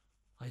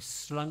 I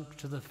slunk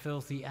to the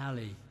filthy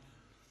alley.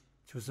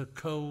 It was a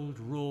cold,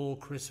 raw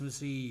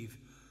Christmas Eve,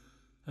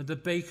 and the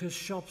bakers'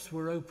 shops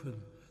were open,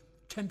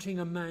 tempting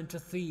a man to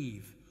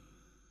thieve.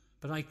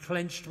 But I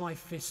clenched my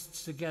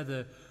fists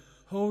together,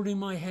 holding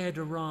my head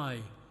awry.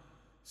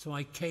 So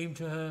I came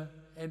to her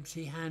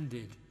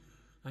empty-handed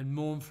and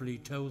mournfully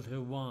told her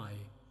why.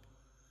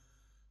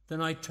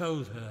 Then I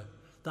told her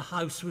the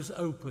house was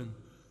open.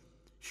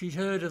 She'd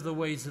heard of the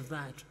ways of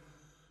that,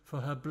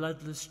 for her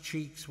bloodless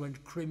cheeks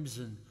went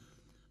crimson,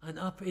 and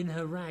up in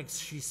her rags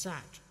she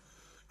sat,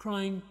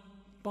 crying,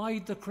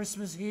 "Bide the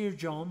Christmas here,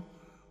 John.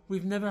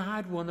 We've never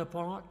had one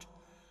apart.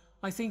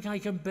 I think I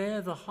can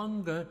bear the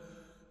hunger,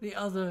 the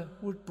other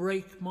would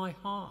break my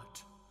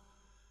heart."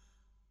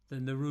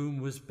 Then the room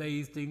was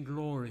bathed in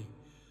glory,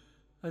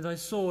 and I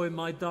saw in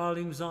my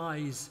darling's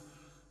eyes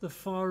the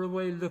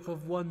faraway look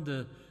of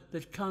wonder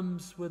that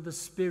comes when the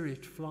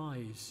spirit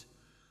flies.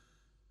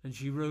 And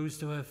she rose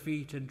to her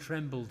feet and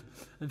trembled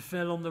and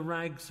fell on the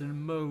rags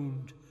and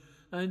moaned,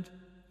 and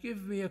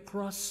 "Give me a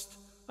crust,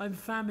 I'm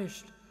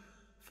famished,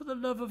 for the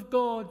love of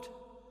God,"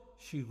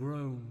 she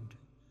groaned.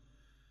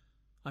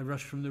 I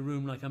rushed from the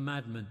room like a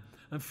madman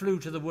and flew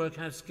to the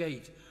workhouse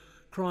gate,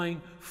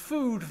 crying,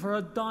 "Food for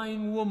a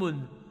dying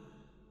woman!"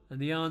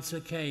 And the answer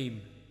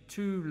came,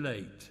 too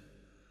late.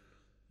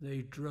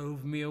 They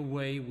drove me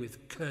away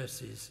with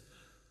curses.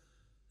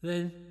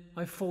 Then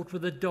I fought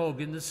with a dog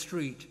in the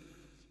street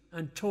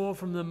and tore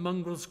from the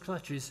mongrel's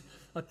clutches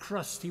a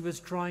crust he was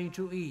trying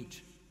to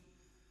eat.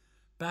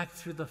 Back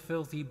through the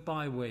filthy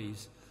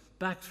byways,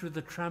 back through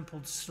the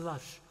trampled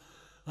slush,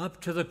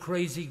 up to the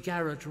crazy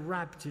garret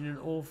wrapped in an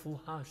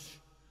awful hush.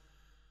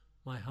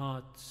 My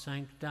heart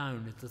sank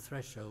down at the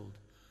threshold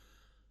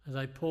as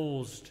I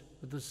paused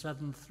with a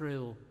sudden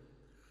thrill,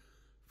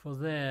 for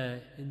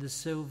there in the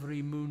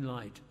silvery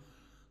moonlight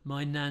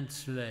my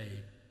Nance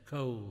lay,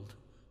 cold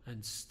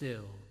and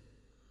still.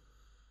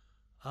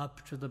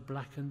 Up to the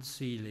blackened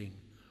ceiling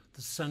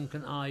the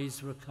sunken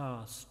eyes were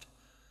cast.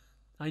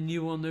 I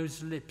knew on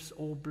those lips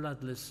all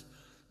bloodless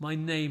my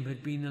name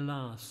had been the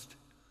last.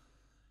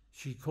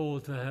 She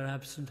called for her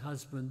absent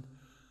husband.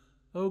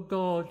 "O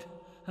God,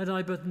 had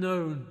I but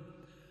known,"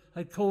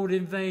 had called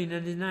in vain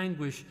and in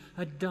anguish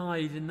had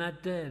died in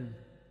that den,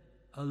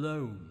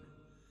 alone.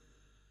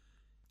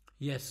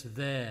 Yes,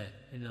 there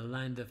in a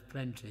land of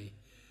plenty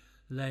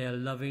lay a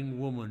loving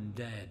woman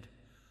dead,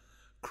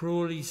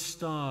 cruelly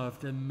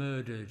starved and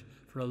murdered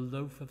for a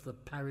loaf of the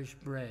parish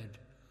bread.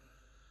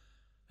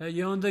 At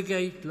yonder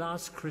gate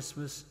last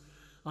Christmas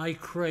I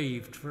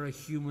craved for a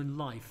human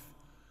life,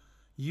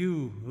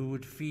 you who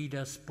would feed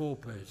us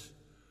paupers.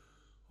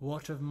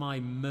 What of my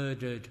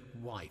murdered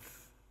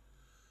wife?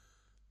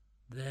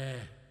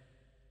 There,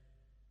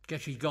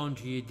 get ye gone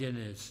to your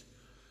dinners.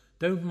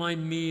 Don't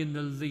mind me in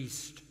the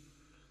least.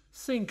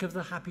 Think of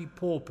the happy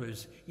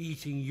paupers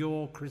eating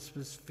your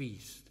Christmas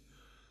feast.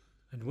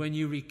 And when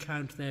you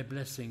recount their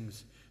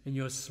blessings in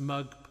your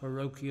smug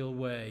parochial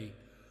way,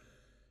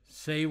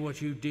 say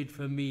what you did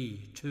for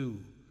me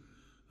too,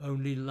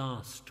 only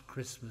last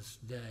Christmas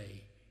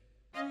Day.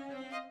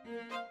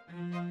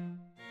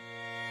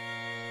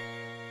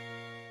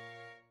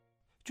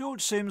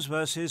 George Sims'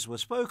 verses were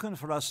spoken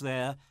for us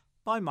there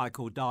by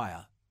Michael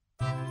Dyer.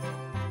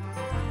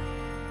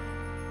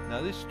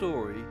 Now this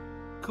story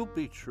could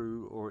be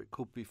true or it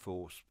could be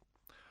false.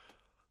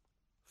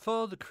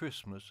 Father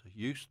Christmas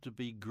used to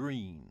be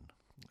green.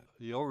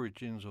 The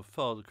origins of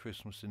Father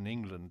Christmas in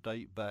England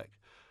date back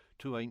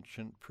to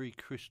ancient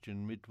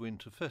pre-Christian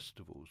midwinter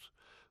festivals,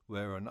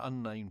 where an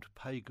unnamed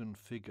pagan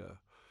figure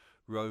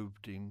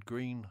robed in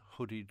green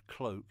hooded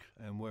cloak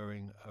and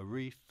wearing a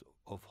wreath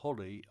of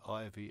holly,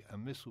 ivy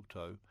and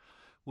mistletoe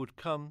would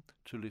come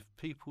to lift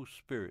people's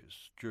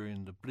spirits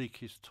during the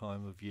bleakest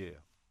time of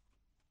year.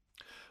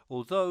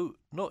 Although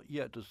not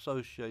yet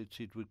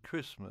associated with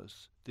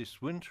Christmas,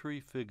 this wintry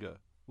figure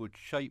would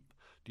shape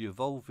the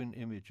evolving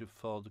image of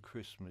Father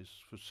Christmas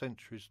for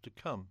centuries to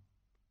come.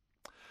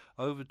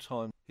 Over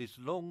time, his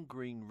long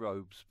green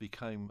robes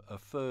became a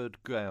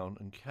furred gown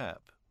and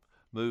cap,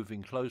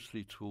 moving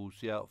closely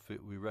towards the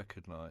outfit we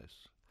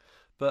recognise.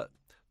 But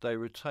they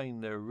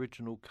retain their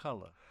original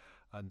colour.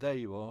 And there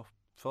you are,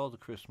 Father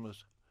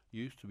Christmas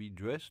used to be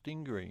dressed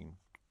in green.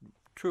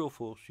 True or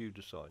false, you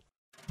decide.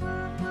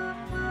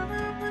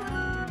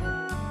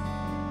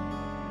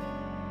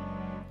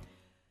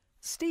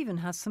 Stephen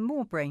has some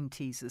more brain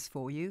teasers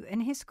for you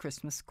in his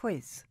Christmas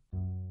quiz.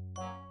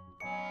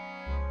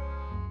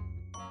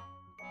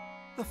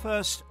 The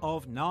first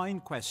of 9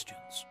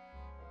 questions.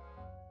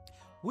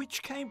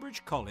 Which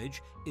Cambridge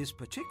college is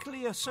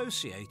particularly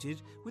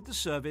associated with the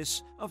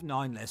service of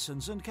 9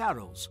 lessons and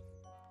carols?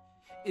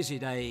 Is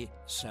it A.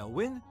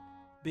 Selwyn,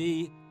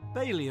 B.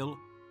 Balliol,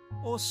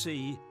 or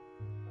C.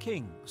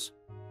 King's?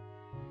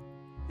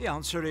 The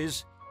answer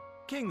is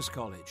King's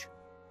College.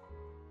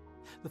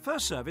 The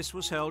first service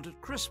was held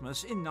at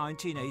Christmas in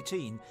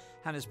 1918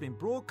 and has been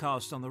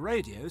broadcast on the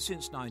radio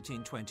since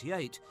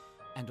 1928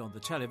 and on the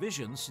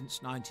television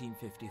since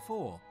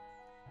 1954.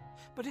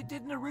 But it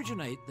didn't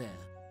originate there.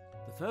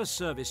 The first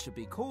service to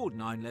be called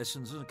 9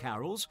 Lessons and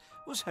Carols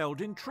was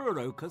held in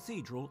Truro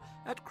Cathedral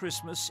at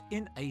Christmas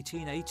in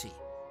 1880.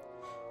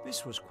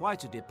 This was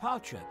quite a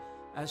departure,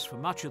 as for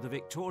much of the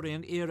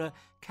Victorian era,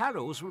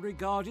 carols were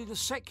regarded as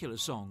secular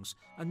songs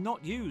and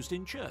not used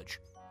in church.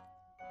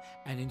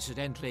 And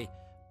incidentally,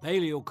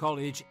 Balliol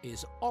College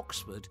is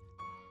Oxford,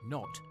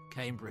 not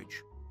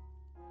Cambridge.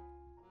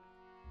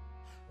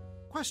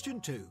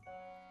 Question 2.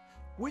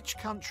 Which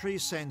country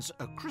sends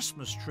a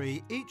Christmas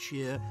tree each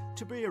year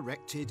to be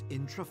erected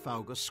in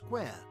Trafalgar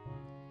Square?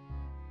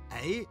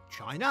 A.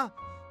 China,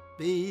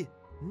 B.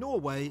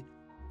 Norway,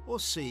 or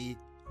C.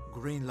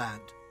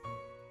 Greenland?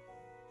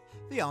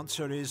 The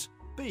answer is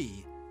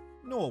B.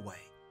 Norway.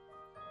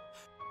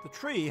 The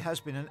tree has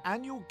been an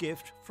annual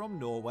gift from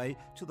Norway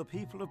to the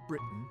people of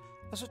Britain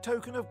as a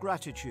token of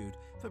gratitude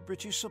for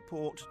British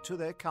support to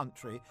their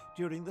country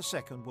during the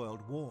Second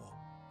World War.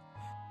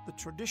 The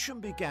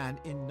tradition began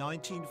in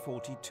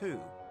 1942,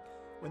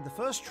 when the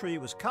first tree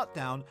was cut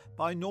down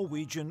by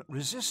Norwegian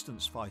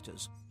resistance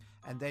fighters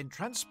and then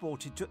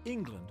transported to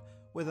England,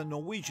 where the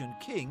Norwegian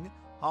king,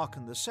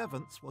 Haakon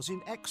VII, was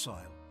in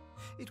exile.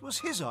 It was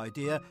his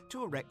idea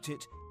to erect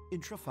it in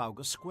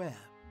Trafalgar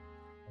Square.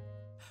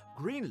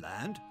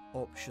 Greenland,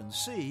 option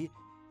C,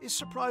 is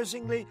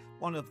surprisingly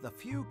one of the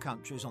few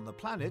countries on the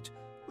planet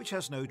which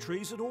has no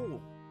trees at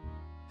all.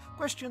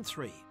 Question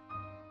 3.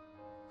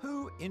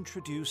 Who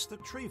introduced the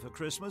tree for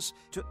Christmas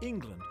to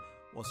England?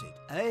 Was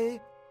it A.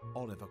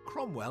 Oliver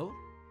Cromwell,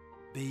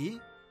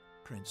 B.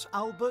 Prince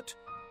Albert,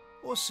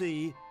 or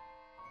C.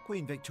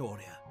 Queen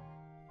Victoria?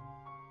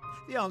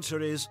 The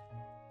answer is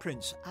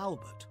Prince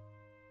Albert.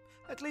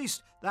 At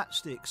least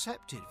that's the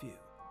accepted view.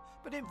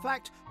 But in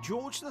fact,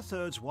 George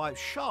III's wife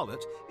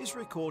Charlotte is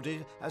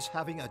recorded as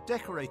having a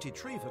decorated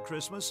tree for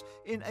Christmas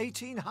in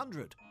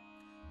 1800.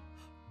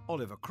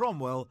 Oliver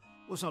Cromwell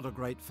was not a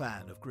great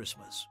fan of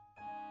Christmas.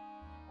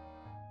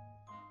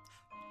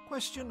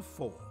 Question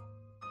 4.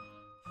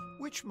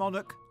 Which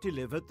monarch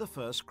delivered the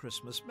first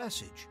Christmas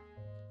message?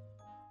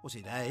 Was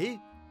it A.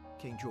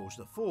 King George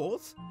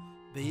IV,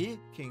 B.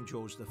 King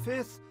George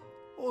V,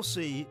 or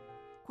C.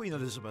 Queen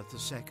Elizabeth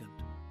II?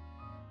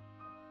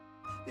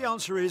 The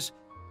answer is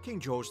King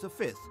George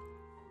V,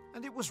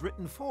 and it was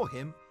written for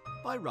him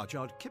by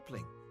Rudyard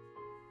Kipling.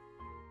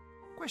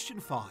 Question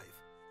 5.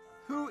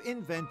 Who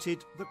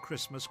invented the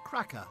Christmas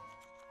cracker?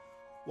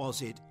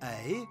 Was it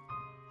A.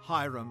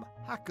 Hiram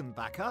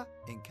Hackenbacker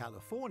in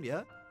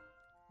California,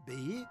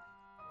 B.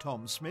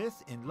 Tom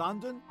Smith in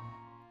London,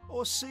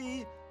 or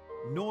C.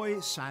 Noi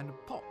San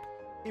Pop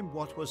in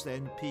what was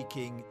then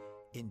Peking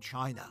in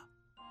China?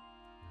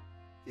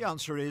 The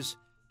answer is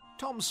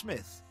Tom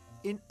Smith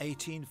in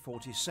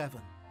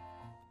 1847.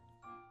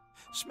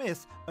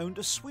 Smith owned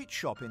a sweet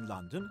shop in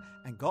London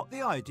and got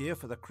the idea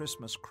for the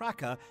Christmas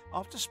cracker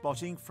after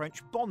spotting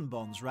French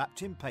bonbons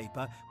wrapped in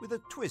paper with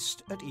a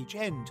twist at each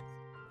end.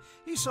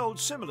 He sold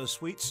similar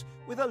sweets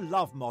with a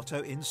love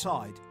motto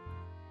inside.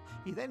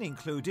 He then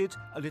included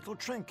a little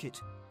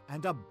trinket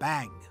and a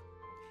bang.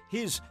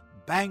 His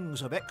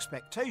bangs of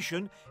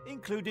expectation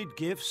included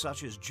gifts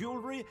such as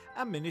jewellery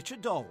and miniature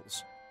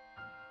dolls.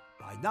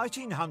 By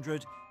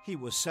 1900, he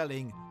was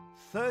selling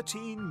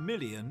 13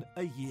 million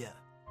a year.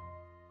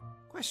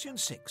 Question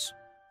 6.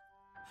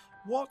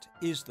 What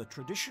is the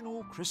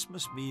traditional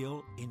Christmas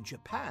meal in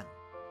Japan?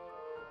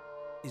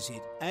 Is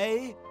it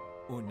A.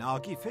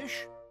 Unagi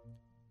fish,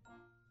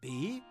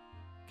 B.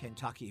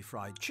 Kentucky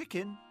Fried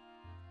Chicken,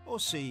 or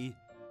C.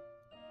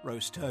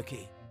 Roast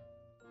turkey?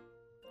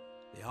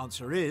 The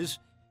answer is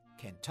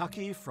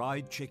Kentucky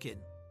Fried Chicken.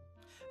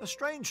 A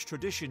strange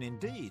tradition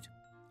indeed.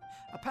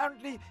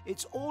 Apparently,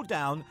 it's all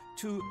down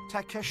to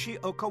Takeshi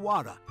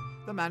Okawara,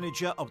 the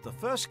manager of the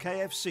first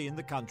KFC in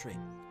the country.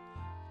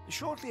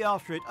 Shortly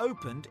after it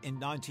opened in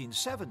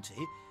 1970,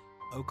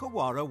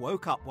 Okawara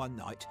woke up one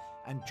night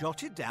and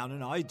jotted down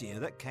an idea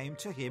that came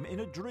to him in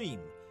a dream: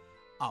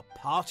 a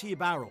party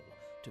barrel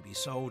to be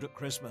sold at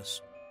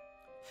Christmas.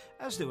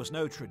 As there was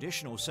no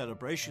traditional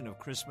celebration of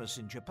Christmas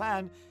in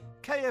Japan,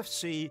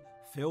 KFC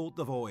filled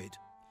the void.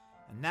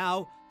 And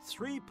now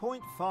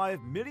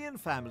 3.5 million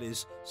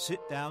families sit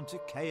down to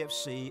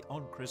KFC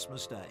on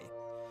Christmas Day.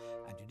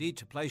 And you need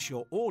to place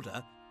your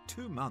order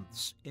 2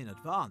 months in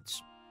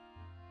advance.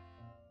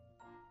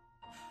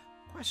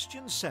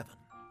 Question 7.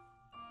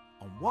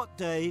 On what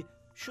day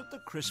should the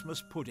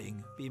Christmas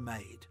pudding be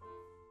made?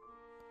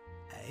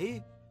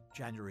 A.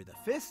 January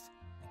the 5th,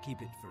 and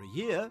keep it for a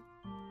year.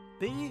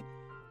 B.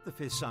 The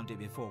 5th Sunday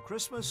before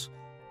Christmas.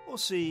 Or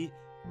C.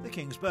 The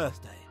King's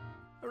birthday,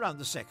 around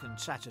the 2nd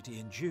Saturday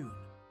in June.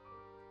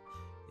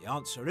 The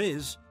answer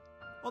is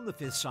on the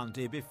 5th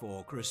Sunday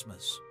before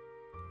Christmas.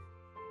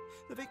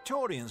 The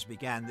Victorians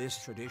began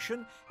this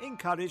tradition,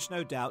 encouraged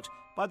no doubt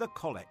by the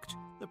Collect,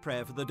 the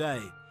prayer for the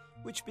day,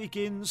 which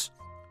begins,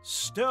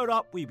 "Stir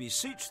up, we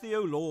beseech thee,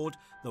 O Lord,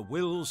 the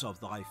wills of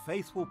thy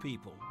faithful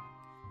people."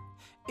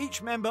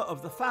 Each member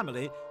of the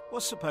family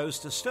was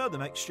supposed to stir the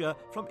mixture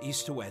from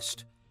east to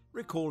west,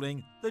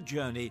 recalling the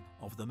journey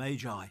of the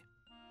Magi.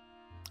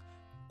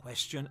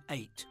 Question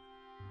 8.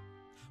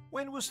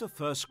 When was the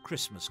first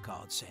Christmas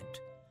card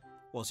sent?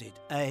 Was it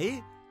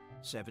A.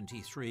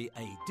 73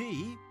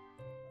 AD,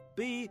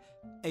 B.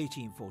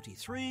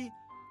 1843,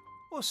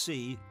 or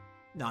C.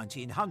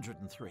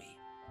 1903?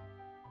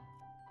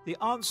 The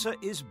answer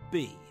is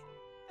B.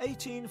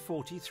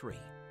 1843.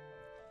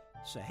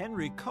 Sir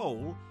Henry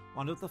Cole,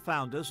 one of the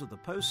founders of the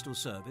Postal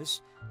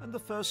Service and the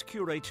first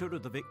curator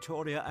of the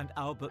Victoria and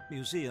Albert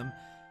Museum,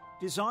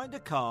 designed a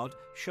card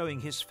showing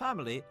his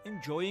family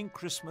enjoying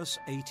Christmas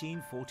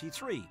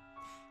 1843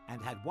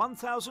 and had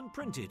 1,000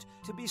 printed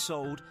to be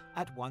sold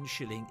at 1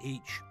 shilling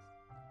each.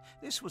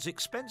 This was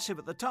expensive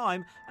at the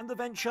time, and the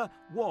venture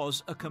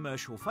was a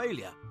commercial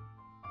failure.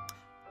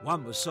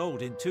 One was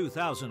sold in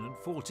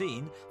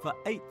 2014 for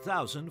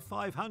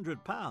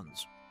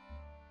 £8,500.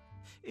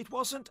 It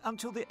wasn't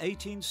until the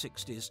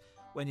 1860s,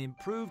 when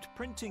improved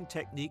printing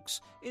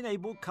techniques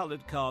enabled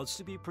coloured cards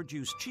to be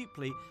produced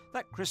cheaply,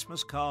 that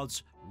Christmas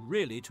cards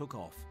really took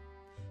off.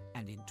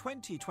 And in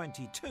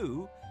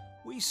 2022,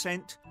 we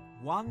sent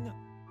 1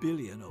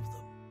 billion of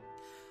them.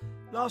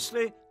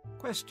 Lastly,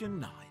 question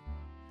 9.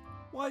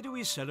 Why do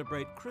we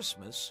celebrate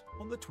Christmas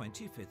on the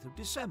 25th of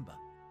December?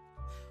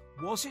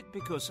 Was it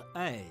because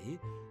A,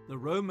 the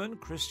Roman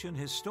Christian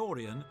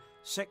historian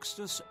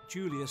Sextus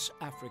Julius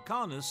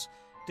Africanus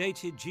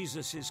dated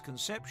Jesus'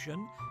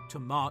 conception to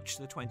March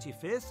the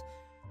 25th,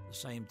 the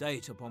same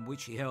date upon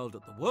which he held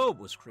that the world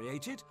was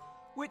created,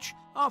 which,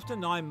 after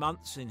 9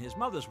 months in his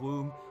mother's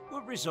womb,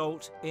 would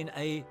result in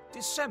a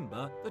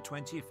December the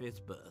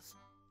 25th birth?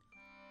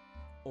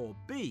 Or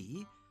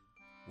B,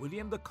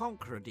 William the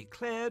Conqueror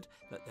declared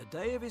that the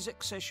day of his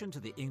accession to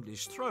the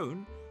English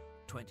throne,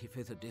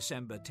 25th of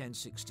December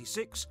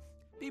 1066,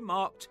 be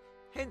marked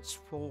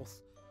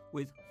henceforth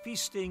with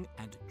feasting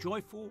and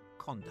joyful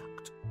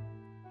conduct.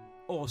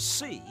 Or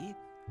C,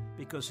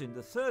 because in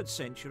the 3rd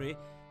century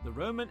the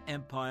Roman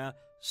Empire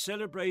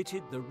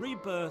celebrated the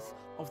rebirth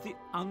of the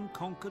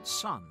unconquered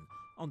sun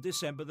on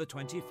December the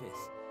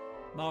 25th,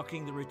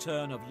 marking the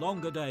return of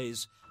longer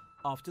days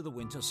after the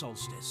winter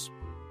solstice.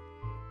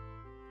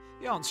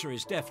 The answer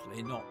is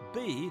definitely not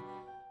B.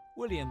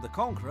 William the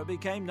Conqueror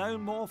became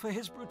known more for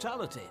his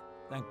brutality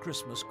than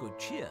Christmas good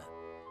cheer.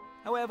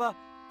 However,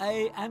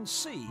 A and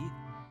C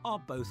are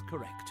both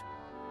correct.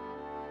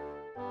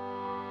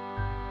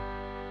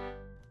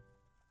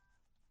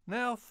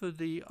 Now for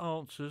the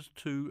answers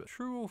to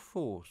true or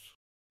false.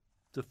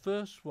 The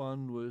first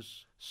one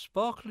was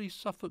sparkly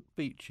Suffolk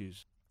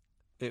beaches.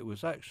 It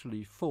was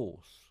actually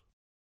false.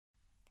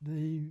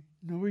 The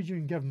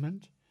Norwegian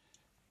government,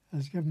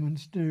 as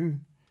governments do,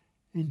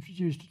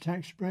 introduced a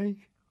tax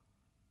break.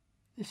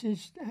 This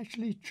is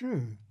actually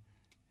true,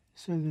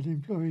 so that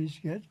employees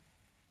get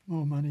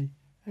more money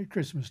at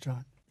Christmas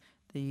time.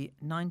 The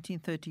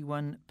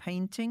 1931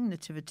 painting,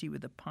 Nativity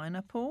with a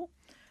Pineapple,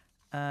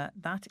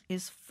 that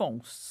is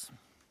false.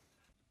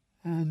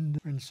 And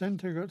when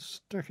Santa got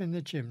stuck in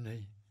the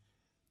chimney,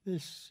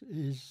 this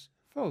is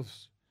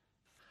false.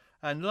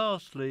 And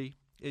lastly,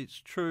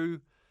 it's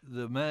true,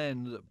 the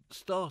man that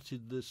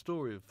started the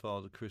story of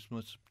Father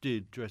Christmas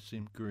did dress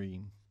him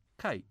green.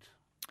 Kate.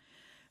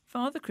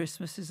 Father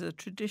Christmas is a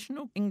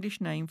traditional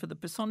English name for the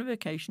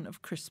personification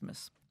of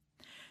Christmas.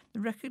 The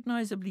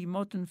recognisably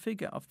modern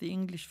figure of the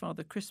English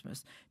Father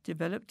Christmas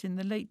developed in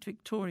the late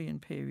Victorian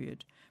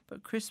period,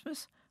 but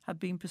Christmas had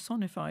been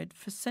personified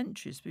for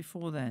centuries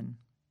before then.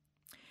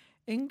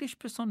 English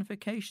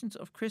personifications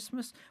of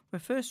Christmas were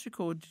first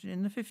recorded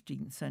in the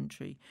 15th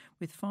century,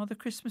 with Father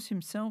Christmas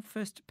himself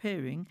first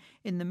appearing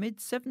in the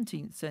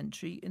mid-17th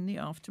century in the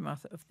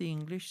aftermath of the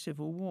English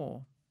Civil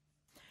War.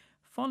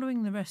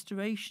 Following the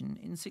Restoration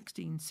in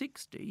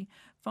 1660,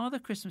 Father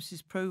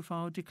Christmas's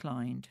profile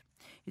declined.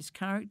 His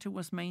character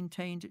was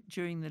maintained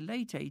during the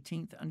late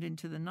 18th and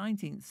into the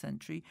 19th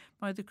century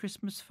by the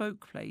Christmas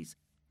folk plays.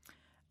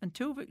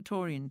 Until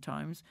Victorian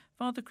times,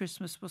 Father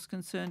Christmas was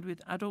concerned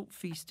with adult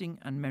feasting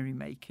and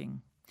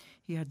merrymaking.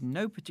 He had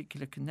no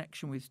particular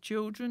connection with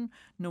children,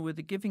 nor with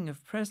the giving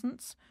of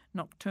presents,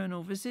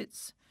 nocturnal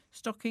visits,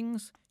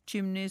 stockings,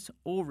 chimneys,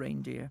 or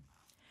reindeer.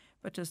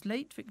 But as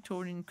late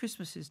Victorian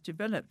Christmases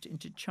developed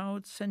into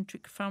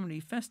child-centric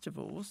family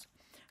festivals,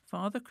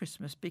 Father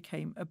Christmas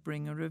became a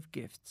bringer of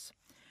gifts.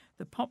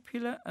 The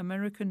popular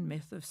American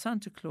myth of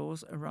Santa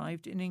Claus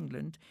arrived in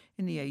England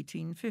in the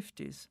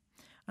 1850s,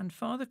 and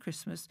Father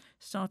Christmas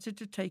started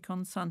to take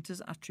on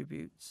Santa's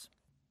attributes.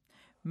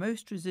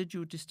 Most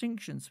residual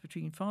distinctions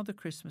between Father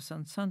Christmas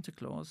and Santa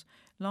Claus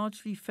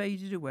largely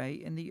faded away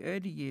in the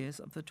early years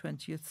of the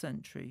 20th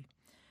century,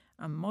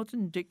 and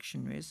modern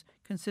dictionaries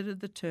consider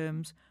the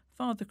terms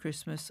Father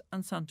Christmas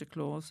and Santa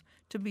Claus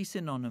to be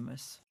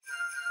synonymous.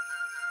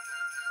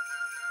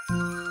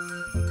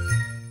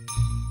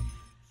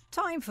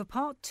 Time for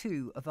part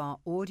 2 of our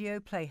audio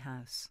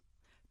playhouse.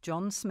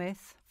 John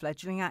Smith,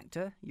 fledgling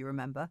actor, you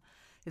remember,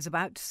 is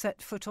about to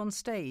set foot on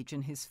stage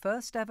in his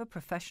first ever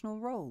professional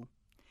role.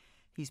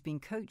 He's been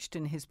coached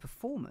in his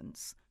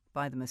performance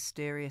by the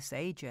mysterious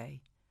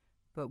AJ.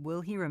 But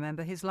will he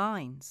remember his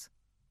lines?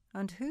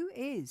 And who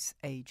is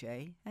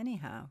AJ,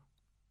 anyhow?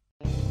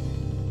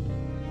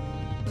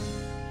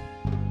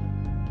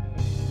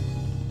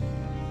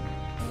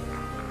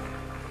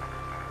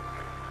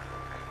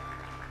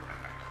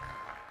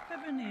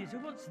 Ebenezer,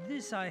 what's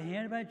this I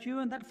hear about you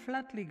and that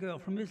Flatley girl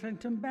from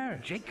Islington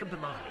Barracks? Jacob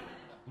Marley,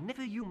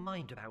 never you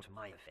mind about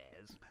my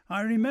affairs.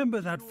 I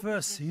remember that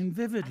first scene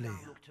vividly.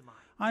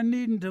 I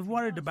needn't have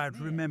worried about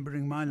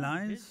remembering my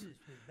lines.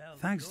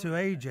 Thanks to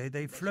AJ,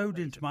 they flowed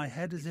into my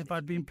head as if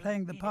I'd been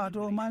playing the part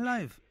all my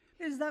life.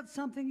 Is that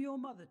something your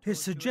mother taught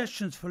His you?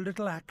 suggestions for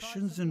little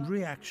actions and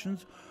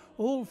reactions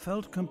all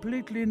felt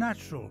completely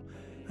natural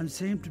and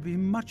seemed to be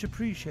much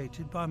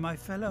appreciated by my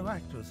fellow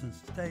actors on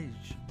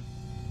stage.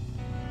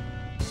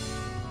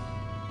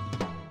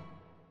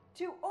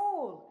 To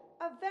all,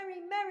 a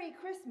very Merry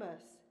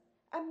Christmas,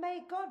 and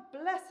may God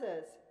bless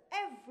us,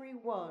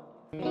 everyone.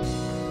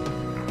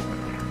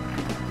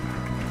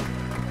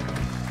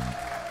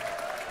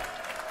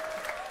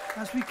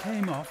 As we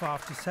came off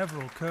after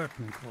several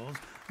curtain calls,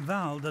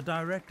 Val, the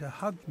director,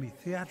 hugged me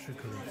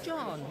theatrically.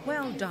 John,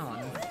 well done.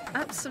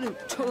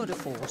 Absolute tour de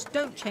force.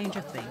 Don't change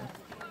a thing.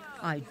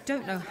 I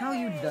don't know how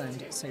you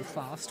learned it so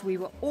fast. We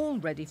were all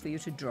ready for you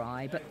to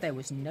dry, but there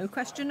was no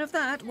question of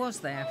that, was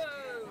there?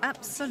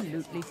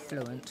 Absolutely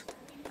fluent.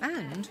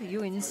 And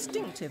you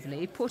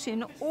instinctively put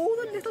in all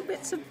the little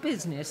bits of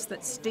business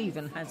that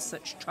Stephen had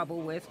such trouble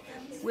with.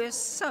 We're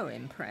so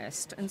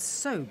impressed and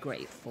so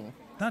grateful.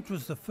 That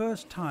was the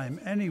first time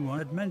anyone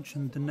had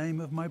mentioned the name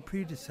of my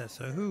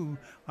predecessor, who,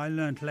 I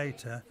learnt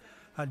later,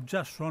 had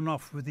just run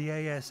off with the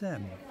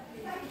ASM.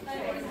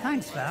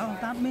 Thanks, Val.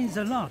 That means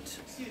a lot.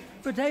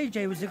 But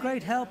AJ was a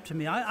great help to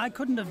me. I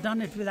couldn't have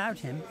done it without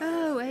him.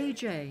 Oh,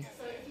 AJ.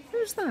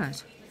 Who's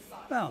that?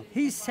 Well,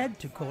 he's said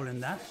to call him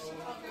that.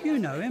 You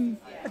know him,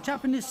 a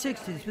chap in his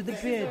 60s with a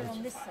beard.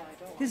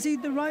 Is he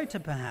the writer,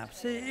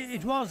 perhaps?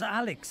 It was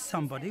Alex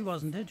somebody,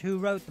 wasn't it, who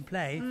wrote the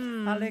play?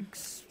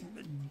 Alex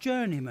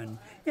Journeyman.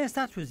 Yes,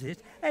 that was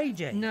it.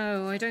 AJ.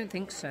 No, I don't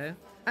think so.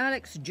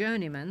 Alex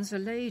Journeyman's a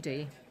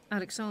lady,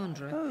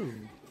 Alexandra. Oh.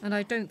 And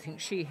I don't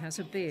think she has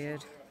a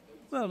beard.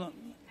 Well,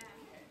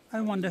 I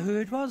wonder who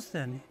it was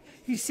then.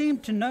 He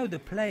seemed to know the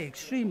play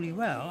extremely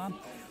well.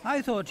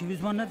 I thought he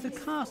was one of the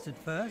cast at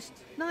first.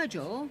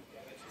 Nigel,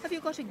 have you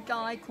got a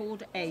guy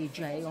called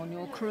AJ on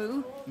your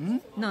crew?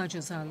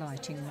 Nigel's our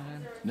lighting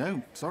man.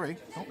 No, sorry,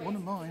 not one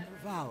of mine.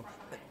 Val,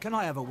 can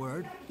I have a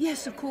word?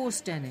 Yes, of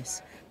course,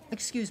 Dennis.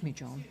 Excuse me,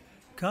 John.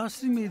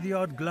 Casting me the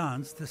odd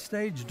glance, the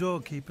stage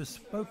doorkeeper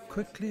spoke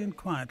quickly and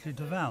quietly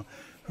to Val,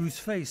 whose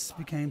face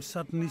became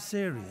suddenly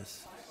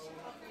serious.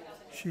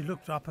 She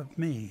looked up at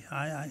me.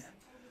 I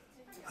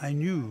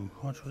knew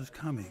what was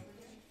coming.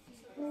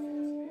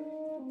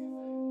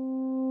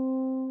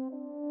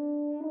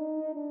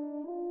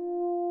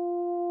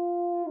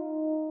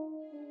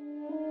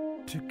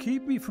 To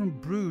keep me from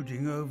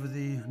brooding over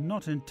the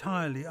not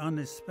entirely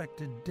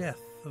unexpected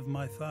death of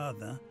my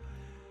father,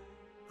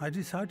 I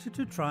decided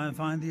to try and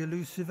find the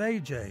elusive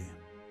AJ.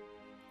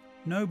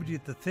 Nobody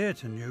at the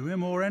theatre knew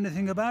him or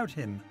anything about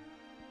him.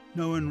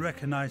 No one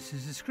recognised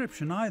his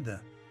description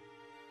either.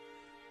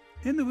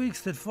 In the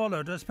weeks that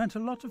followed, I spent a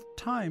lot of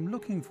time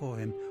looking for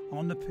him,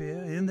 on the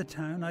pier, in the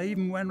town. I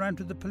even went round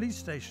to the police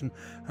station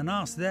and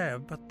asked there,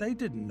 but they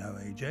didn't know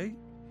AJ.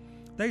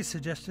 They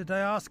suggested I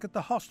ask at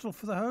the hostel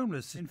for the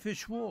homeless in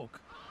Fish Walk.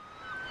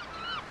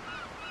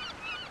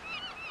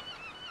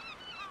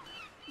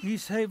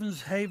 East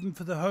Haven's haven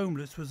for the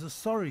homeless was a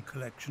sorry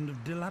collection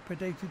of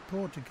dilapidated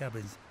porter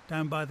cabins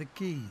down by the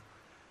quay.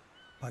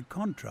 By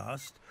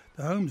contrast,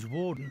 the home's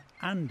warden,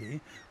 Andy,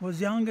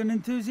 was young and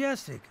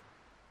enthusiastic.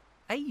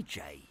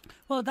 AJ?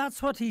 Well,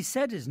 that's what he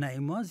said his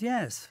name was,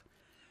 yes.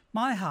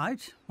 My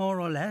height, more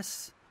or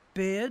less,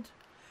 beard,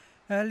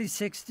 early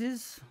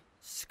 60s,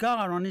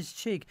 scar on his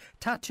cheek,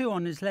 tattoo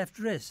on his left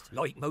wrist.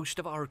 Like most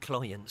of our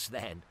clients,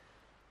 then.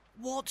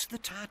 What's the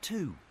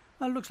tattoo?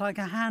 Well, looks like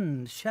a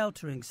hand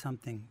sheltering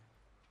something.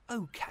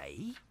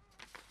 OK.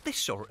 This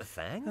sort of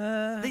thing.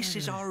 This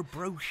is our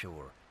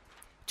brochure.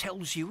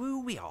 Tells you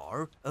who we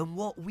are and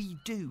what we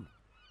do.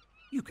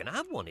 You can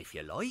have one if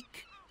you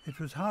like. It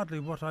was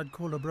hardly what I'd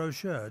call a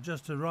brochure,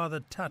 just a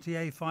rather tatty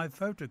A5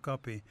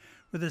 photocopy,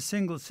 with a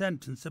single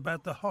sentence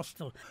about the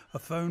hostel, a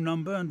phone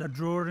number and a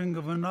drawing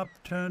of an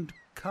upturned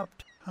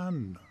cupped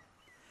hand.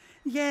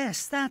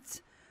 Yes,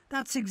 that's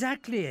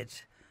exactly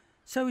it.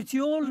 So it's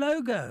your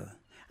logo.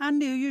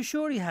 Andy, are you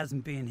sure he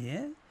hasn't been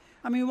here?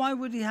 I mean, why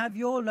would he have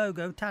your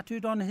logo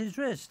tattooed on his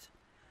wrist?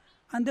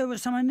 And there were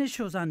some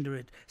initials under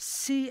it.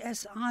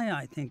 CSI,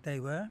 I think they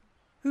were.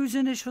 Whose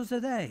initials are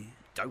they?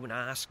 Don't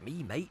ask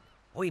me, mate.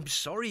 I'm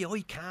sorry I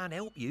can't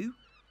help you.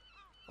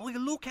 I'll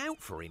look out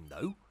for him,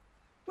 though.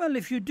 Well,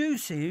 if you do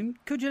see him,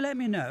 could you let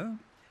me know?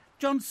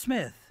 John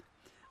Smith.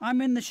 I'm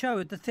in the show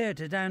at the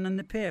theatre down on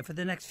the pier for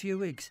the next few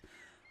weeks.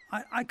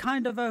 I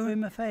kind of owe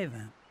him a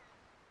favour.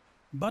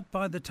 But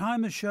by the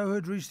time the show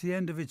had reached the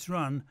end of its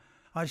run,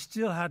 I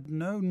still had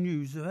no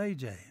news of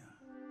AJ.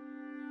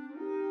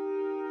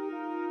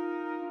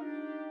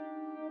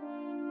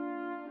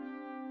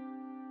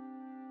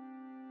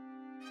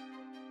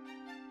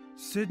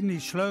 Sidney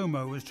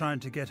Shlomo was trying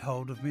to get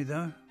hold of me,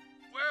 though.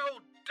 Well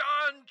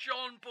done,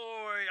 John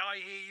boy. I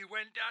hear you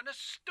went down a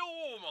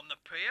storm on the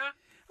pier.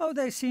 Oh,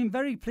 they seem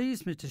very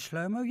pleased, Mr.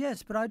 Shlomo,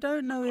 yes, but I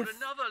don't know Got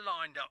another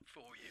lined up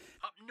for you.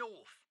 Up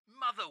north,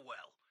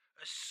 Motherwell.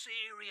 A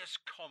serious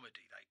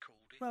comedy, they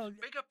called it. Well,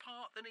 bigger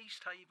part than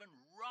East Haven,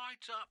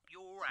 right up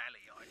your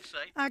alley, I'd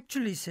say.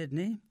 Actually,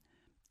 Sidney,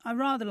 I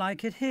rather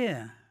like it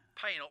here.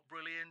 Pay not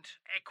brilliant,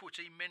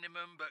 equity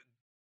minimum, but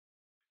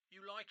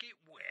you like it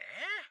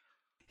where?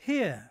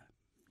 Here.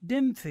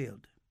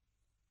 Dimfield.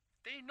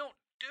 They're not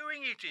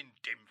doing it in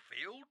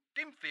Dimfield.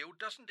 Dimfield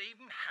doesn't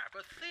even have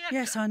a theatre.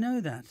 Yes, I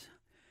know that.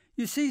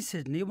 You see,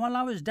 Sydney, while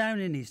I was down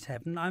in East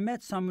Heaven, I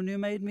met someone who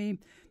made me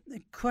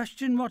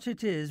question what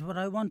it is, what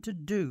I want to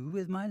do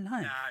with my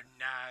life.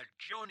 Now,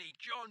 Johnny,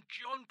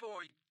 John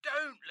boy,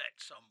 don't let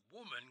some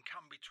woman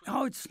come between...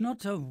 Oh, it's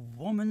not a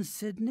woman,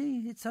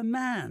 Sydney. It's a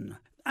man.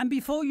 And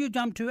before you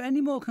jump to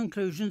any more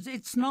conclusions,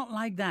 it's not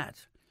like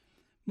that.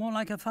 More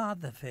like a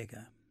father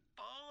figure.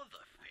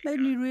 Father figure? Made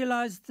me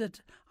realise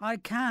that I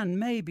can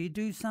maybe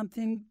do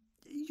something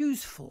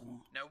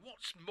useful. Now,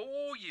 what's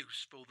more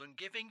useful than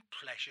giving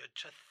pleasure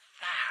to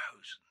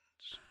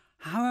thousands?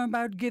 How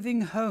about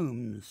giving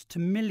homes to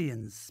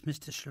millions,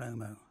 Mr.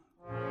 Shlomo?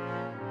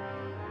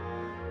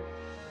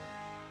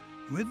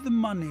 With the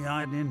money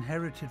I'd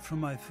inherited from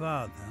my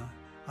father,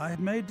 I had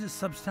made a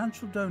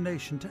substantial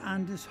donation to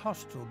Andy's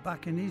Hostel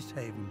back in East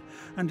Haven,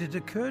 and it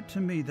occurred to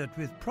me that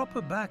with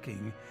proper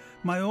backing,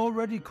 my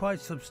already quite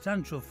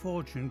substantial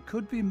fortune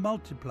could be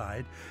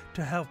multiplied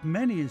to help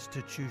many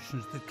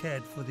institutions that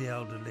cared for the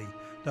elderly,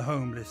 the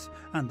homeless,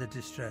 and the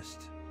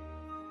distressed.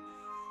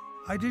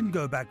 I didn't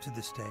go back to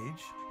the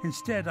stage.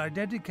 Instead, I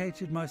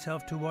dedicated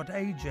myself to what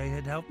AJ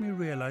had helped me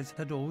realize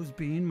had always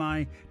been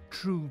my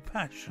true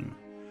passion,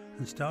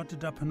 and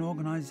started up an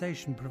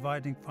organization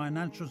providing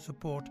financial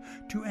support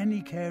to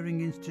any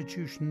caring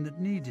institution that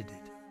needed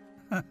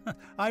it.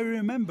 I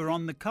remember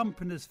on the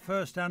company's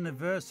first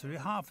anniversary,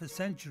 half a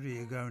century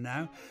ago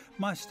now,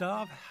 my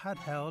staff had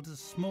held a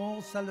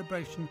small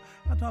celebration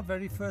at our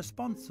very first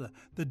sponsor,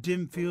 the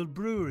Dimfield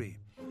Brewery.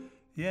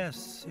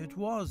 Yes, it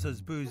was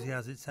as boozy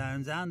as it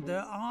sounds, and there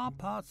are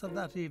parts of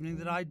that evening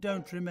that I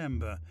don't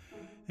remember,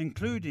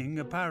 including,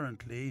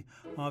 apparently,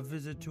 our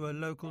visit to a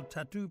local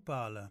tattoo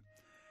parlour.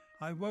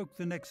 I woke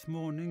the next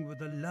morning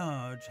with a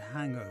large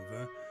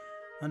hangover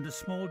and a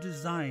small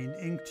design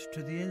inked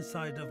to the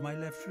inside of my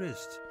left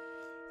wrist.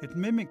 It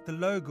mimicked the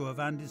logo of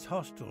Andy's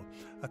Hostel,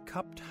 a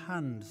cupped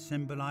hand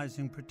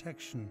symbolising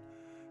protection,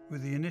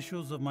 with the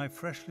initials of my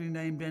freshly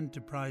named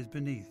enterprise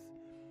beneath.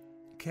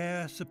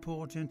 Care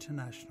Support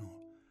International,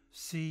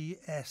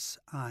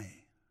 CSI.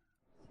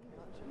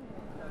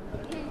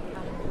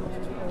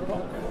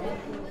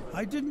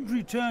 I didn't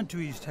return to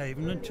East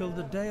Haven until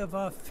the day of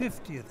our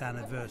 50th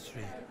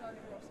anniversary,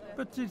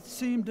 but it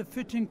seemed a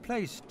fitting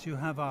place to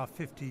have our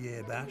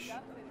 50-year bash.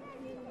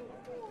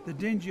 The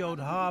dingy old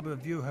Harbour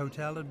View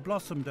Hotel had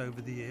blossomed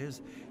over the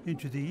years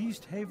into the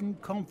East Haven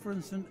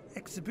Conference and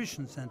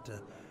Exhibition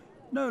Centre,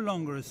 no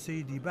longer a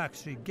seedy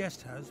backstreet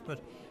guest house,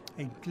 but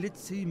a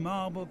glitzy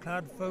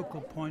marble-clad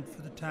focal point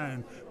for the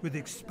town with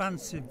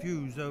expansive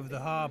views over the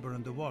harbour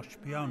and the Wash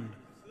beyond.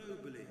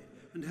 Globally,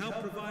 and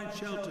help provide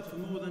shelter for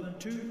more than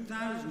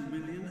 2,000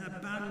 million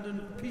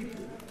abandoned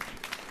people.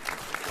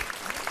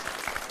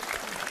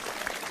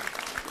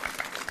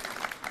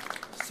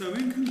 So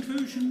in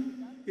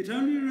conclusion, it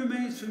only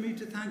remains for me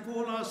to thank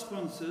all our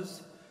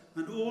sponsors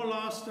and all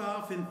our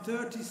staff in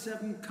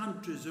 37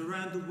 countries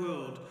around the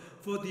world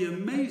for the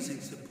amazing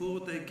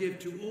support they give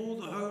to all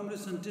the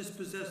homeless and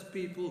dispossessed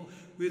people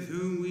with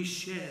whom we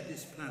share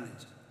this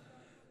planet.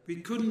 We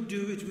couldn't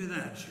do it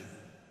without you.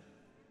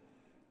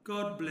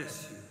 God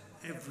bless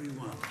you,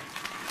 everyone.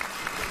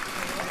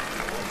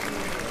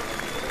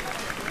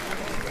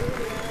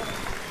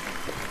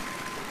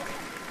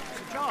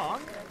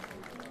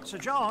 Sir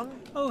John?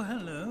 Oh,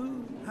 hello.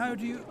 How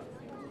do you...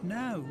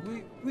 Now,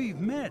 we've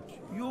met.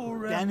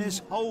 You're...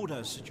 Dennis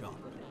Holder, Sir John.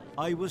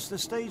 I was the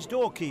stage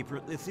doorkeeper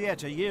at the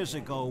theatre years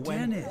ago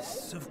when...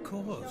 Dennis, of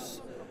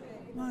course.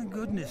 My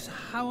goodness,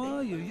 how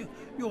are you?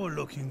 You're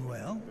looking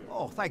well.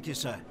 Oh, thank you,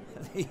 sir.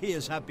 The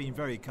years have been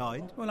very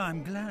kind. Well,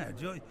 I'm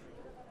glad.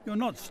 You're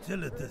not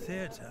still at the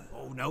theatre.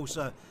 Oh, no,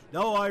 sir.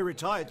 No, I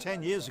retired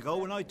 10 years ago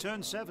when I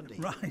turned 70.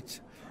 Right.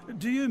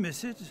 Do you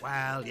miss it?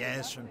 Well,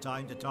 yes, from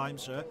time to time,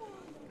 sir.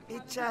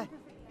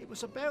 It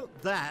was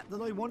about that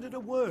I wanted a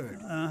word.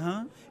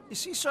 Uh-huh. You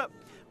see, sir,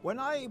 when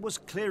I was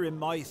clearing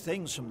my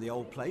things from the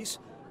old place,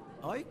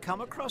 I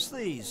come across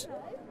these.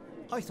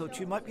 I thought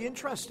you might be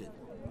interested.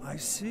 I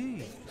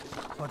see.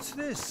 What's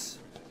this?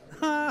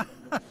 A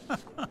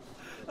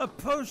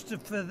poster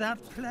for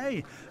that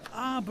play.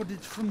 Ah, but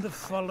it's from the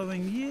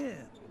following year.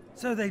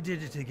 So they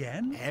did it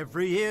again?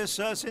 Every year,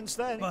 sir, since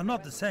then. Well,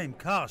 not the same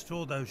cast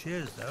all those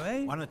years, though,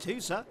 eh? One or two,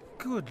 sir.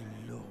 Good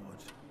Lord.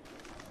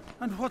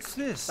 And what's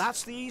this?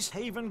 That's the East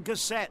Haven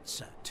Gazette,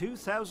 sir,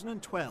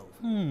 2012.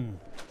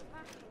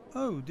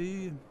 Oh,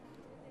 the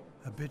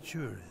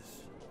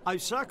obituaries.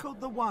 I've circled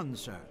the one,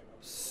 sir.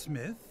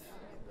 Smith?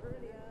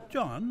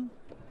 John?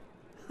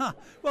 Ha!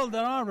 Well,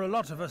 there are a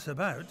lot of us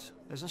about.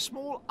 There's a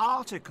small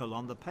article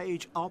on the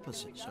page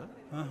opposite, sir.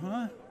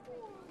 Uh-huh.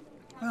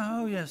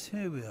 Oh, yes,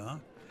 here we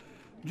are.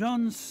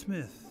 John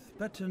Smith,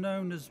 better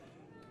known as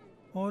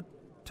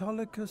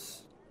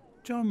Autolycus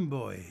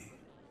Jomboy.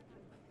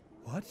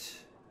 What?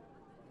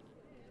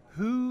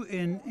 Who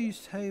in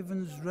East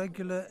Haven's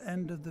regular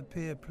end of the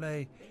pier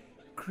play,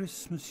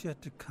 Christmas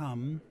Yet to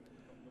Come,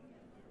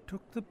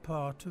 took the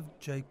part of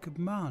Jacob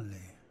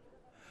Marley,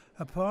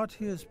 a part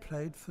he has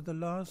played for the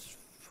last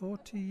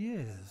 40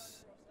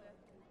 years.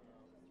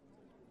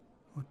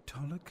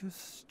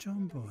 Autolycus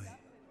John Boy.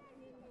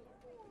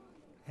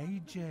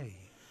 A.J.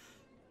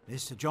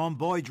 Mr. John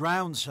Boy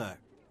drowned, sir,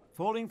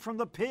 falling from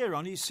the pier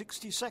on his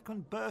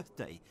 62nd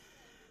birthday.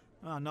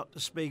 Not to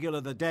speak ill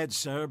of the dead,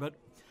 sir, but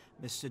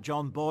Mr.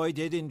 John Boy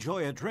did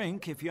enjoy a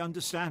drink, if you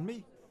understand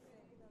me.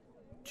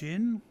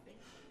 Gin?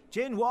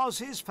 Gin was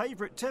his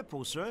favourite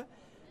tipple, sir.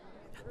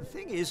 The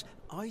thing is,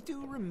 I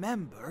do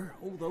remember,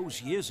 all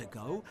those years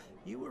ago,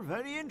 you were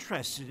very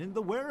interested in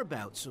the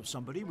whereabouts of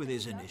somebody with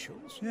his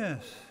initials.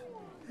 Yes,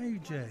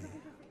 A.J.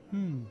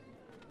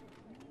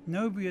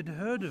 Nobody had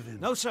heard of him.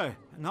 No, sir,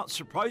 not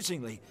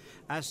surprisingly.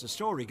 As the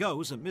story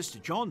goes, that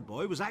Mr. John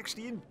Boy was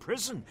actually in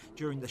prison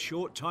during the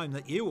short time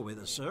that you were with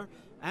us, sir,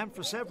 and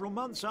for several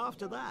months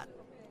after that.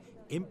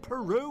 In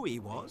Peru he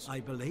was,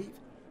 I believe.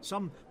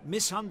 Some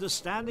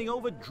misunderstanding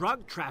over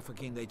drug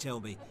trafficking, they tell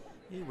me.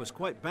 He was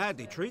quite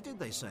badly treated,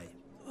 they say.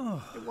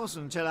 Oh. It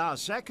wasn't until our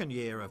second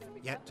year of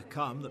Yet to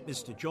Come that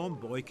Mr. John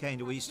Boy came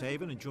to East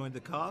Haven and joined the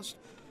cast.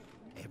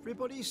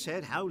 Everybody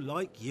said how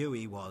like you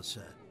he was,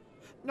 sir.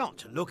 Not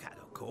to look at,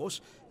 of course.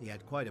 He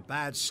had quite a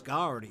bad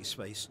scar on his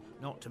face,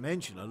 not to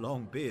mention a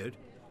long beard.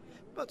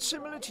 But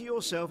similar to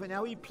yourself in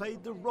how he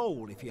played the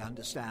role, if you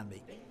understand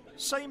me.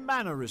 Same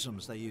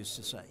mannerisms, they used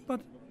to say.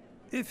 But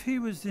if he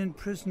was in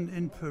prison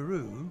in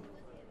Peru,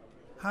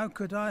 how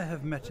could I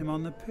have met him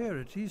on the pier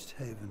at East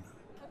Haven?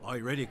 I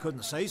really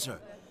couldn't say, sir.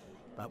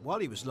 But while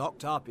he was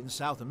locked up in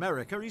South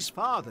America, his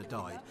father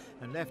died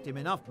and left him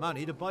enough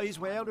money to buy his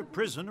way out of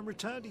prison and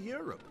return to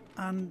Europe.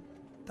 And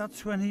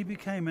that's when he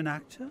became an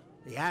actor?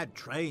 He had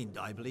trained,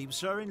 I believe,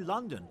 sir, in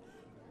London.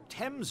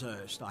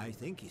 Thameshurst, I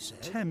think he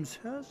said.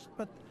 Thameshurst?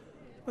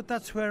 But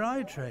that's where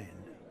I trained.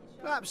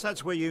 Perhaps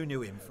that's where you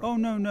knew him from. Oh,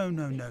 no.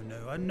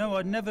 No,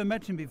 I'd never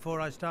met him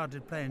before I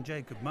started playing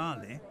Jacob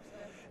Marley.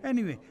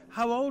 Anyway,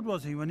 how old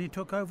was he when he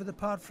took over the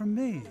part from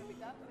me?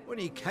 When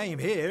he came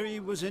here,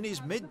 he was in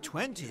his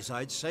mid-20s,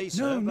 I'd say,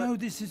 sir. No,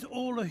 this is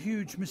all a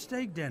huge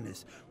mistake,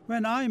 Dennis.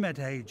 When I met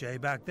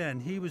AJ back then,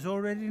 he was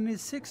already in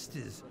his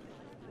 60s.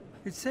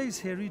 It says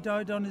here he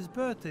died on his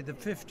birthday, the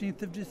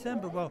 15th of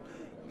December. Well,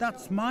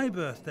 that's my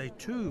birthday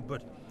too,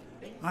 but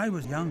I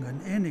was young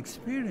and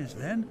inexperienced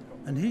then,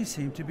 and he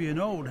seemed to be an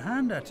old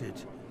hand at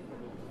it,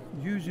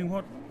 using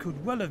what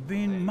could well have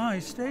been my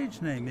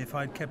stage name if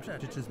I'd kept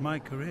at it as my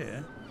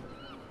career.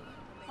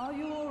 Are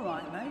you all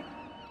right, mate?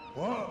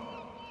 What?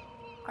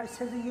 I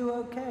said, are you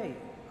okay?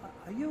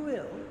 Are you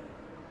ill?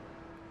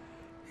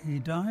 He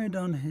died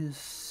on his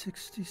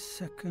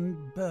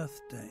 62nd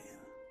birthday.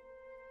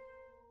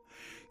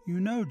 You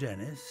know,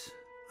 Dennis,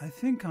 I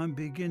think I'm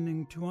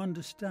beginning to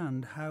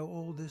understand how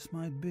all this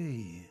might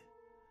be,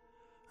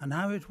 and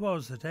how it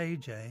was that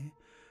AJ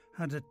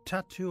had a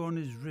tattoo on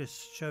his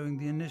wrist showing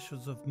the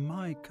initials of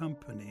my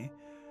company,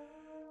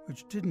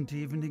 which didn't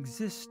even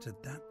exist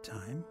at that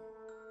time.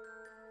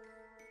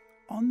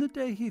 On the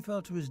day he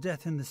fell to his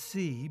death in the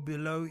sea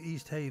below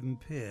East Haven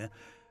Pier,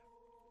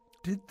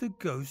 did the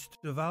ghost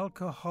of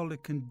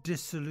alcoholic and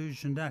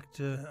disillusioned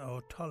actor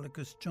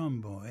Autolycus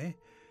John Boy,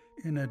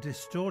 in a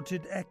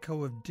distorted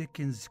echo of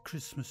Dickens'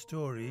 Christmas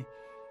Story,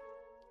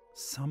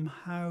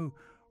 somehow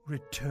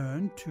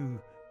return to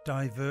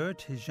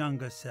divert his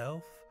younger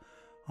self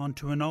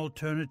onto an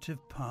alternative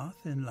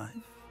path in life?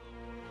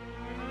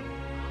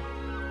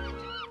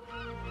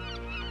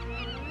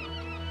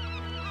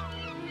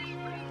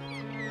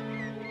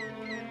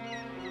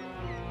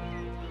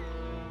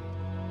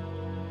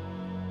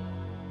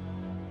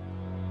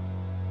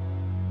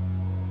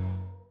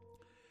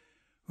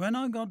 When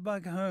I got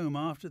back home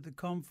after the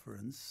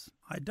conference,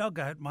 I dug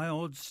out my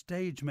old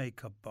stage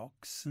makeup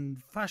box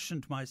and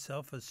fashioned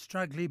myself a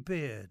straggly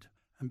beard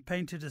and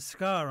painted a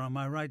scar on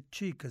my right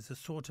cheek as a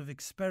sort of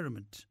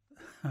experiment.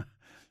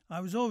 I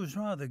was always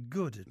rather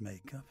good at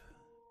makeup.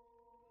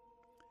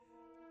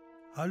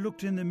 I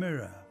looked in the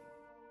mirror,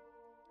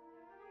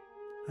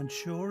 and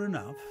sure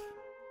enough,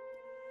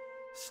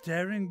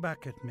 staring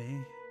back at me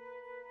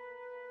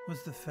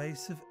was the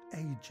face of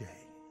AJ.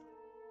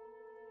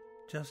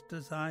 Just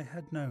as I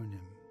had known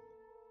him.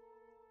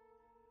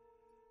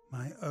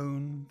 My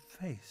own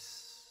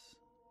face.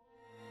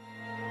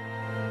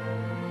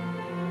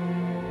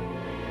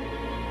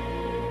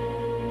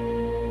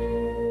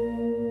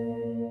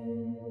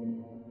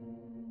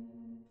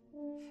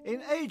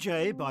 In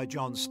AJ by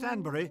John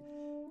Stanbury,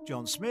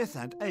 John Smith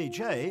and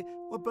AJ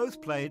were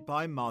both played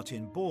by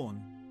Martin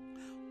Bourne.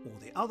 All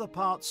the other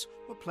parts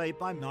were played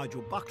by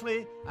Nigel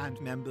Buckley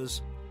and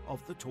members of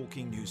the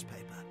Talking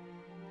Newspaper.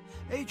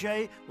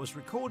 AJ was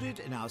recorded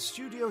in our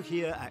studio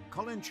here at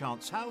Colin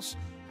Chance House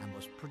and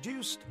was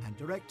produced and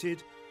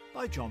directed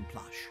by John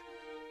Plush.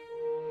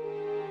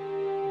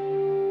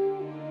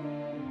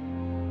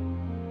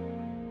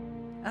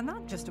 And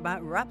that just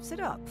about wraps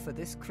it up for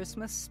this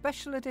Christmas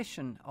special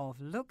edition of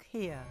Look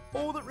Here.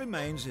 All that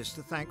remains is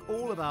to thank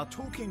all of our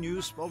Talking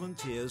News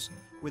volunteers,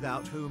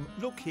 without whom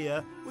Look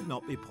Here would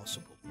not be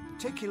possible. In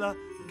particular,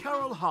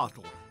 Carol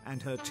Hartle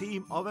and her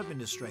team of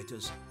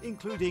administrators,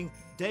 including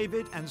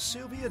David and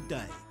Sylvia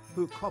Day,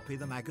 who copy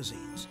the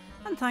magazines.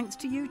 And thanks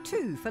to you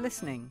too for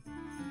listening.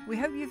 We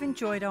hope you've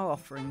enjoyed our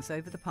offerings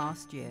over the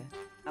past year,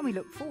 and we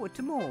look forward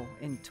to more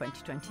in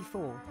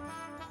 2024.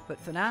 But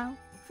for now,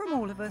 from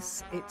all of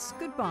us, it's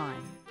goodbye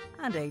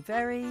and a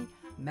very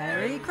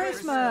Merry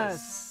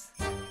Christmas!